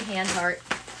you for the hand heart.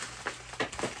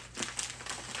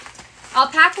 I'll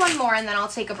pack one more and then I'll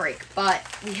take a break. But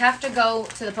we have to go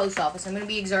to the post office. I'm going to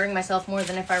be exerting myself more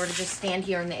than if I were to just stand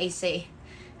here in the AC.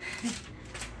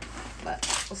 But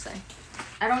we'll see.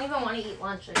 I don't even want to eat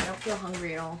lunch. I don't feel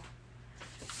hungry at all.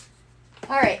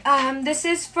 Alright, this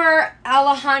is for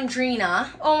Alejandrina.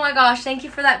 Oh my gosh, thank you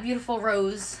for that beautiful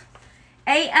rose.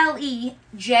 Alejandrina.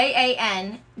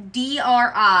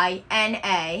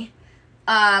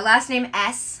 Last name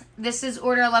S. This is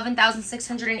order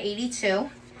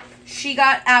 11,682. She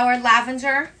got our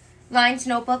lavender lined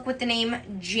notebook with the name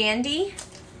Jandy.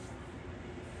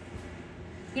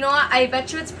 You know what? I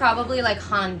bet you it's probably like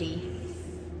Handi.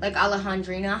 Like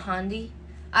Alejandrina, Handi.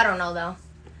 I don't know though.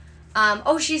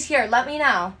 Oh, she's here. Let me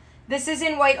know. This is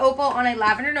in white opal on a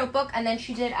lavender notebook, and then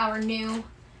she did our new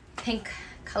pink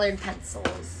colored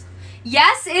pencils.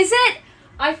 Yes, is it?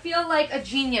 I feel like a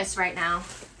genius right now.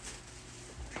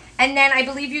 And then I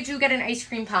believe you do get an ice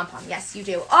cream pom-pom. Yes, you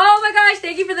do. Oh my gosh,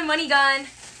 thank you for the money gun.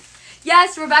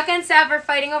 Yes, Rebecca and Sav are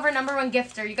fighting over #1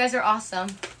 gifter. You guys are awesome.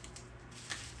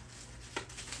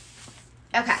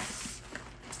 Okay.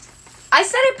 I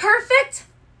said it perfect.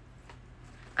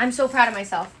 I'm so proud of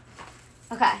myself.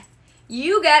 Okay.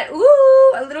 You get,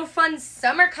 ooh, a little fun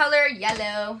summer color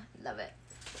yellow. Love it.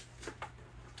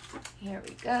 Here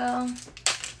we go.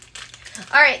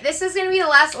 All right, this is going to be the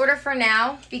last order for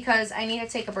now because I need to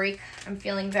take a break. I'm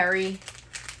feeling very,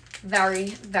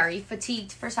 very, very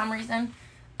fatigued for some reason.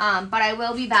 But I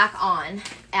will be back on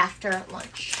after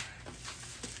lunch.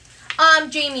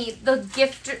 Jamie, the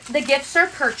gifts are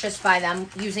purchased by them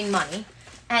using money.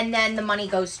 and then the money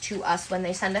goes to us when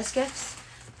they send us gifts.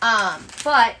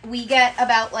 But we get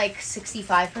about like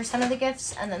 65% of the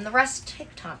gifts, and then the rest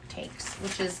TikTok takes,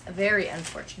 which is very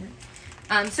unfortunate.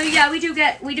 So yeah, we do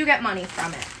get money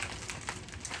from it.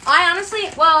 I honestly,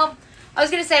 well, I was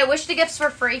gonna say I wish the gifts were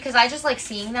free because I just like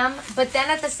seeing them, but then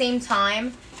at the same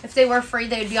time, if they were free,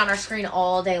 they'd be on our screen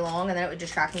all day long, and then it would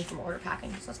distract me from order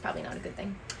packing. So that's probably not a good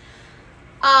thing.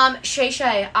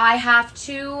 Shay, I have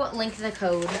to link the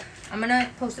code. I'm gonna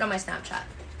post it on my Snapchat.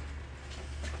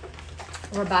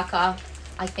 Rebecca,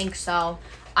 I think so.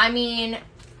 I mean,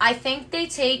 I think they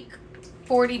take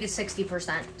 40 to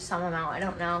 60%, some amount. I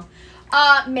don't know.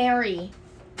 Mary,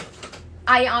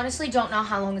 I honestly don't know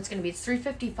how long it's gonna be. It's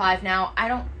 3:55 now.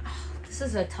 This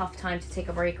is a tough time to take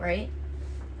a break, right?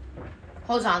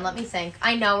 Hold on, let me think.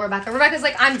 I know, Rebecca. Rebecca's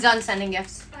like, I'm done sending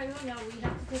gifts. I don't know. We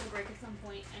have to take a break at some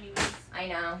point anyways. I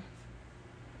know.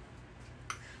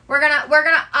 We're gonna,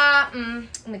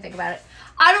 let me think about it.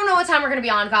 I don't know what time we're gonna be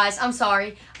on, guys. I'm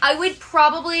sorry. I would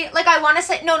probably, like, I want to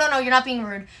say, no, you're not being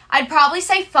rude. I'd probably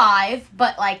say 5,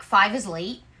 but, like, 5 is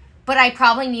late. But I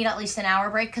probably need at least an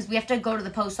hour break because we have to go to the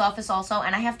post office also,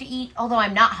 and I have to eat, although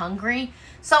I'm not hungry.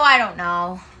 So I don't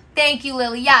know. Thank you,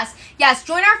 Lily. Yes,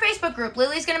 join our Facebook group.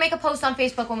 Lily's going to make a post on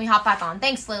Facebook when we hop back on.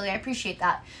 Thanks, Lily. I appreciate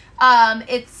that.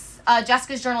 It's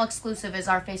Jessica's Journal exclusive is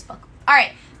our Facebook. All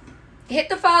right. Hit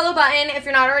the follow button if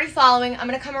you're not already following. I'm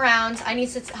going to come around. I need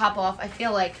to hop off. I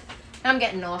feel like I'm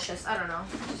getting nauseous. I don't know.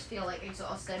 I just feel like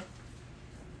exhausted.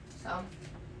 So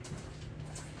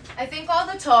I think all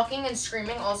the talking and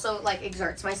screaming also like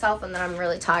exerts myself, and then I'm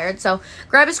really tired. So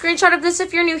grab a screenshot of this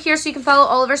if you're new here so you can follow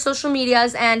all of our social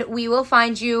medias, and we will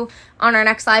find you on our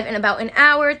next live in about an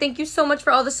hour. Thank you so much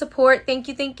for all the support. Thank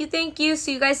you.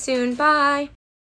 See you guys soon. Bye.